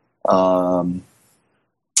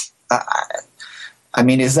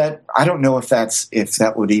 Is that, I don't know if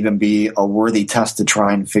that would even be a worthy test to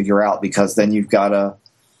try and figure out, because then you've got to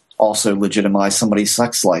also legitimize somebody's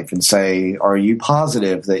sex life and say, are you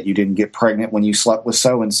positive that you didn't get pregnant when you slept with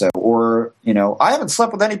so-and-so? Or, I haven't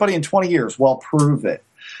slept with anybody in 20 years. Well, prove it.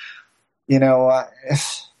 I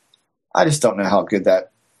just don't know how good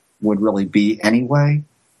that would really be anyway.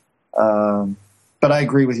 But I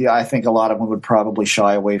agree with you. I think a lot of them would probably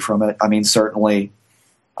shy away from it. Certainly,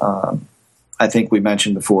 I think we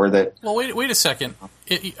mentioned before that... Well, wait a second.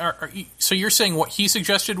 So you're saying what he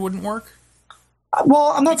suggested wouldn't work?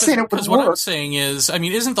 Well, I'm not saying it wouldn't work. What I'm saying is,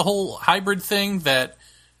 isn't the whole hybrid thing that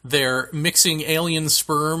they're mixing alien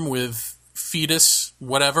sperm with fetus,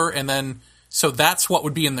 whatever, and then... So that's what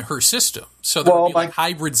would be in her system. So there would be like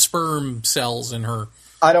hybrid sperm cells in her.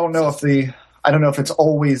 I don't know if it's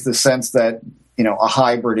always the sense that a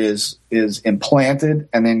hybrid is implanted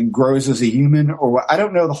and then grows as a human, or I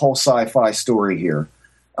don't know the whole sci-fi story here.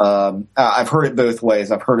 I've heard it both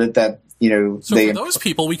ways. I've heard it that So for those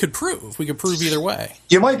people, we could prove either way.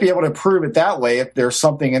 You might be able to prove it that way if there's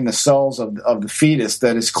something in the cells of the fetus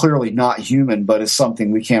that is clearly not human, but is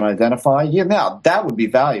something we can't identify. Yeah, now that would be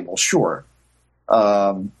valuable, sure.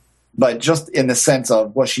 But just in the sense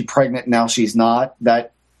of, was she pregnant, now she's not,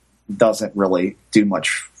 that doesn't really do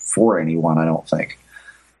much for anyone, I don't think.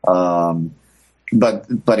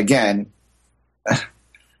 But again,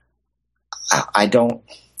 I don't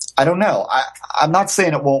know. I'm not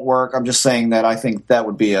saying it won't work. I'm just saying that I think that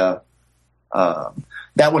would be that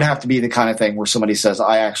would have to be the kind of thing where somebody says,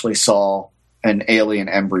 I actually saw an alien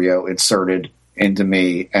embryo inserted into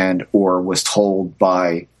me or was told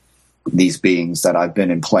by these beings that I've been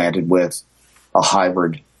implanted with a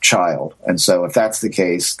hybrid child. And so if that's the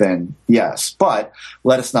case, then yes. But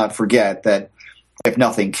let us not forget that if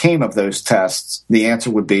nothing came of those tests, the answer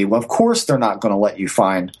would be, well, of course they're not going to let you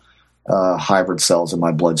find hybrid cells in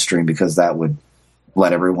my bloodstream, because that would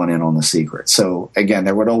let everyone in on the secret. So again,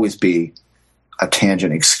 there would always be a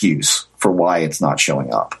tangent excuse for why it's not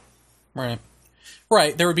showing up. Right.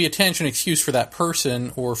 There would be a tangent excuse for that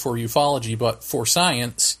person or for ufology, but for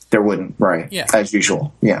science... There wouldn't, right. Yeah. As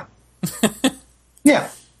usual, yeah. Yeah.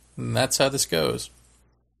 And that's how this goes.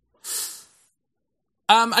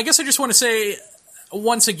 I guess I just want to say,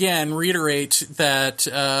 once again, reiterate that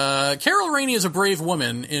Carol Rainey is a brave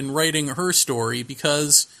woman in writing her story,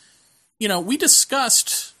 because, we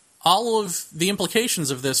discussed all of the implications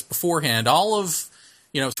of this beforehand, all of...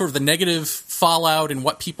 sort of the negative fallout and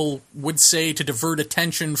what people would say to divert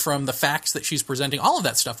attention from the facts that she's presenting, all of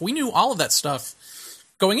that stuff. We knew all of that stuff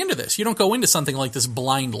going into this. You don't go into something like this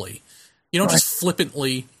blindly. You don't just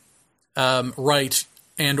flippantly write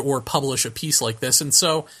and or publish a piece like this. And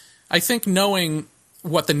so I think knowing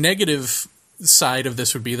what the negative side of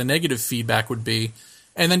this would be, the negative feedback would be,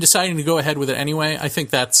 and then deciding to go ahead with it anyway, I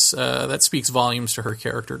think that speaks volumes to her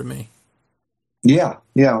character to me. Yeah.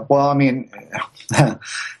 Well, I mean,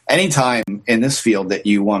 anytime in this field that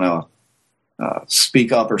you want to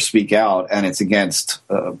speak up or speak out, and it's against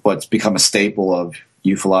what's become a staple of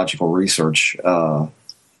ufological research,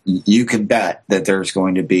 you can bet that there's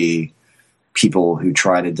going to be people who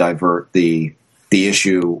try to divert the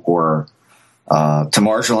issue or to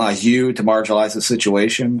marginalize you, to marginalize the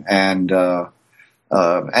situation, and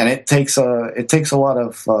it takes a lot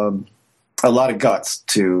of guts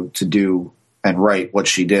to do and write what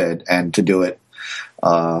she did, and to do it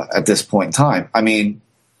at this point in time. I mean,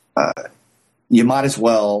 you might as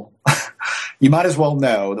well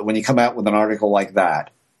know that when you come out with an article like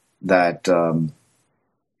that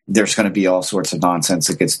there's going to be all sorts of nonsense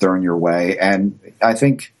that gets thrown your way. And I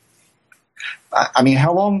think, I mean,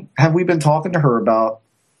 how long have we been talking to her about?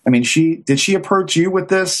 I mean, did she approach you with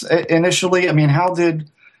this initially? I mean, how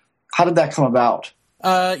did that come about?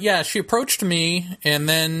 Yeah, she approached me, and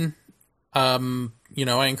then, I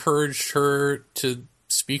encouraged her to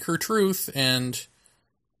speak her truth, and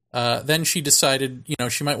then she decided,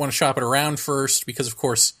 she might want to shop it around first, because of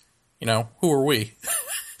course, who are we?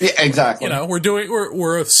 Yeah, exactly.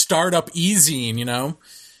 We're a startup e-zine,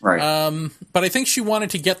 Right. But I think she wanted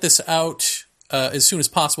to get this out as soon as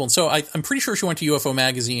possible, and so I'm pretty sure she went to UFO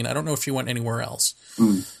Magazine. I don't know if she went anywhere else,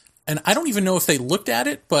 and I don't even know if they looked at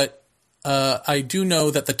it, but I do know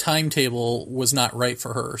that the timetable was not right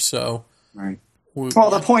for her. So, right.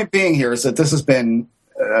 The point being here is that this has been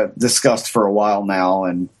discussed for a while now,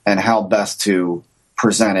 and how best to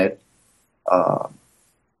present it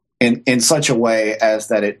in such a way as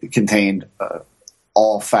that it contained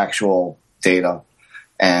all factual data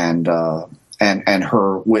and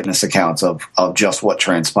her witness accounts of just what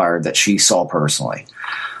transpired that she saw personally,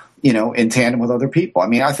 in tandem with other people. I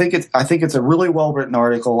mean, I think it's a really well written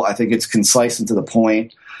article. I think it's concise and to the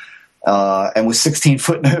point, and with 16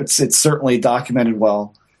 footnotes, it's certainly documented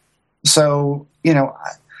well. So,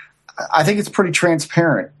 I think it's pretty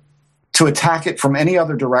transparent. To attack it from any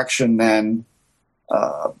other direction than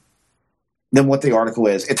what the article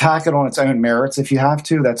is. Attack it on its own merits if you have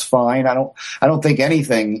to. That's fine. I don't think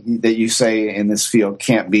anything that you say in this field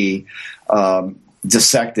can't be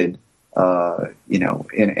dissected, in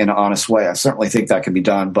an honest way. I certainly think that can be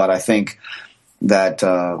done, but I think that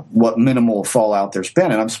what minimal fallout there's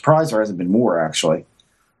been, and I'm surprised there hasn't been more actually.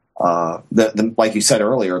 Like you said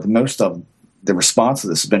earlier, most of the response to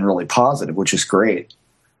this has been really positive, which is great.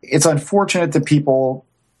 It's unfortunate that people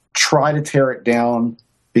try to tear it down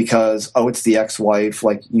because, it's the ex-wife,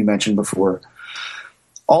 like you mentioned before.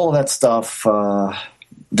 All of that stuff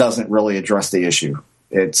doesn't really address the issue.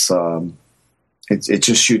 It's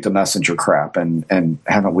just shoot the messenger crap, and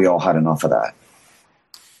haven't we all had enough of that?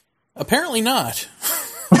 Apparently not.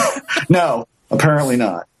 No, apparently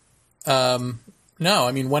not. No,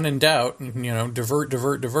 I mean, when in doubt,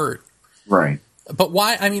 divert. Right. But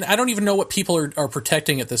why? I mean, I don't even know what people are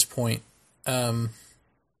protecting at this point. I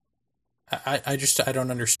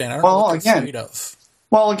don't understand. I don't know what they're afraid of.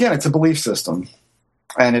 Well, again, it's a belief system,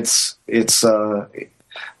 and it's.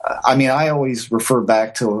 I mean, I always refer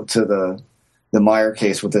back to the Meyer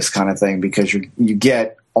case with this kind of thing, because you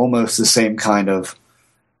get almost the same kind of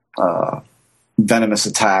venomous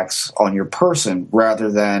attacks on your person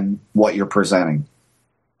rather than what you're presenting,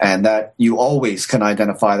 and that you always can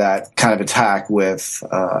identify that kind of attack with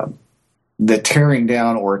the tearing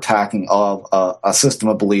down or attacking of a system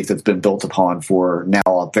of belief that's been built upon for now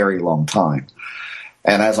a very long time.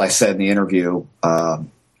 And as I said in the interview,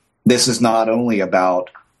 this is not only about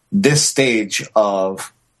this stage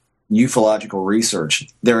of ufological research.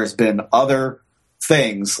 There has been other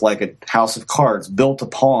things like a house of cards built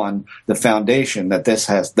upon the foundation that this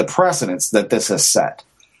has, the precedents that this has set.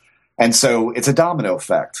 And so it's a domino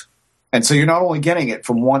effect. And so you're not only getting it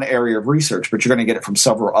from one area of research, but you're going to get it from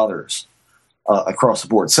several others across the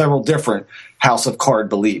board, several different house of card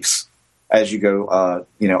beliefs as you go, up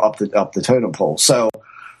the totem pole. So,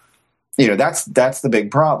 that's the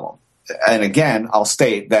big problem. And again, I'll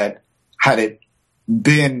state that had it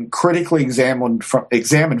been critically examined from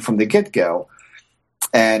the get-go,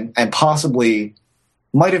 and possibly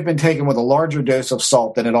might have been taken with a larger dose of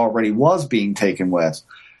salt than it already was being taken with,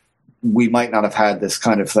 we might not have had this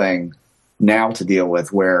kind of thing now to deal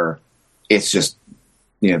with, where it's just,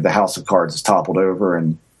 the house of cards is toppled over,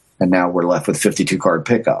 and now we're left with 52 card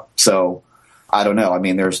pickup. So I don't know. I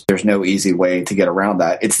mean, there's no easy way to get around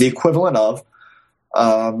that. It's the equivalent of,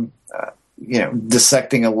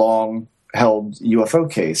 dissecting a long held UFO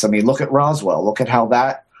case. I mean, look at Roswell. Look at how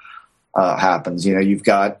that happens. You've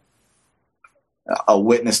got a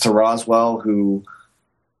witness to Roswell who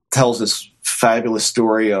tells this fabulous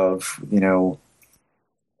story of,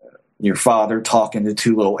 your father talking to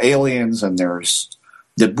two little aliens, and there's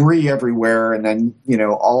debris everywhere, and then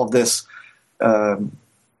all of this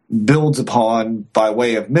builds upon by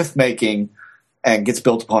way of myth making, and gets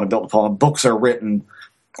built upon and built upon. Books are written,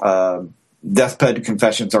 deathbed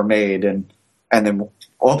confessions are made, and then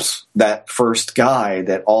oops, that first guy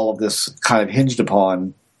that all of this kind of hinged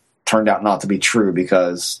upon turned out not to be true,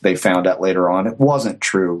 because they found out later on it wasn't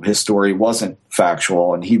true. His story wasn't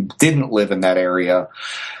factual, and he didn't live in that area.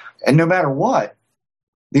 And no matter what,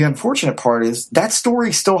 the unfortunate part is that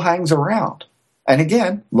story still hangs around. And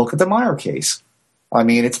again, look at the Meyer case. I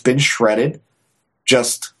mean, it's been shredded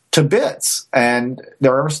just to bits. And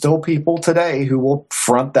there are still people today who will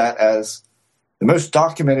front that as the most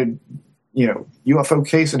documented, UFO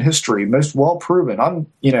case in history, most well-proven,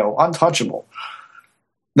 untouchable.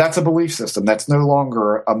 That's a belief system. That's no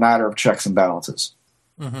longer a matter of checks and balances.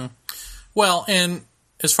 Mm-hmm. Well, and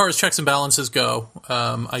as far as checks and balances go,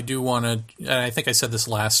 I do want to, and I think I said this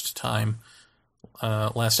last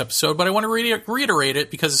episode, but I want to reiterate it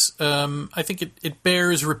because I think it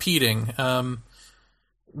bears repeating.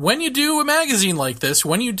 When you do a magazine like this,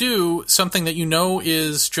 when you do something that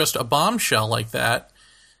is just a bombshell like that,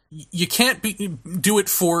 you can't do it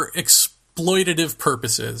for exploitative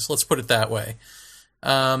purposes. Let's put it that way.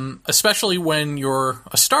 Especially when you're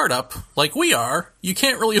a startup like we are, you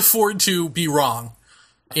can't really afford to be wrong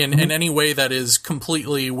in any way that is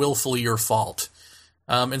completely willfully your fault.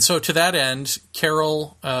 And so to that end,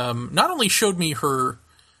 Carol not only showed me her,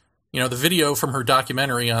 the video from her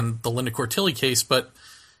documentary on the Linda Cortilli case, but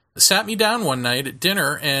sat me down one night at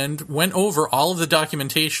dinner and went over all of the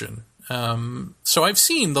documentation. So I've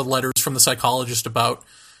seen the letters from the psychologist about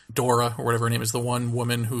Dora, or whatever her name is, the one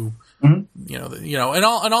woman who, and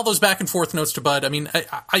all those back and forth notes to Bud. I mean,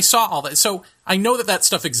 I saw all that. So I know that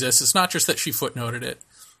stuff exists. It's not just that she footnoted it.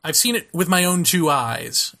 I've seen it with my own two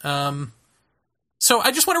eyes. So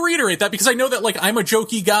I just want to reiterate that because I know that I'm a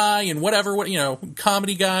jokey guy and whatever,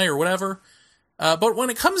 comedy guy or whatever. But when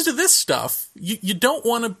it comes to this stuff, you don't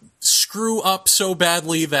want to screw up so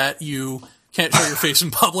badly that you can't show your face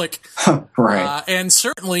in public. Right. And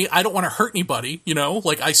certainly I don't want to hurt anybody,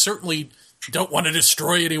 I certainly don't want to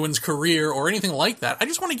destroy anyone's career or anything like that. I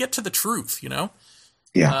just want to get to the truth,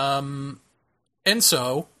 Yeah. And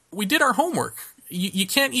so we did our homework. You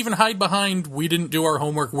can't even hide behind, we didn't do our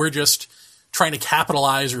homework. We're just trying to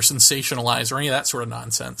capitalize or sensationalize or any of that sort of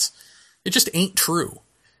nonsense. It just ain't true.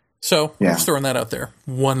 So I'm just throwing that out there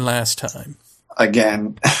one last time.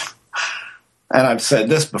 Again, and I've said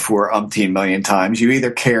this before umpteen million times, you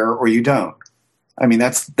either care or you don't. I mean,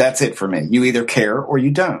 that's it for me. You either care or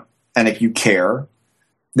you don't. And if you care,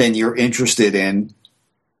 then you're interested in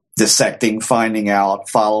dissecting, finding out,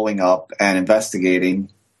 following up, and investigating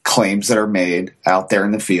claims that are made out there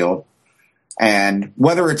in the field. And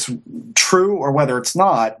whether it's true or whether it's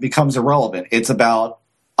not becomes irrelevant. It's about,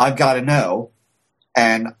 I've got to know.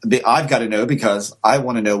 And I've got to know because I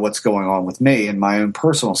want to know what's going on with me in my own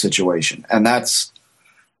personal situation. And that's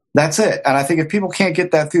it. And I think if people can't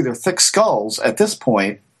get that through their thick skulls at this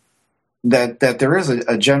point, that there is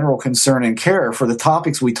a general concern and care for the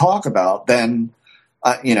topics we talk about, then,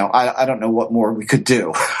 I don't know what more we could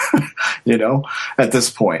do, at this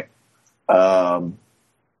point.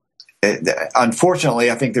 Unfortunately,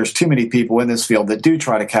 I think there's too many people in this field that do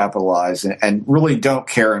try to capitalize and really don't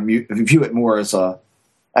care and view it more as a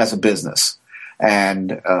business,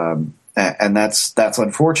 and that's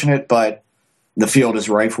unfortunate. But the field is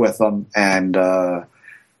rife with them, and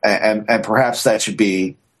perhaps that should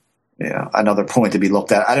be another point to be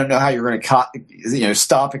looked at. I don't know how you're going to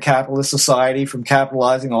stop a capitalist society from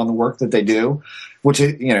capitalizing on the work that they do, which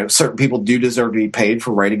certain people do deserve to be paid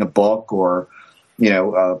for writing a book or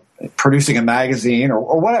producing a magazine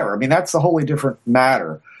or whatever. I mean, that's a wholly different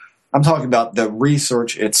matter. I'm talking about the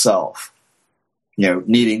research itself,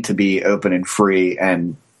 needing to be open and free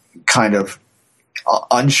and kind of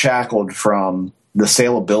unshackled from the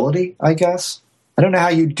saleability, I guess. I don't know how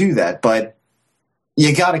you do that, but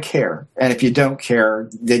you got to care. And if you don't care,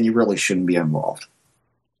 then you really shouldn't be involved.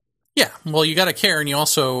 Yeah, well, you got to care, and you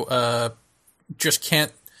also just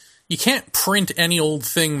can't print any old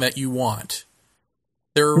thing that you want.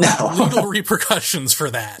 There are legal repercussions for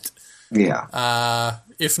that. Yeah.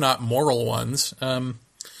 If not moral ones.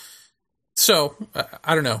 So,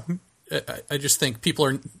 I don't know. I just think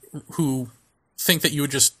people who think that you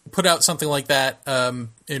would just put out something like that and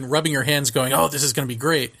rubbing your hands going, oh, this is going to be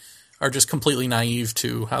great, are just completely naive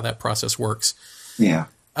to how that process works. Yeah.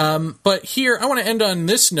 But here, I want to end on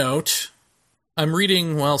this note. I'm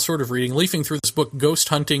leafing through this book, Ghost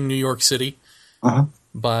Hunting New York City,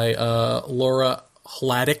 by Laura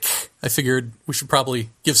Hladek. I figured we should probably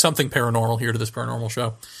give something paranormal here to this paranormal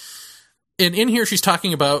show. And in here, she's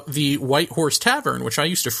talking about the White Horse Tavern, which I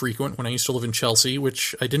used to frequent when I used to live in Chelsea,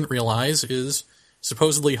 which I didn't realize is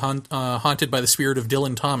supposedly haunted by the spirit of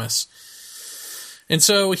Dylan Thomas. And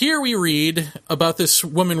so here we read about this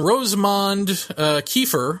woman, Rosamond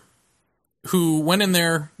Kiefer, who went in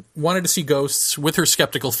there, wanted to see ghosts with her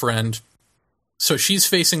skeptical friend. So she's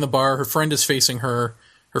facing the bar, her friend is facing her.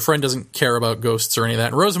 Her friend doesn't care about ghosts or any of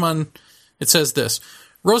that. And Rosamond, it says this,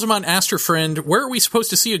 Rosamond asked her friend, where are we supposed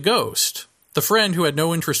to see a ghost? The friend, who had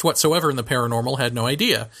no interest whatsoever in the paranormal, had no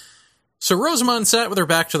idea. So Rosamond sat with her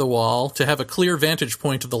back to the wall to have a clear vantage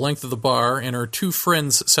point of the length of the bar, and her two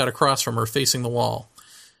friends sat across from her facing the wall.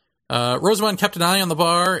 Rosamond kept an eye on the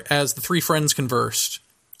bar as the three friends conversed.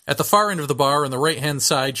 At the far end of the bar, on the right-hand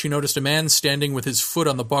side, she noticed a man standing with his foot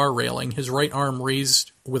on the bar railing, his right arm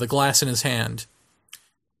raised with a glass in his hand.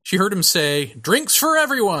 She heard him say, "Drinks for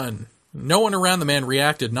everyone!" No one around the man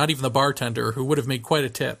reacted, not even the bartender, who would have made quite a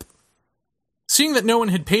tip. Seeing that no one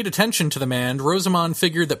had paid attention to the man, Rosamond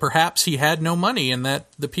figured that perhaps he had no money and that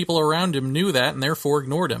the people around him knew that and therefore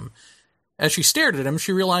ignored him. As she stared at him,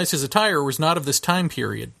 she realized his attire was not of this time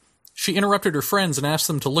period. She interrupted her friends and asked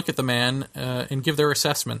them to look at the man and give their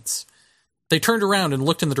assessments. They turned around and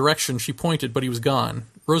looked in the direction she pointed, but he was gone.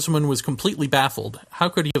 Rosamond was completely baffled. How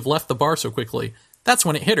could he have left the bar so quickly? That's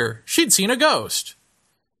when it hit her. She'd seen a ghost.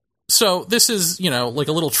 So this is, like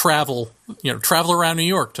a little travel around New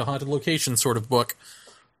York to haunted location sort of book.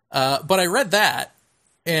 But I read that,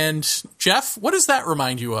 and Jeff, what does that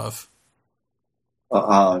remind you of?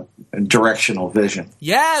 Directional vision.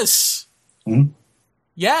 Yes. Mm-hmm.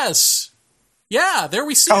 Yes. Yeah, there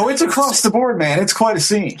we see. Oh, it's across the board, man. It's quite a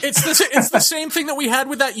scene. It's the same thing that we had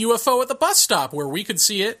with that UFO at the bus stop, where we could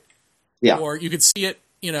see it. Yeah. Or you could see it,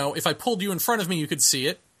 if I pulled you in front of me, you could see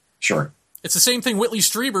it. Sure. It's the same thing Whitley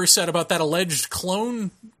Strieber said about that alleged clone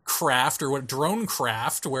craft or drone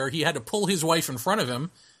craft, where he had to pull his wife in front of him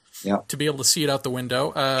to be able to see it out the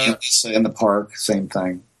window. In the park, same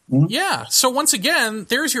thing. Mm-hmm. Yeah. So once again,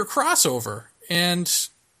 there's your crossover. And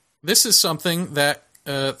this is something that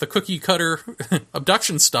the cookie cutter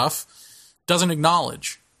abduction stuff doesn't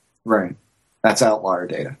acknowledge. Right. That's outlier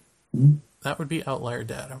data. Mm-hmm. That would be outlier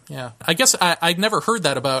data. Yeah. I guess I'd never heard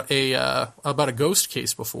that about a ghost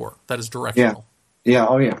case before. That is directional. Yeah.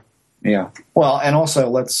 Oh, yeah. Yeah. Well, and also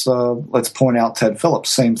let's point out Ted Phillips.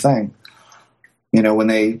 Same thing. When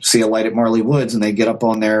they see a light at Marley Woods and they get up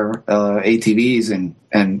on their ATVs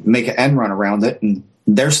and make an end run around it, and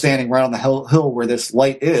they're standing right on the hill where this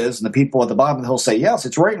light is, and the people at the bottom of the hill say, "Yes,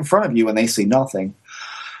 it's right in front of you," and they see nothing.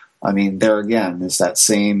 I mean, there again is that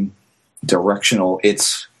same directional.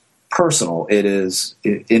 It's personal. It is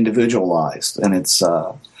individualized, and it's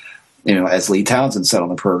as Lee Townsend said on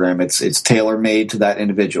the program, it's tailor made to that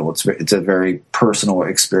individual. It's a very personal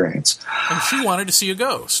experience. And she wanted to see a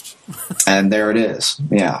ghost, and there it is.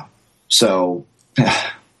 Yeah. So,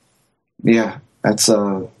 yeah, that's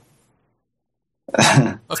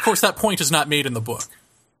Of course, that point is not made in the book.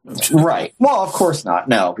 Right. Well, of course not.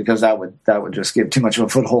 No, because that would just give too much of a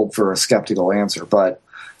foothold for a skeptical answer. But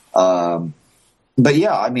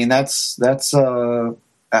yeah, I mean, that's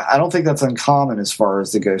I don't think that's uncommon as far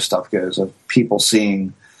as the ghost stuff goes, of people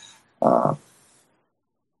seeing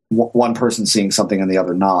one person seeing something and the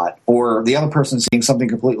other not, or the other person seeing something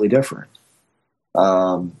completely different,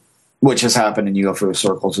 which has happened in UFO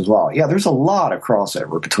circles as well. Yeah, there's a lot of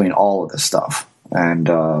crossover between all of this stuff, and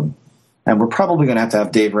we're probably going to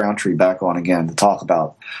have Dave Roundtree back on again to talk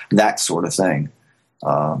about that sort of thing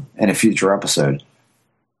in a future episode.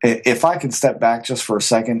 If I can step back just for a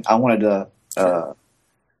second, I wanted to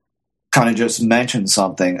kind of just mention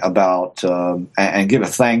something about and give a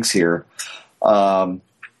thanks here.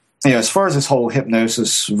 As far as this whole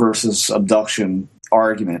hypnosis versus abduction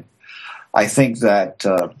argument, I think that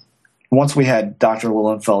once we had Dr.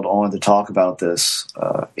 Lilienfeld on to talk about this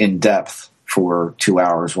in depth for 2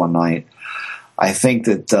 hours one night, I think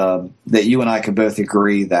that you and I could both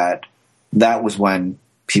agree that was when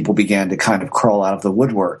people began to kind of crawl out of the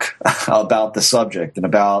woodwork about the subject and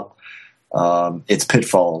about its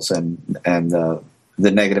pitfalls and the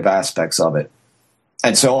negative aspects of it.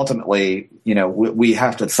 And so ultimately, we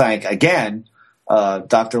have to thank again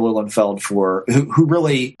Dr. Lilienfeld for who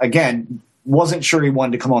really, again, wasn't sure he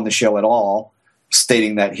wanted to come on the show at all,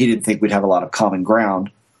 stating that he didn't think we'd have a lot of common ground.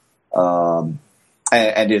 And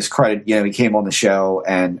to his credit, he came on the show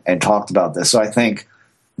and talked about this. So I think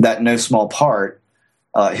that in no small part,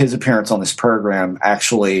 his appearance on this program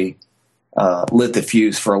actually lit the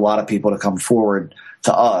fuse for a lot of people to come forward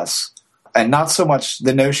to us and not so much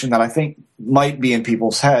the notion that I think might be in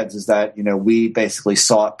people's heads is that, we basically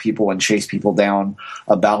sought people and chased people down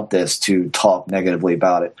about this to talk negatively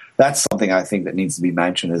about it. That's something I think that needs to be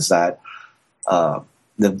mentioned, is that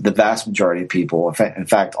the vast majority of people, in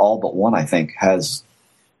fact, all but one, I think, has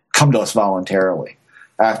come to us voluntarily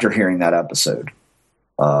after hearing that episode.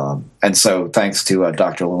 And so thanks to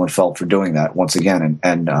Dr. Lowenfeld for doing that once again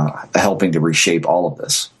and helping to reshape all of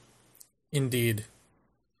this. Indeed.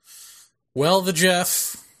 Well, the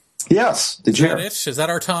Jeff. Yes, the Jeff. Is that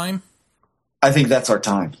our time? I think that's our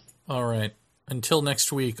time. All right. Until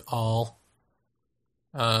next week, all.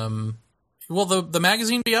 Will the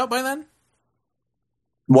magazine be out by then?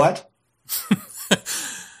 What?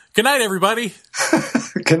 Good night, everybody.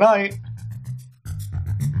 Good night.